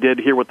 That's what he did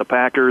here with the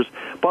Packers.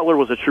 Butler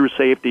was a true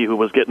safety who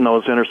was getting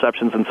those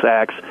interceptions and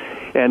sacks.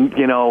 And,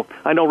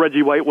 I know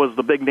Reggie White was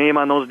the big name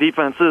on those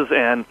defenses,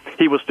 and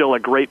he was still a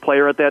great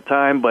player at that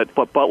time, but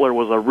Butler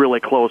was a really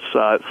close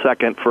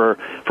second for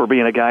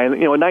being a guy.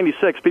 And, in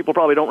 96, people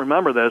probably don't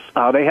remember this.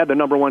 They had the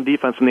number 1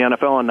 defense in the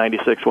NFL in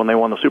 96 when they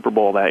won the Super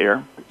Bowl that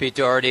year. Pete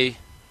Doherty,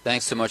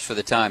 thanks so much for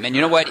the time. And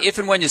you know what? If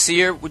and when you see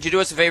her, would you do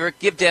us a favor?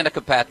 Give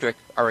Danica Patrick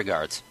our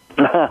regards.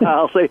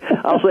 I'll say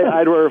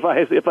hi to her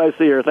if I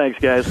see her. Thanks,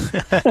 guys.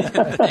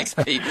 Thanks,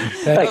 Pete.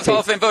 Thanks, Hall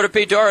of Fame voter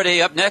Pete Doherty.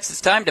 Up next,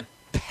 it's time to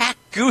pack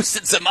Goose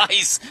in some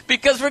ice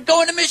because we're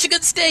going to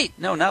Michigan State.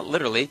 No, not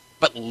literally,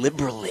 but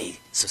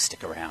liberally. So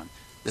stick around.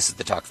 This is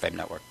the Talk of Fame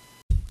Network.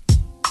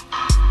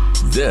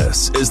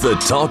 This is the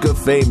Talk of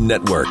Fame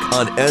Network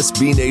on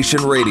SB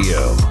Nation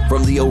Radio.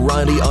 From the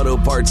O'Reilly Auto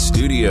Parts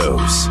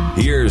Studios,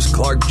 here's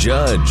Clark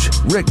Judge,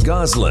 Rick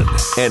Goslin,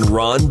 and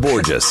Ron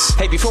Borges.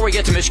 Hey, before we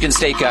get to Michigan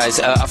State, guys,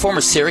 a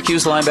former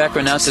Syracuse linebacker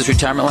announced his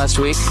retirement last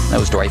week. That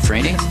was Dwight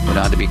Freeney. Went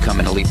on to become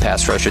an elite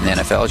pass rusher in the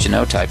NFL, as you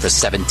know, tied for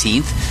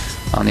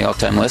 17th on the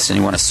all-time list, and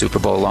he won a Super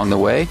Bowl along the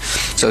way.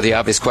 So the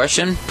obvious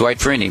question, Dwight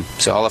Freeney,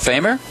 is a Hall of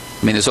Famer?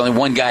 I mean, there's only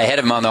one guy ahead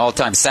of him on the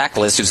all-time sack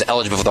list who's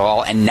eligible for the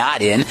Hall and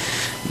not in,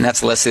 and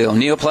that's Leslie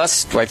O'Neal.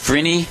 Plus, Dwight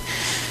Freeney,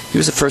 he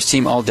was a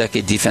first-team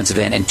all-decade defensive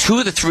end. And two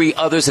of the three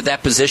others at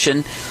that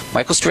position,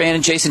 Michael Strahan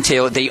and Jason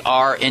Taylor, they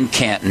are in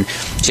Canton.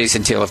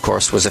 Jason Taylor, of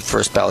course, was a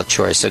first-ballot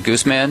choice. So,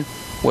 Gooseman,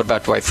 what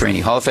about Dwight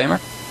Freeney? Hall of Famer?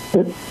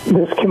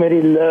 This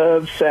committee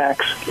loves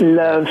sacks.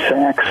 Loves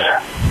sacks.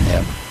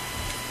 Yeah.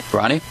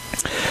 Ronnie?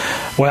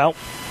 Well,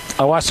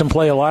 I watched him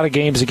play a lot of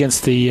games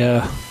against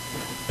the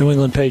New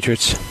England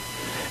Patriots.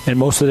 And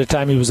most of the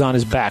time he was on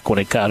his back when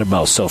it got him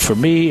out. So for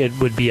me, it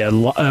would be a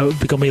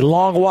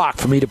long walk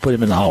for me to put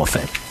him in the Hall of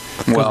Fame.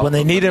 Because when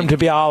they needed him to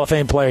be a Hall of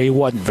Fame player, he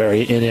wasn't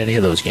very in any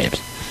of those games.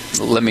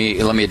 Let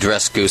me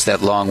address, Goose,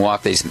 that long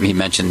walk he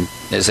mentioned.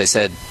 As I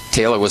said,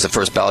 Taylor was a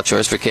first ballot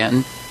choice for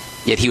Canton,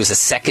 yet he was a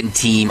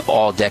second-team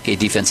all-decade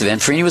defensive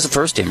end. Freeney was a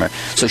first-teamer.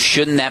 So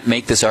shouldn't that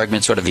make this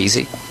argument sort of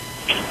easy?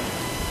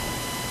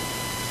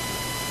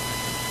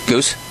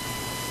 Goose?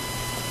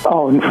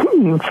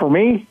 Oh, for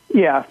me?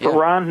 Yeah. For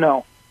Ron,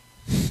 no.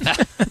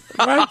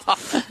 Right?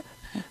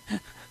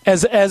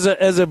 As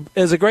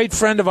a great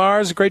friend of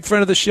ours, a great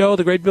friend of the show,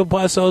 the great Bill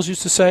Passos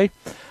used to say,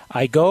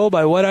 I go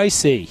by what I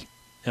see.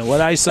 And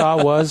what I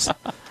saw was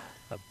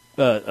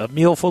a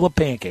meal full of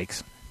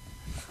pancakes.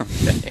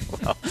 Okay,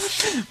 well,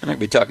 we're not going to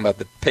be talking about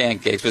the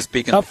pancakes, but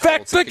speaking of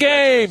affect the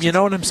game, you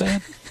know what I'm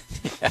saying?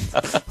 Yeah.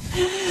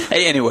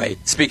 Hey, anyway,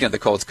 speaking of the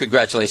Colts,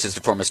 congratulations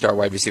to former star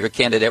wide receiver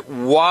candidate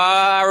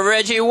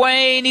Reggie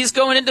Wayne. He's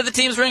going into the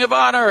team's Ring of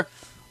Honor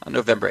on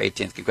November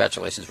 18th.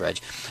 Congratulations, Reg.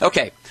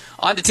 Okay,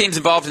 on to teams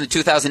involved in the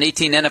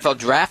 2018 NFL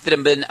Draft that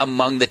have been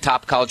among the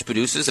top college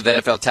producers of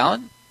NFL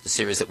talent, the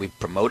series that we've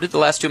promoted the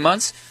last 2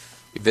 months.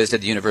 We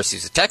visited the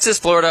universities of Texas,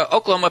 Florida,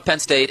 Oklahoma, Penn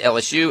State,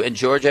 LSU, and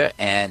Georgia.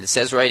 And it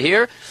says right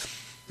here,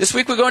 this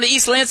week we're going to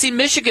East Lansing,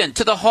 Michigan,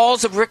 to the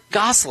halls of Rick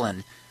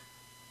Goslin,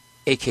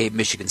 a.k.a.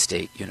 Michigan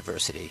State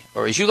University.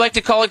 Or as you like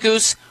to call it,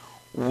 Goose,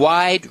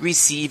 wide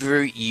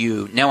receiver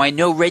U. Now, I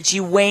know Reggie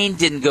Wayne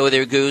didn't go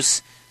there,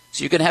 Goose,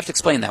 so you're going to have to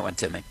explain that one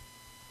to me.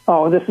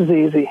 Oh, this is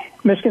easy.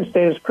 Michigan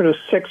State has produced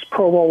 6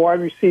 Pro Bowl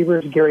wide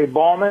receivers, Gary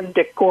Ballman,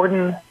 Dick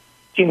Gordon,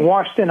 Gene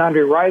Washington,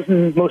 Andre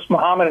Rison, Moose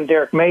Muhammad, and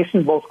Derek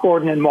Mason. Both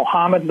Gordon and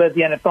Muhammad led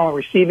the NFL in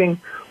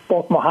receiving.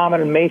 Both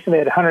Muhammad and Mason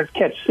had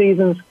 100-catch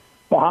seasons.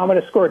 Muhammad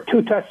has scored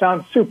 2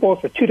 touchdowns in Super Bowls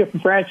for 2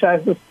 different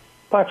franchises.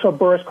 Plaxico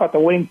Burress caught the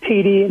winning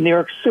TD in New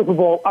York's Super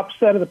Bowl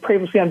upset of the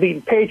previously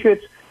unbeaten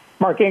Patriots.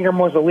 Mark Ingram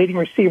was the leading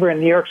receiver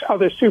in New York's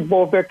other Super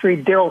Bowl victory.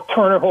 Darryl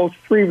Turner holds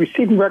 3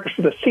 receiving records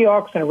for the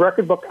Seahawks in a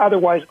record book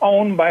otherwise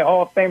owned by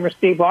Hall of Famer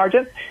Steve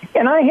Largent.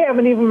 And I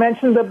haven't even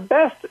mentioned the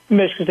best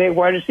Michigan State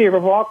wide receiver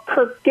of all,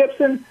 Kirk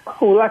Gibson,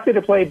 who elected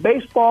to play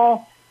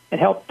baseball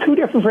and helped 2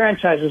 different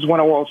franchises win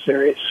a World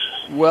Series.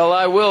 Well,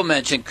 I will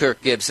mention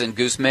Kirk Gibson,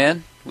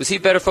 Gooseman. Was he a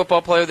better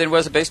football player than he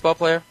was a baseball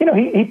player? You know,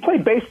 he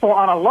played baseball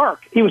on a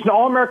lark. He was an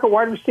All-America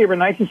wide receiver in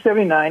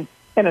 1979.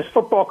 And his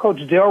football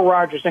coach, Dale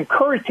Rogers,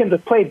 encouraged him to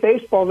play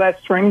baseball that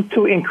spring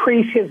to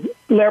increase his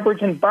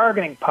leverage and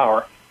bargaining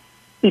power.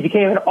 He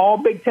became an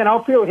all-Big Ten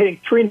outfielder, hitting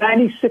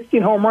 .390,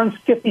 16 home runs,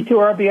 52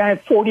 RBI in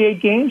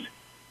 48 games.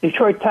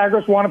 Detroit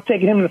Tigers wound up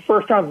taking him in the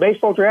first round of the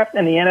baseball draft,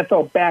 and the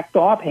NFL backed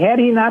off. Had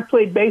he not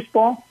played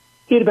baseball,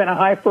 he'd have been a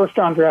high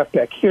first-round draft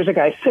pick. Here's a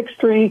guy,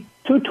 6'3",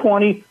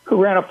 220,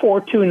 who ran a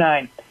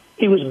 4.29.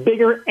 He was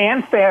bigger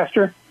and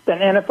faster than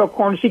NFL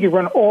corners. He could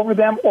run over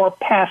them or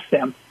past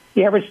them.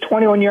 He averaged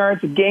 21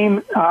 yards a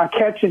game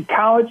catch in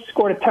college,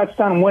 scored a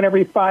touchdown and win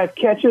every 5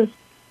 catches.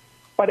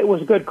 But it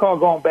was a good call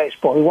going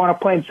baseball. He wound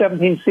up playing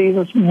 17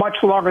 seasons,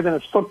 much longer than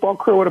his football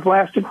career would have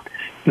lasted,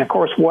 and, of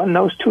course, won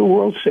those 2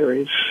 World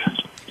Series.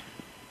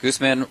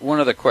 Gooseman,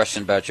 one other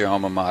question about your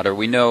alma mater.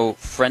 We know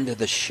friend of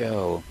the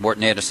show,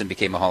 Morton Anderson,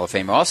 became a Hall of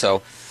Famer.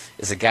 Also,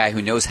 is a guy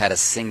who knows how to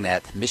sing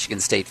that Michigan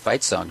State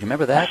fight song. Do you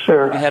remember that?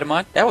 Sure. You had him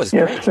on? That was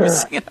yes, great.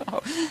 Sir.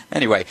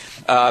 Anyway,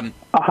 a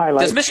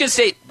highlight. Does Michigan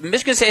State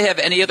have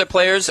any other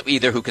players,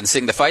 either who can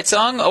sing the fight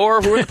song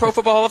or who are in the Pro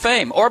Football Hall of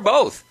Fame, or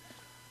both?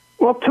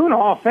 Well, 2 in the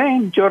Hall of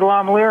Fame, Joe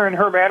DeLamielleure and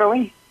Herb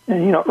Adderley.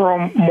 And, you know,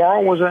 Earl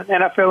Morrall was an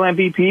NFL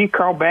MVP,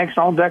 Carl Banks,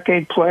 an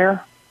all-decade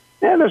player.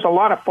 Yeah, there's a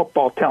lot of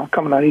football talent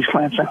coming out of East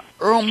Lansing.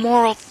 Earl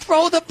Morrall,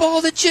 throw the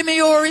ball to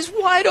Jimmy Orr. He's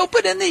wide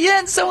open in the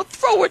end zone.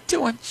 Throw it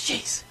to him.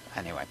 Jeez.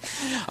 Anyway,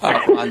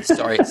 I'm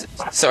sorry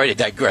to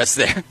digress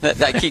there.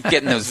 I keep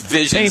getting those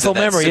visions painful of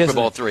that memory, Super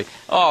Bowl III.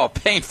 Oh,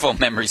 painful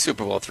memory,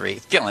 Super Bowl III.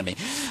 It's killing me.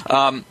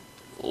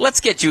 Let's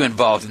get you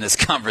involved in this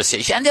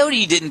conversation. I know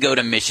you didn't go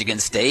to Michigan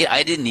State.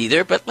 I didn't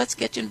either, but let's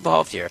get you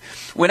involved here.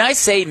 When I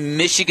say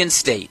Michigan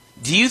State,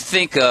 do you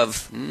think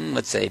of,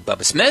 let's say,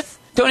 Bubba Smith,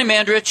 Tony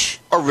Mandrich,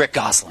 or Rick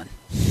Goslin?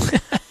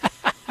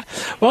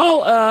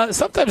 Well,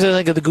 sometimes I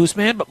think of the Goose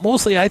Man, but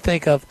mostly I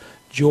think of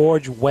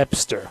George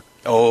Webster.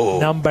 Oh,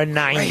 number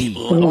 90,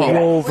 great.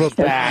 overback.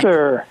 Yes,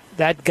 sir.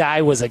 That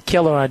guy was a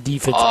killer on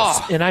defense,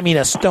 and I mean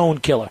a stone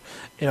killer.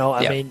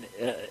 I mean,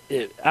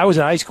 I was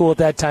in high school at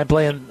that time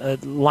playing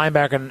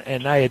linebacker,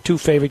 and I had two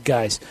favorite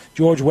guys,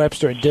 George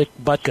Webster and Dick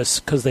Butkus,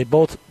 because they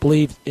both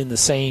believed in the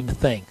same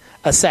thing,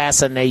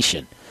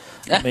 assassination.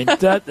 I mean,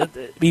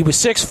 he was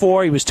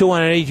 6'4", he was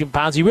 218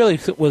 pounds. He really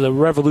was a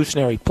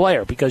revolutionary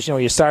player because,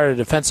 you started a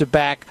defensive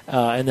back,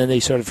 and then they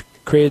sort of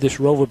created this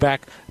rover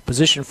back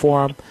position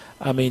for him.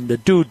 I mean, the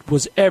dude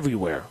was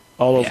everywhere,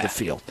 all over the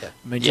field. Yeah.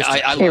 I mean,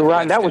 hey,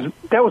 Ron, that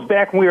was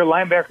back when we were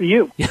linebacker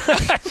U.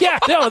 Yeah,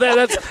 no,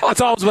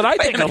 that's always what I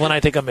think of when I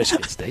think of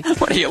Michigan State.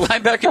 What are you,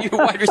 linebacker? You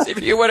wide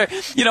receiver? You what?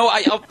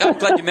 I'm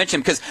glad you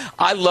mentioned him because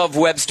I love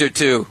Webster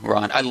too,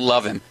 Ron. I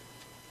love him.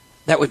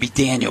 That would be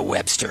Daniel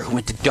Webster, who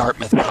went to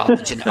Dartmouth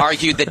College and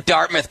argued the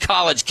Dartmouth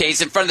College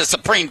case in front of the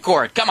Supreme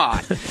Court. Come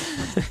on.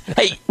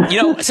 Hey,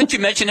 since you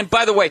mentioned him,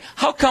 by the way,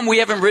 how come we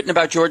haven't written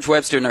about George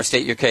Webster in our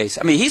State Your Case?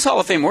 I mean, he's Hall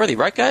of Fame worthy,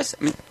 right, guys?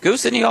 I mean,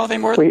 Goose, isn't he Hall of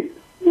Fame worthy?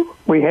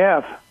 We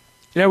have.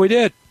 Yeah, we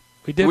did.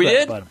 We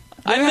did? About him.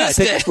 I missed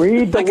it.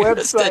 Read the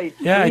website.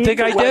 Yeah, I think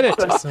I did it.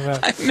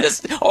 I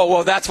missed it. Oh,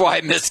 well, that's why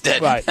I missed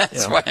it. Right.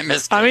 That's why I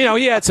missed it. I mean,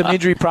 he had some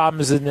injury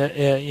problems in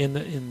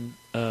the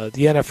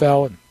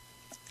NFL, and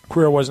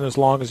career wasn't as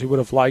long as he would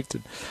have liked.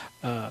 And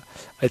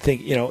I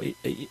think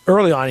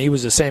early on he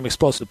was the same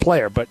explosive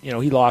player, but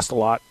he lost a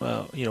lot.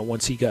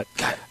 Once he got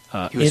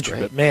injured.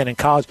 But man, in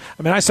college,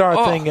 I mean, I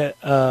saw a thing,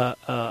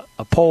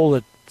 a poll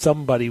that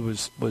somebody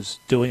was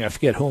doing, I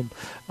forget whom,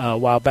 a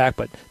while back,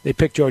 but they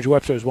picked George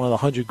Webster as one of the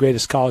 100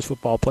 greatest college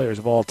football players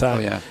of all time.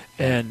 Oh, yeah.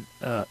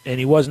 And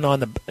he wasn't on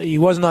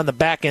the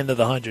back end of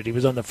the 100. He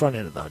was on the front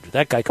end of the 100.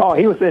 That guy.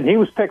 He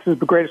was picked as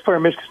the greatest player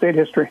in Michigan State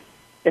history,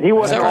 and he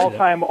was an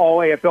all-time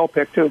All-AFL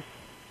pick too.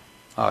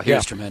 Oh, he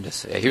was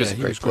tremendous. Yeah, he was a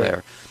great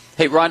player.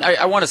 Hey, Ron,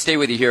 I want to stay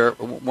with you here.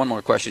 One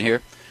more question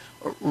here.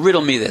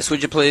 Riddle me this,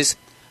 would you please?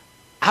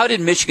 How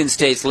did Michigan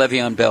State's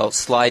Le'Veon Bell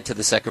slide to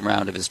the second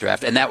round of his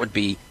draft? And that would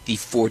be the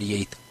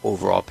 48th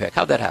overall pick.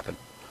 How'd that happen?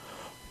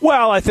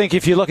 Well, I think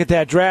if you look at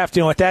that draft,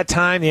 at that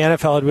time the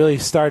NFL had really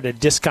started to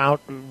discount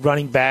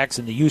running backs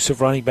and the use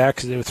of running backs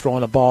because they were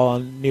throwing the ball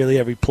on nearly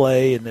every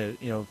play, and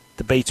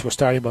debates were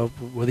starting about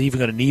were they even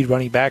going to need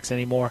running backs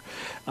anymore.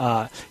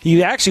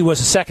 He actually was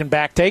the second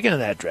back taken in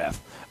that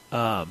draft.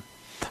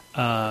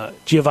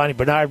 Giovanni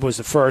Bernard was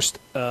the first,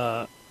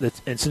 and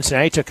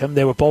Cincinnati took him.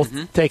 They were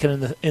both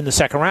taken in the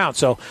second round.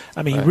 So,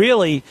 I mean,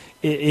 really,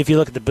 if you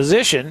look at the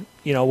position,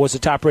 was a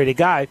top-rated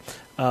guy,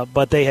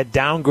 but they had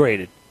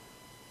downgraded,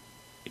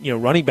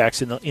 running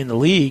backs in the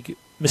league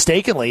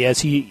mistakenly,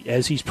 as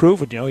he's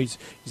proven.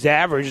 He's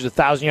averaged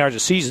 1,000 yards a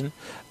season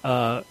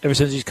ever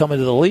since he's come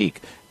into the league.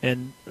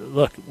 And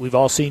look, we've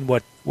all seen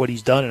what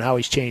he's done and how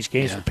he's changed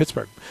games for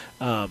Pittsburgh.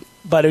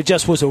 But it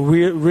just was a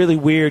really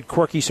weird,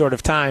 quirky sort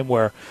of time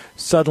where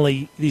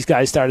suddenly these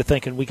guys started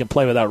thinking we can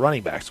play without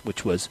running backs,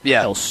 which was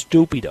el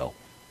stupido.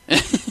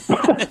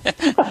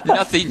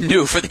 Nothing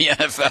new for the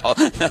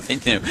NFL.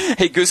 Nothing new.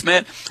 Hey,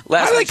 Gooseman,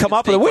 where do they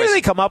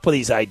come up with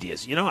these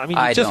ideas? I mean,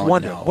 I just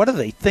wonder, what are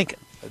they thinking?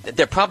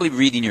 They're probably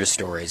reading your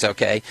stories,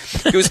 okay?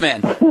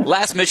 Gooseman,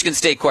 last Michigan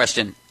State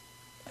question.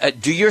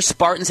 Do your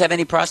Spartans have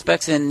any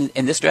prospects in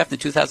this draft, the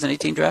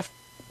 2018 draft?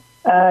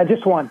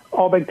 Just one.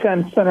 All Big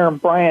Ten center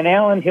Brian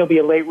Allen. He'll be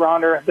a late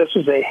rounder. This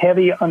is a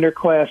heavy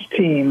underclass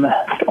team.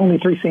 Only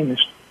 3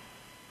 seniors.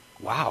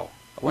 Wow.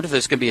 I wonder if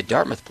there's going to be a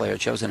Dartmouth player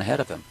chosen ahead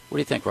of him. What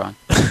do you think, Ron?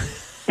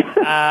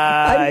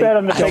 I bet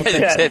on the Big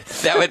Ten.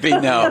 That would be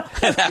no.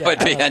 That would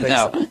be a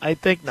no. So. I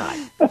think not.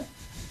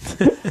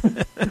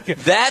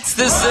 That's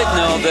the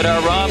signal that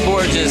our Ron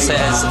Borges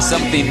has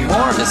something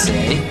more to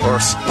say or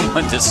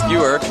someone to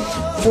skewer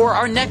for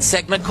our next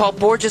segment called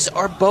Borges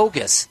Are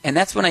Bogus. And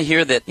that's when I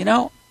hear that,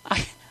 when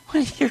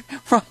I hear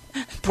Ron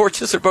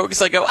Borges Are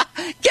Bogus, I go,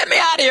 get me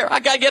out of here. I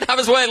got to get out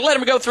of his way. Let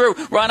him go through.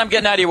 Ron, I'm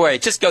getting out of your way.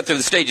 Just go through.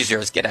 The stage is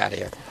yours. Get out of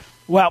here.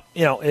 Well,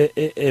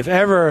 if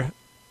ever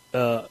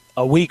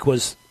a week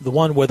was the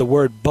one where the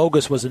word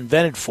bogus was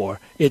invented for,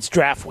 it's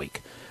draft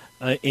week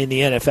in the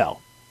NFL.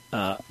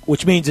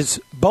 Which means it's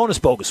bonus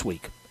bogus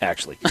week,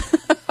 actually.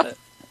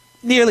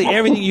 Nearly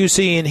everything you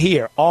see and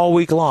hear all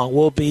week long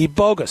will be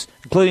bogus,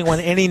 including when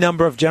any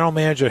number of general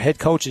manager or head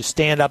coaches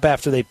stand up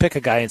after they pick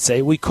a guy and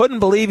say, we couldn't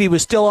believe he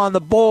was still on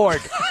the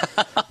board.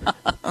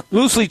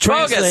 Loosely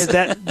translated,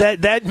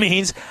 that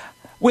means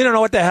we don't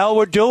know what the hell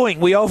we're doing.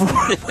 We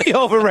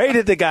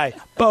overrated the guy.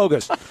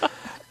 Bogus.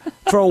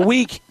 For a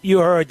week, you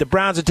heard the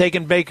Browns are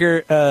taking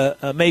Baker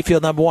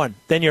Mayfield number 1.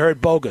 Then you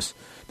heard bogus.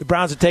 The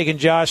Browns are taking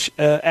Josh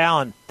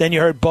Allen. Then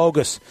you heard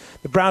bogus.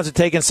 The Browns are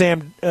taking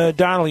Sam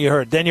Darnold, you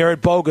heard. Then you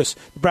heard bogus.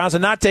 The Browns are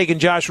not taking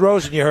Josh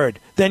Rosen, you heard.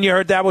 Then you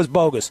heard that was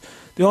bogus.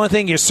 The only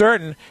thing you're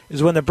certain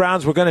is when the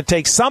Browns were going to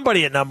take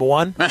somebody at number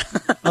 1,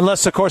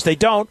 unless, of course, they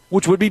don't,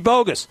 which would be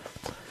bogus.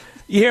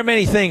 You hear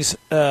many things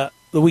the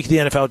week of the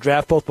NFL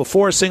draft, both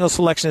before a single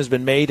selection has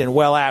been made and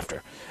well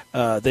after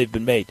they've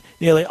been made.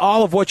 Nearly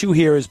all of what you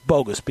hear is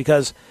bogus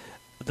because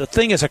the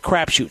thing is a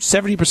crapshoot.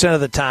 70%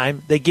 of the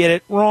time, they get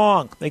it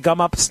wrong. They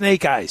come up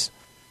snake eyes.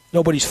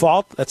 Nobody's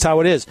fault. That's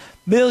how it is.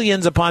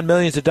 Millions upon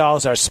millions of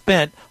dollars are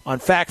spent on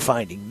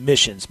fact-finding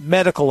missions,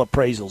 medical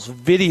appraisals,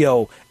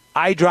 video,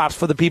 eye drops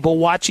for the people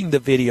watching the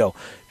video,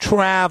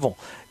 travel,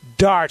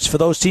 darts for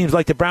those teams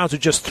like the Browns who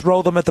just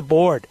throw them at the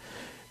board.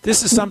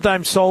 This is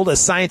sometimes sold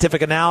as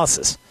scientific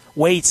analysis.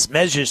 Weights,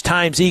 measures,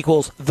 times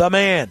equals the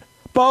man.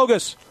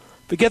 Bogus.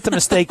 Forget the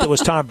mistake that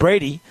was Tom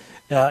Brady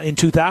in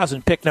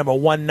 2000, pick number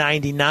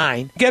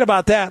 199. Forget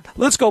about that.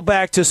 Let's go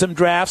back to some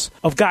drafts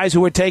of guys who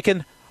were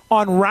taken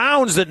on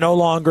rounds that no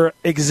longer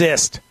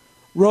exist.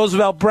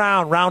 Roosevelt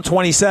Brown, round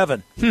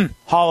 27.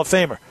 Hall of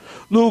Famer.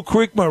 Lou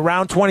Kriegmer,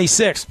 round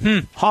 26.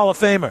 Hall of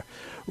Famer.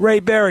 Ray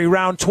Berry,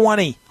 round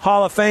 20.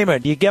 Hall of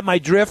Famer. Do you get my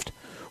drift?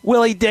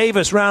 Willie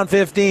Davis, round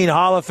 15.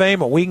 Hall of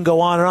Famer. We can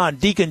go on and on.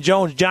 Deacon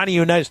Jones, Johnny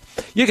Unitas.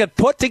 You could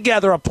put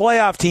together a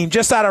playoff team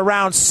just out of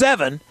round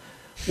 7,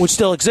 which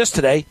still exists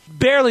today,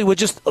 barely with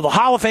just the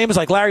Hall of Famers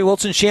like Larry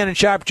Wilson, Shannon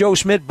Sharp, Joe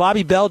Schmidt,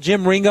 Bobby Bell,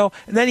 Jim Ringo,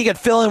 and then you could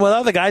fill in with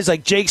other guys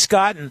like Jake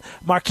Scott and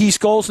Marquise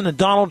Colson and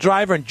Donald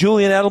Driver and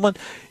Julian Edelman.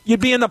 You'd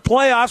be in the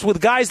playoffs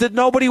with guys that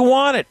nobody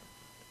wanted.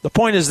 The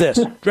point is this.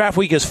 Draft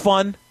week is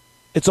fun.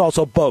 It's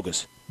also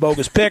bogus.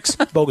 Bogus picks,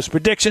 bogus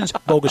predictions,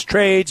 bogus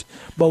trades,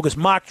 bogus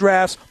mock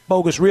drafts,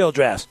 bogus real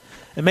drafts.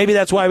 And maybe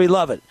that's why we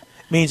love it.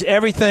 It means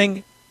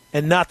everything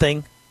and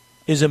nothing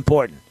is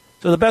important.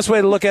 So the best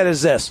way to look at it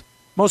is this.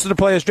 Most of the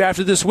players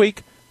drafted this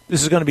week,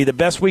 this is going to be the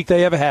best week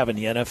they ever have in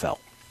the NFL.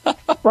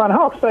 Ron,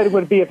 how excited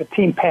would it be if a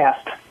team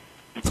passed?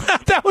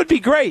 That would be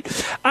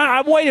great.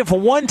 I'm waiting for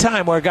one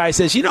time where a guy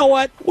says, you know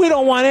what? We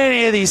don't want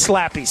any of these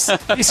slappies.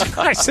 These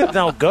guys said,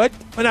 no good.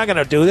 We're not going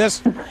to do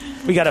this.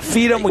 We got to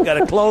feed them. We got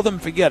to clothe them.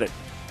 Forget it.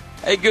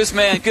 Hey,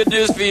 Gooseman, good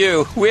news for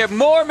you. We have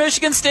more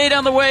Michigan State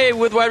on the way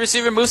with wide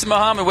receiver Musa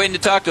Muhammad waiting to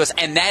talk to us,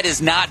 and that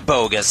is not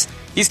bogus.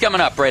 He's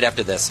coming up right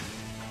after this.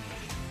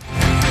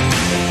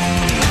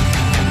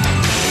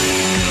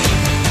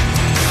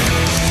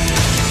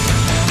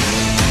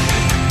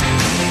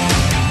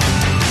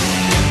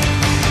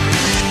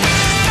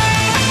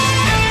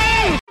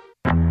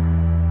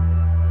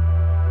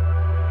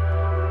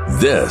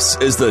 This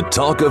is the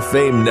Talk of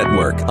Fame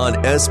Network on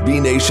SB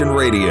Nation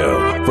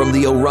Radio. From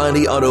the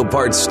O'Reilly Auto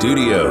Parts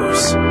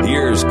Studios,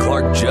 here's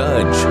Clark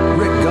Judge,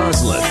 Rick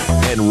Goslin,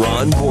 and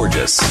Ron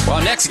Borges. Well,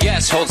 our next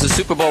guest holds the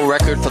Super Bowl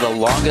record for the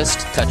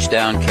longest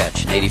touchdown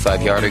catch, an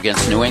 85-yarder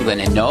against New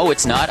England. And no,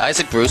 it's not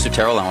Isaac Bruce or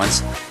Terrell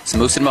Owens. It's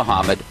Musa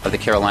Muhammad of the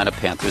Carolina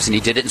Panthers, and he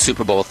did it in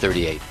Super Bowl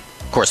 38.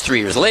 Of course, 3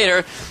 years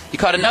later, he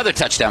caught another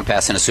touchdown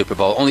pass in a Super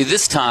Bowl, only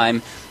this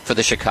time for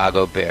the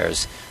Chicago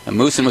Bears. And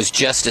Musa was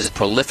just as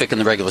prolific in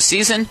the regular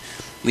season,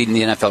 leading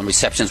the NFL in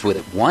receptions with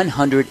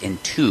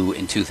 102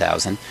 in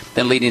 2000,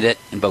 then leading it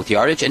in both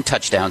yardage and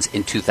touchdowns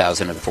in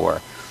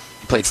 2004.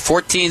 He played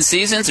 14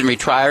 seasons and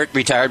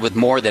retired with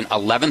more than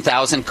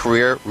 11,000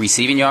 career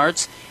receiving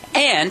yards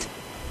and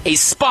a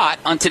spot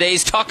on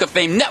today's Talk of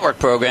Fame Network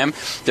program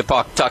to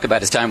talk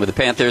about his time with the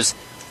Panthers,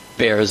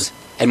 Bears,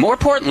 and more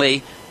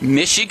importantly,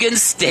 Michigan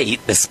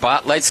State, the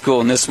spotlight school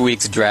in this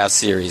week's draft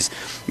series.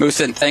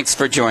 Musa, thanks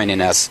for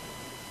joining us.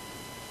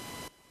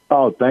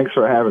 Oh, thanks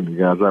for having me,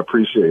 guys. I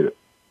appreciate it.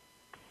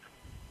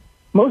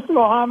 Musa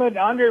Muhammad,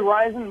 Andre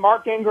Rison,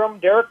 Mark Ingram,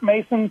 Derek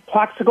Mason,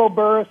 Plaxico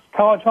Burress,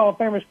 College Hall of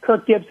Famers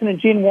Kirk Gibson and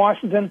Gene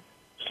Washington.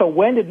 So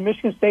when did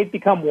Michigan State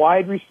become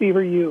wide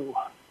receiver U?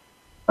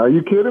 Are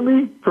you kidding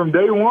me? From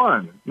day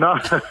one? No.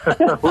 It's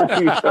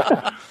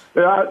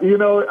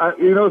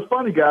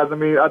funny, guys. I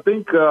mean, I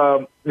think,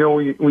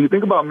 when you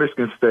think about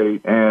Michigan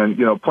State and,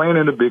 playing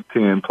in the Big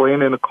Ten,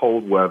 playing in the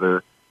cold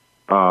weather,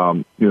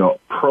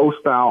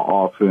 pro-style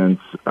offense,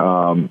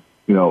 and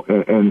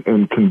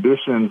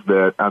conditions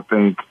that I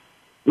think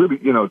really,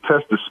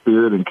 test the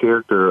spirit and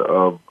character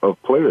of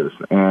players.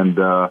 And,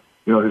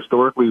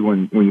 historically,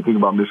 when you think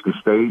about Michigan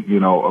State,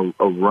 a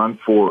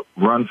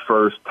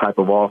run-first type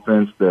of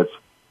offense that's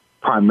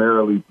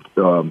primarily,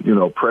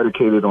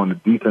 predicated on the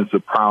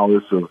defensive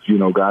prowess of,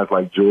 guys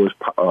like George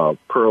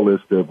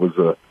Perlis, that was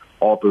a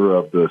author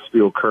of the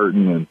Steel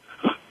Curtain,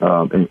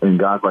 and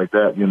guys like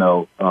that,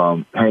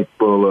 Hank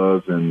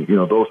Bullas and,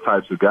 those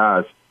types of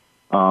guys.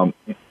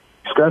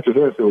 Scratch your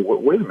head and say,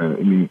 wait a minute.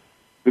 I mean,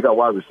 they got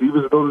wide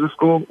receivers that go to this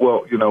school?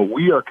 Well,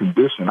 we are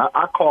conditioned.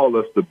 I call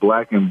us the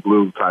black and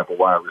blue type of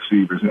wide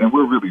receivers, and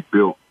we're really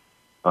built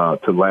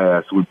to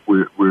last. We're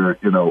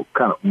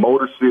kind of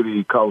Motor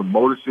City, call them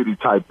Motor City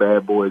type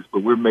bad boys,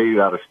 but we're made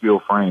out of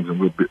steel frames, and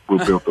we're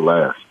built to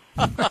last.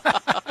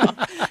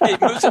 Hey,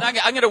 Musa,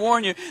 I'm going to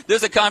warn you,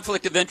 there's a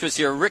conflict of interest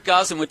here. Rick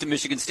Goslin went to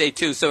Michigan State,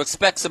 too, so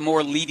expect some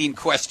more leading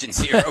questions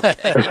here, okay?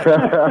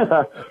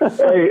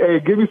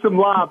 hey, give me some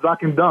lobs. I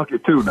can dunk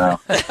it, too,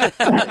 now.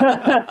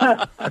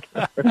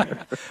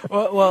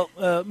 Well,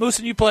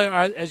 Musa, you play,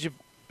 as you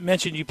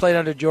mentioned, you played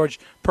under George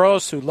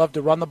Perlis, who loved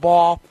to run the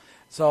ball.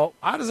 So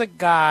how does a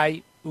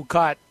guy who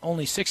caught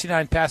only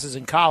 69 passes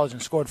in college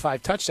and scored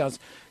 5 touchdowns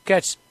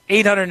catch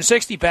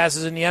 860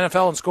 passes in the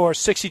NFL and score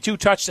 62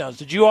 touchdowns?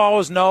 Did you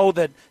always know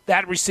that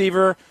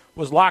receiver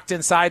was locked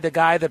inside the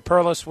guy that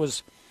Perlis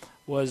was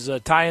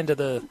tying to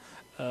the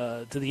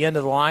to the end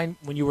of the line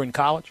when you were in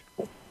college?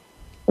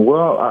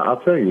 Well,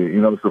 I'll tell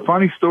you, it's a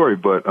funny story,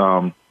 but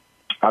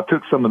I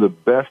took some of the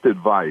best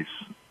advice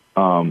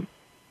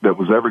that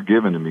was ever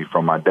given to me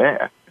from my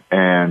dad.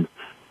 And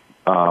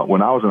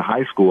when I was in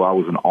high school, I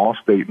was an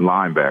all-state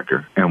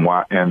linebacker and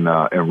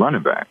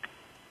running back.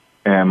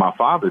 And my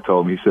father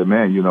told me, he said,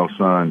 man,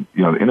 son,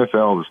 the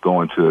NFL is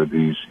going to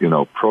these,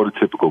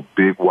 prototypical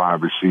big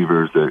wide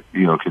receivers that,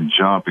 can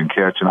jump and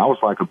catch. And I was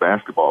like a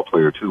basketball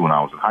player, too, when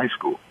I was in high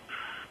school.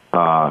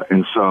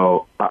 And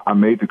so I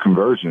made the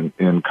conversion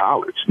in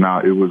college.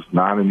 Now, it was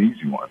not an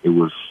easy one. It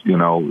was,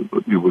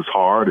 it was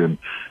hard. And,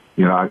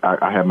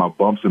 I had my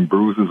bumps and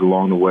bruises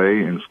along the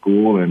way in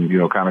school and,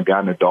 kind of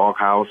got in a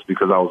doghouse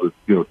because I was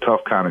a,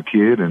 tough kind of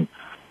kid. And,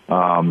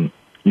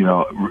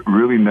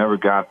 really never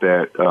got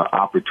that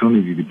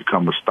opportunity to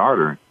become a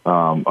starter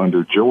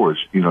under George.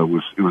 It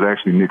was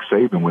actually Nick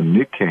Saban when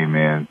Nick came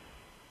in,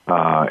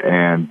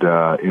 and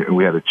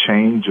we had a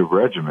change of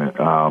regiment.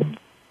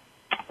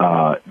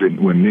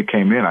 When Nick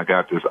came in, I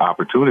got this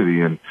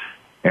opportunity, and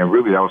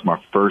really that was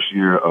my first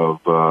year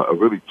of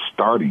really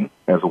starting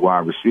as a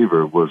wide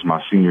receiver was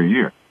my senior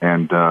year,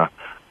 and I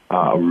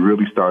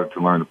really started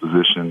to learn the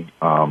position.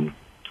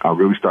 I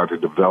really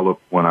started to develop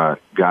when I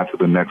got to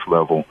the next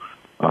level.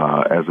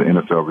 As an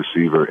NFL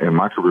receiver, and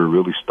my career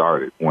really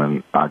started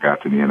when I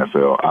got to the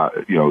NFL.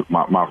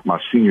 My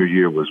senior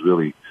year was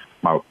really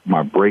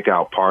my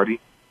breakout party,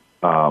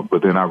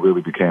 but then I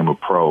really became a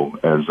pro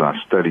as I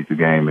studied the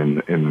game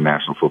in the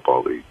National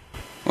Football League.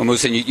 Well,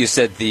 Musa, you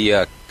said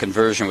the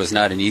conversion was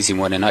not an easy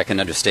one, and I can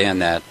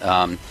understand that.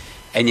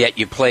 And yet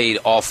you played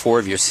all 4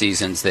 of your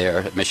seasons there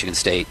at Michigan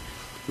State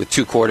with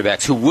 2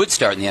 quarterbacks who would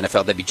start in the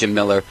NFL. That'd be Jim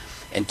Miller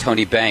and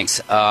Tony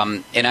Banks.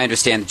 And I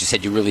understand that you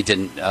said you really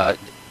didn't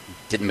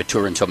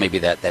mature until maybe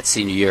that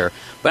senior year.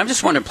 But I'm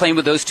just wondering, playing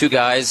with those 2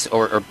 guys,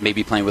 or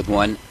maybe playing with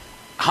one,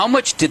 how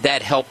much did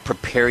that help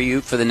prepare you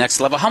for the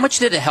next level? How much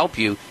did it help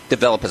you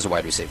develop as a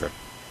wide receiver?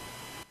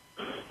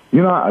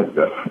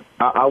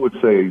 I would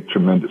say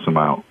tremendous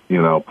amount.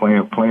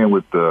 Playing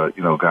with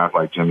guys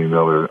like Jimmy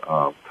Miller,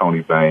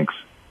 Tony Banks,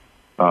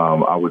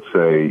 I would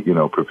say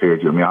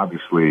prepared you. I mean,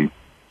 obviously,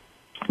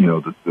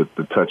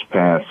 the touch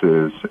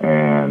passes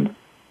and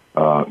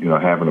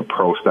having a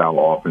pro-style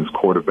offense,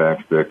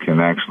 quarterbacks that can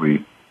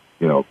actually,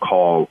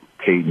 call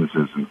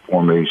cadences and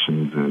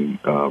formations and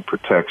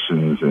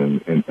protections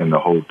and the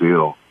whole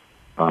deal.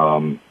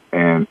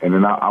 And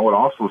then I would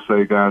also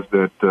say, guys,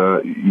 that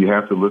you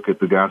have to look at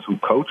the guys who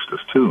coached us,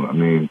 too. I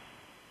mean,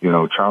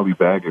 Charlie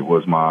Baggett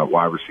was my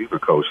wide receiver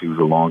coach. He was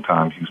a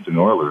longtime Houston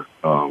Oilers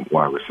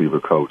wide receiver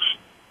coach.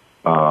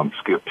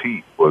 Skip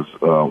Peete was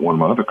one of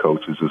my other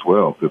coaches as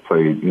well that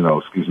played,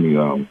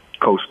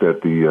 coached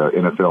at the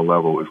NFL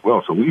level as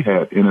well. So we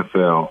had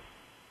NFL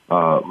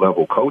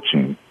level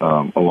coaching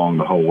along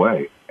the whole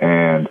way.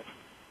 And,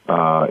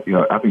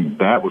 I think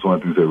that was one of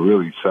the things that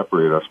really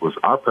separated us was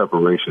our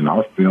preparation,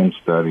 our film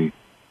study.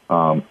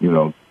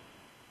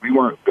 We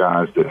weren't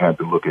guys that had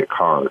to look at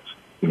cards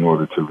in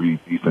order to read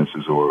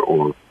defenses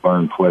or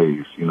learn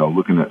plays,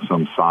 looking at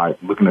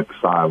the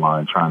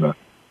sideline, trying to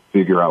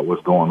figure out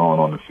what's going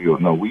on the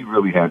field. No, we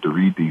really had to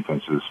read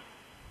defenses.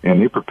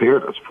 And they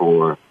prepared us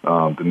for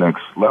the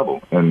next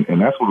level, and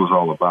that's what it was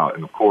all about.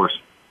 And of course,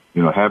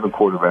 having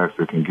quarterbacks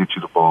that can get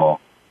you the ball,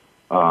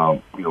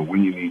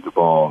 when you need the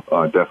ball,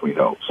 definitely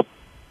helps.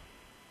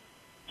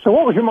 So,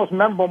 what was your most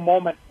memorable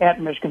moment at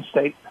Michigan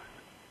State?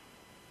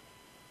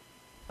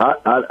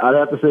 I'd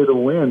have to say the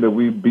win that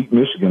we beat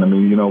Michigan. I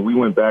mean, we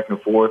went back and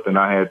forth, and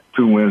I had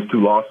 2 wins,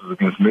 2 losses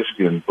against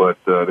Michigan. But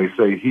they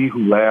say he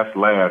who laughs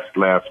last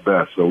laughs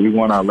best. So we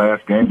won our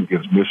last game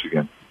against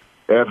Michigan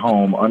at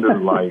home under the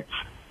lights.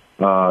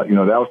 That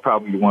was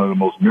probably one of the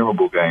most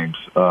memorable games,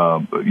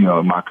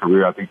 in my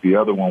career. I think the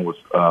other one was,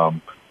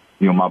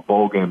 my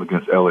bowl game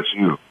against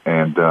LSU.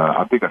 And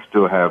I think I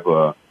still have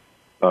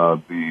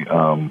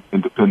the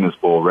Independence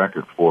Bowl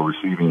record for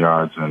receiving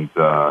yards and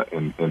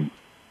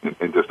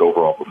just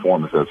overall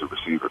performance as a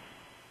receiver.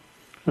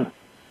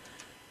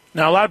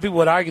 Now, a lot of people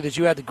would argue that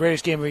you had the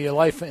greatest game of your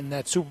life in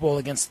that Super Bowl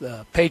against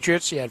the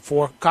Patriots. You had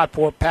 4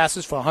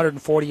 passes for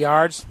 140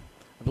 yards.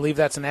 I believe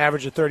that's an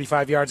average of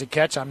 35 yards a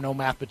catch. I'm no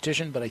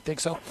mathematician, but I think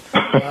so.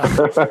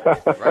 If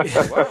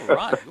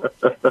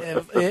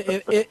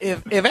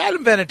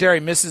Adam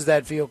Vinatieri misses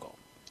that field goal,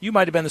 you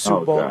might have been the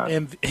Super Bowl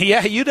MVP.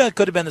 Yeah, you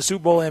could have been the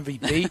Super Bowl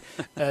MVP.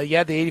 You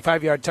had the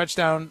 85-yard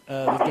touchdown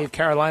that gave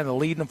Carolina the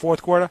lead in the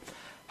fourth quarter.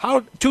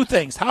 2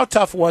 things. How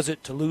tough was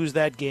it to lose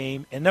that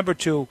game? And number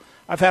 2,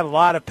 I've had a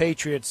lot of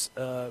Patriots,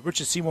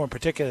 Richard Seymour in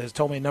particular has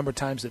told me a number of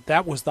times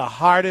that was the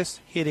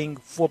hardest-hitting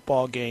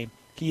football game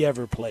he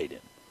ever played in.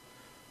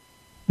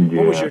 Yeah,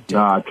 what was your take?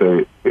 I tell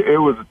you, it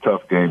was a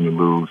tough game to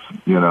lose,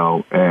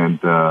 and,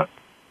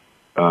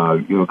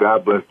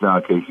 God bless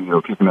John Casey,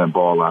 kicking that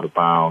ball out of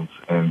bounds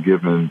and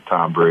giving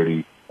Tom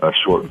Brady a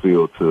short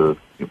field to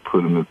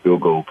put him in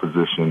field goal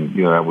position.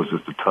 That was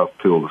just a tough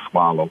pill to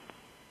swallow.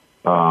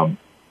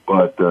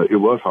 But it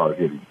was hard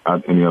hitting.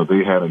 And,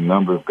 they had a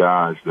number of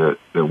guys that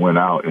went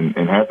out and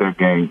had their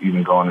game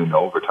even gone into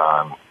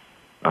overtime.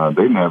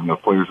 they didn't have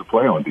enough players to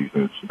play on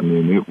defense. I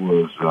mean, it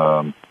was,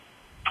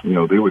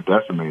 they were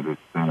decimated,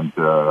 and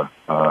it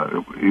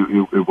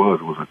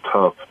was a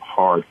tough,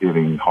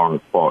 hard-hitting,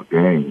 hard-fought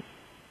game.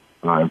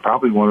 And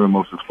probably one of the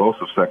most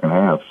explosive second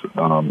halves in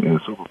the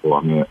Super Bowl.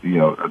 I mean,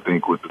 I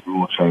think with the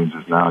rule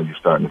changes now, you're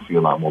starting to see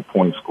a lot more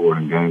points scored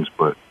in games,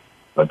 but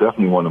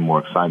definitely one of the more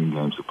exciting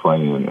games to play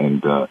in.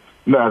 And,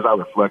 as I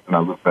reflect and I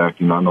look back,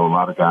 I know a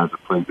lot of guys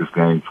have played this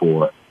game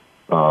for,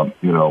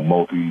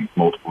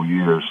 multiple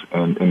years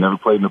and never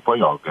played in a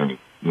playoff game.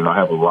 I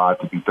have a lot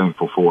to be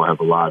thankful for. I have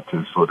a lot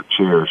to sort of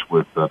cherish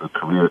with the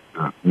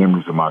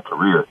memories of my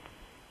career.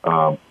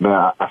 I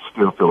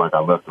still feel like I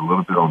left a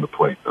little bit on the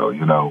plate, though.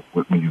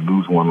 When you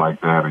lose one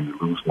like that, or you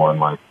lose one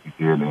like we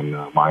did in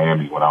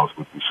Miami when I was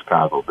with the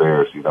Chicago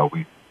Bears, it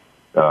was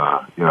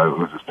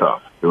just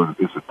tough.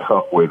 It's a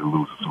tough way to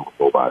lose a Super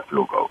Bowl by a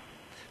field goal.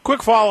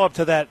 Quick follow-up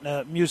to that,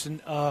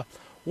 Musin.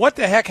 What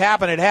the heck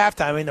happened at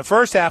halftime? I mean, the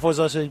first half was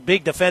a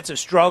big defensive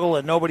struggle,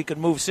 and nobody could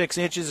move 6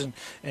 inches,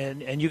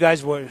 and you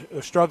guys were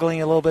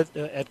struggling a little bit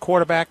at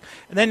quarterback.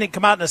 And then they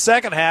come out in the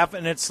second half,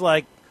 and it's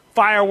like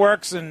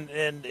fireworks and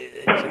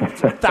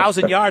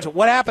 1,000 yards.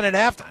 What happened at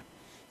halftime?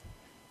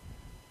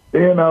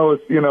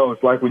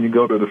 It's like when you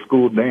go to the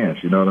school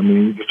dance. You know what I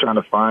mean? You're just trying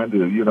to find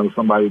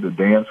somebody to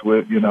dance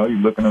with. You're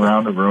looking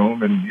around the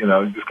room, and you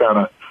just kind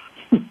of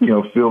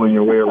feeling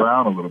your way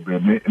around a little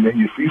bit, and then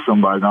you see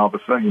somebody, and all of a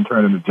sudden you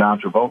turn into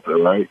John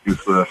Travolta, right?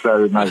 It's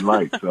Saturday Night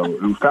Lights. So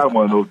it was kind of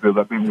one of those deals.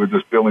 I think we're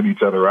just feeling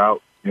each other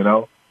out,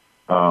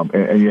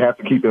 and you have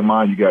to keep in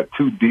mind you got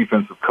two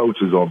defensive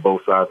coaches on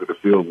both sides of the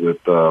field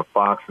with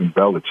Fox and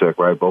Belichick,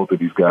 right? Both of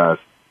these guys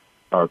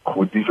are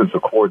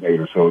defensive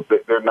coordinators, so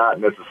they're not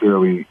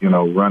necessarily,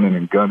 running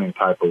and gunning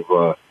type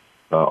of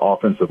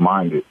offensive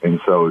minded. And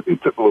so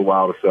it took a little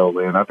while to settle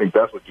in. I think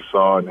that's what you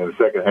saw. And in the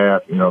second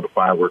half, the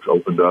fireworks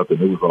opened up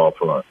and it was all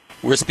fun.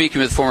 We're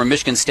speaking with former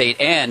Michigan State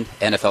and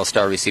NFL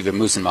star receiver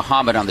Muhsin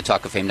Muhammad on the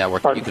Talk of Fame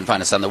Network. You can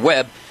find us on the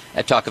web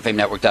at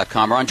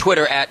talkoffamenetwork.com or on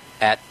Twitter at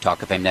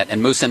talkoffamenet.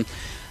 And Muhsin,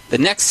 the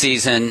next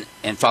season,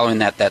 and following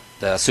that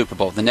Super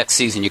Bowl, the next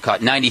season you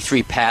caught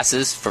 93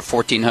 passes for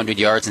 1,400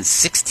 yards and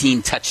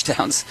 16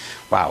 touchdowns.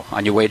 Wow,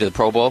 on your way to the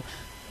Pro Bowl.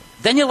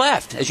 Then you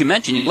left. As you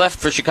mentioned, you left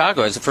for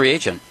Chicago as a free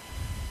agent.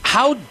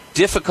 How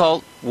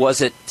difficult was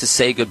it to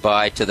say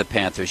goodbye to the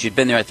Panthers? You'd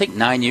been there, I think,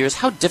 9 years.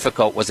 How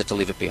difficult was it to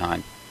leave it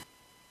behind?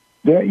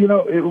 Yeah,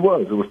 it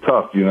was. It was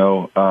tough,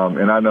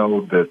 and I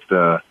know that,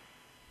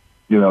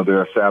 there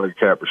are salary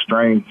cap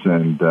restraints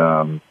and,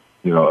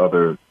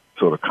 other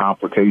sort of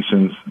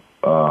complications,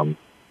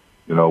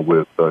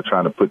 with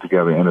trying to put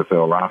together an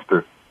NFL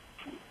roster.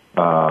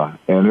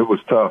 And it was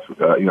tough.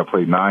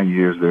 Played 9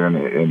 years there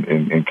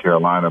in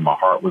Carolina. My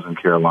heart was in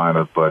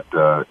Carolina, but,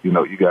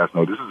 you guys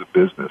know this is a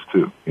business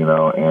too,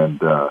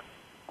 and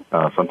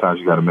sometimes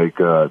you got to make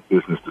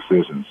business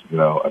decisions.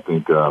 I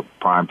think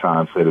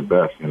Primetime said it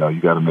best.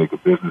 You got to make a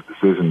business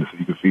decision so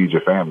you can feed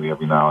your family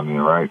every now and then,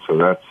 right? So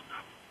that's,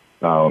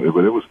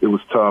 but it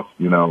was tough,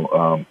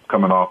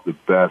 coming off the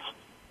best,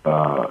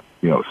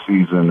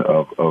 season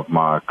of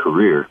my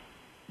career.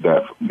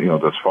 That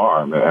thus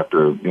far,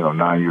 after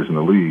 9 years in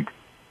the league,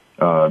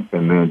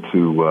 and then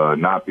to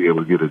not be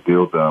able to get a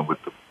deal done with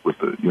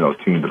the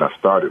team that I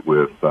started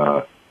with,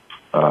 it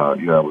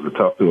was a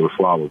tough pill to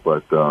swallow.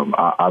 But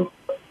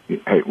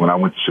when I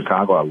went to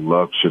Chicago, I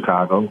loved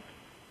Chicago,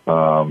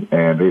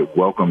 and they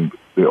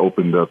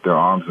opened up their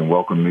arms and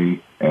welcomed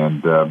me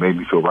and made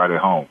me feel right at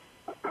home.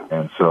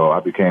 And so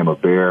I became a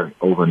Bear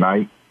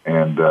overnight,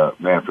 and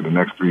for the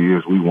next 3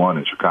 years, we won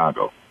in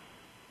Chicago.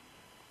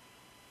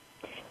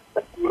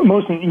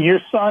 Muhsin,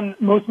 your son,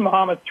 Muhsin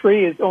Muhammad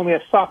III, is only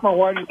a sophomore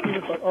wide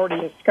receiver, but already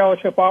has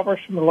scholarship offers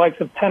from the likes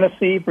of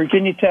Tennessee,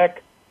 Virginia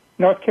Tech,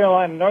 North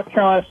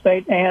Carolina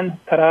State, and,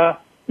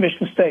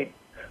 Michigan State.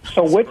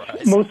 So which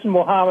Muhsin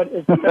Muhammad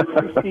is the best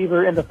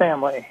receiver in the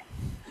family?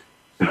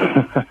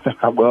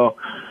 Well,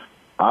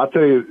 I'll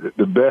tell you,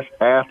 the best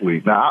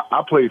athlete. Now,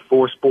 I played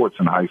 4 sports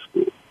in high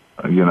school.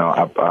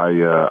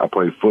 I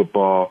played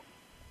football,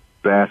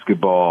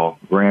 basketball,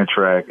 ran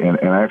track, and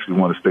I actually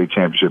won a state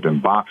championship in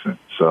boxing.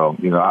 So,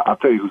 I'll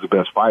tell you who's the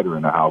best fighter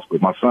in the house,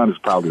 but my son is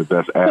probably the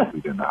best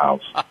athlete in the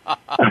house.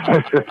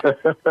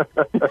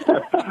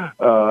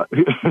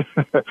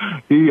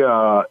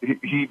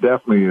 He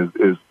definitely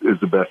is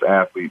the best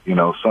athlete.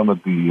 Some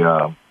of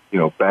the,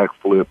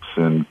 backflips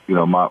and,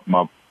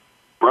 my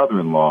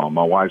brother-in-law,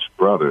 my wife's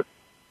brother,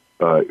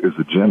 is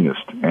a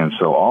gymnast. And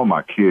so all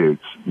my kids,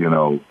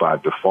 by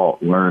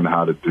default learn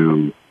how to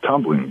do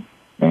tumbling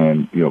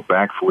and,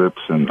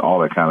 backflips and all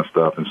that kind of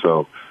stuff. And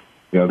so,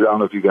 I don't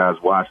know if you guys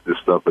watch this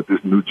stuff, but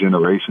this new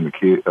generation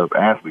of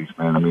athletes,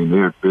 man, I mean,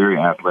 they're very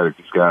athletic.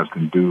 These guys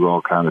can do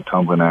all kind of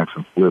tumbling acts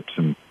and flips.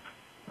 And,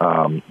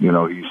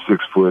 he's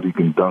 6 foot. He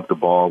can dunk the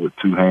ball with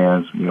 2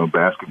 hands.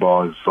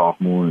 Basketball is a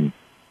sophomore and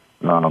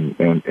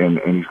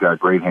he's got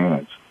great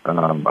hands.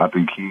 I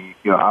think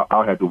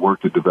I had to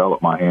work to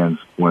develop my hands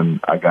when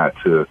I got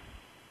to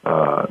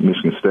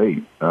Michigan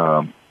State.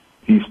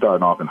 He's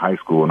starting off in high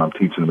school, and I'm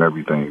teaching him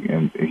everything.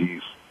 And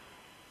he's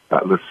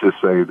let's just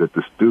say that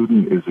the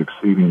student is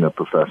exceeding the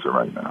professor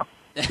right now.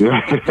 It's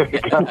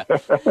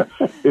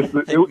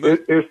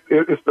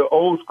the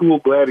old school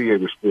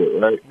gladiator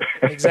sport, right?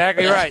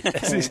 Exactly right.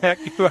 That's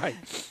exactly right.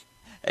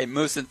 Hey,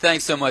 Moosin,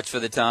 thanks so much for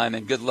the time,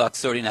 and good luck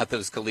sorting out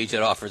those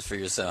collegiate offers for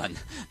your son.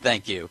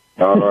 Thank you.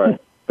 All right.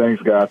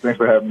 Thanks, guys. Thanks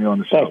for having me on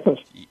the show.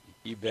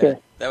 You bet. Sure.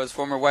 That was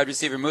former wide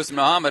receiver Moosin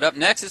Muhammad. Up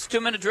next, it's 2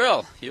 Minute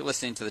Drill. You're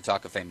listening to the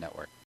Talk of Fame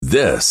Network.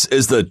 This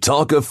is the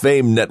Talk of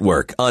Fame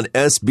Network on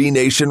SB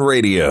Nation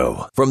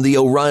Radio from the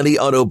O'Reilly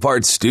Auto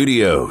Parts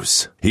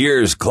Studios.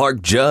 Here's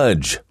Clark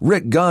Judge,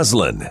 Rick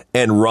Goslin,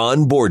 and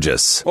Ron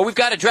Borges. Well, we've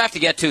got a draft to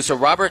get to, so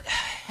Robert,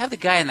 have the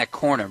guy in that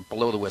corner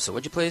below the whistle,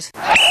 would you please?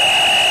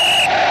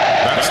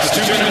 That's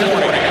the 2 minute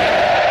warning.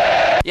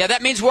 Yeah,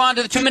 that means we're on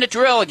to the 2 Minute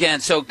Drill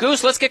again. So,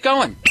 Goose, let's get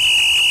going.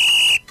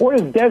 Where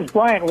does Des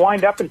Bryant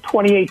wind up in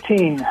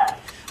 2018?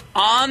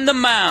 On the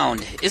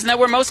mound. Isn't that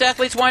where most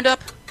athletes wind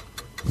up?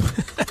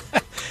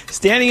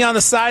 Standing on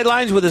the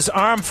sidelines with his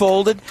arm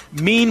folded,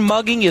 mean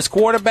mugging his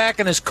quarterback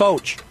and his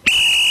coach.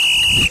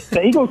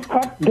 The Eagles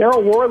cut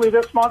Daryl Worley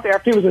this month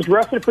after he was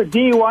arrested for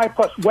DUI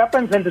plus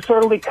weapons and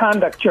disorderly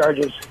conduct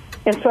charges.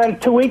 Inside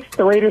of 2 weeks,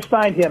 the Raiders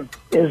signed him.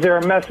 Is there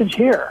a message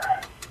here?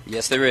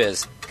 Yes, there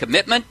is.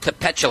 Commitment to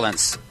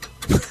petulance.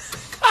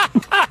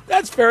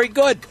 That's very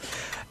good.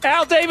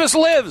 Al Davis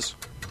lives.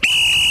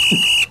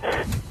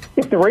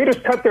 If the Raiders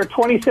cut their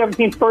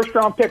 2017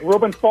 first-round pick,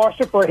 Reuben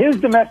Foster, for his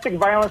domestic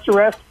violence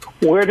arrest,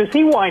 where does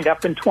he wind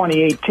up in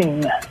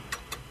 2018?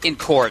 In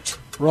court.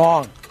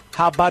 Wrong.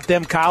 How about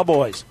them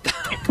Cowboys?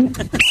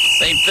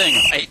 Same thing,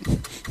 right?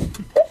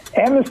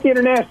 Amnesty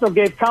International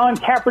gave Colin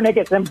Kaepernick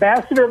its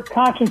Ambassador of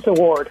Conscience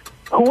Award.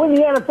 Who in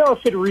the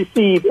NFL should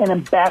receive an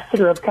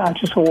Ambassador of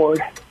Conscience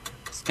Award?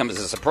 This comes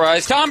as a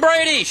surprise. Tom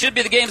Brady should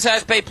be the game's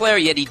highest paid player,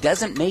 yet he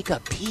doesn't make a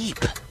peep.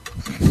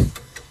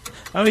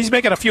 Oh, he's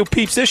making a few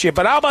peeps this year,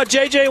 but how about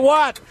J.J.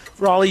 Watt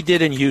for all he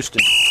did in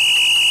Houston?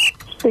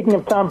 Speaking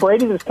of Tom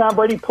Brady, does Tom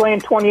Brady play in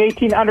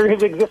 2018 under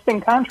his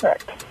existing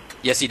contract?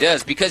 Yes, he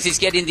does, because he's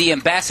getting the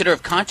Ambassador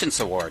of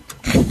Conscience Award.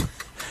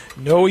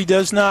 No, he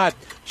does not.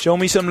 Show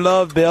me some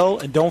love, Bill,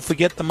 and don't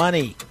forget the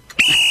money.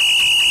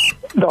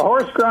 The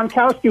horse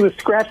Gronkowski was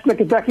scratched in the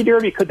Kentucky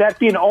Derby. Could that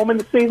be an omen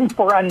this season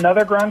for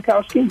another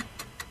Gronkowski?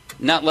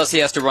 Not unless he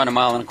has to run a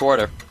mile and a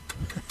quarter.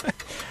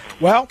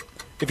 Well,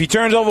 if he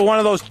turns over one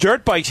of those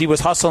dirt bikes he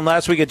was hustling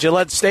last week at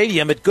Gillette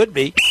Stadium, it could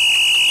be.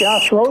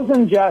 Josh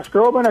Rosen, Josh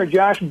Groban, or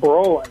Josh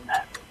Brolin?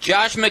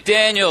 Josh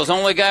McDaniels,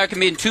 only guy who can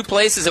be in two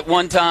places at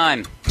one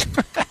time.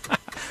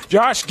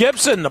 Josh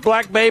Gibson, the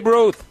Black Babe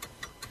Ruth.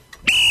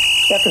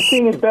 After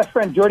seeing his best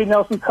friend Jordy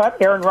Nelson cut,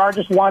 Aaron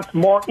Rodgers wants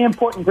more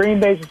input in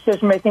Green Bay's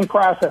decision-making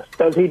process.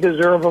 Does he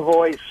deserve a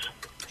voice?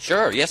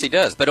 Sure, yes he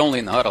does, but only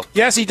in the huddle.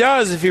 Yes, he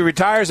does if he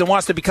retires and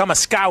wants to become a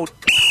scout.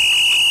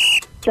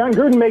 John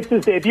Gruden makes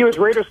his debut as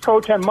Raiders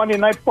coach on Monday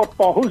Night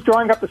Football. Who's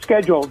drawing up the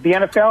schedule, the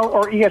NFL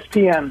or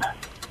ESPN?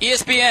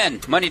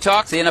 ESPN. Money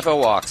talks, the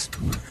NFL walks.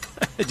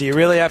 Do you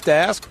really have to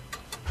ask?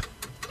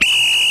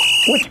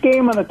 Which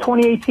game on the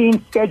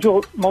 2018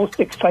 schedule most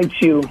excites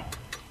you?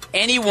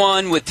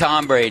 Anyone with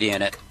Tom Brady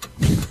in it.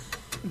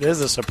 This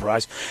is a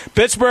surprise.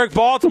 Pittsburgh,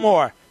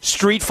 Baltimore.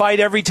 Street fight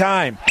every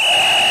time.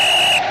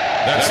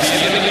 That's the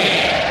end of the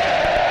game.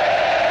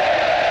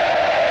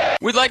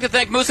 We'd like to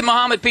thank Moosin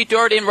Muhammad, Pete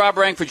Doherty, and Rob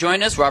Rang for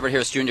joining us, Robert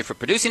Harris Jr. for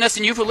producing us,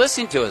 and you for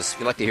listening to us. If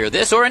you'd like to hear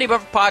this or any of our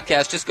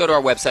podcasts, just go to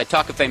our website,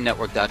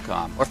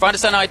 talkoffamenetwork.com, or find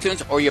us on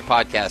iTunes or your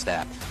podcast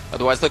app.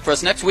 Otherwise, look for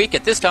us next week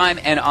at this time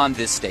and on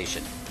this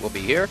station. We'll be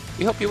here.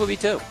 We hope you will be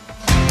too.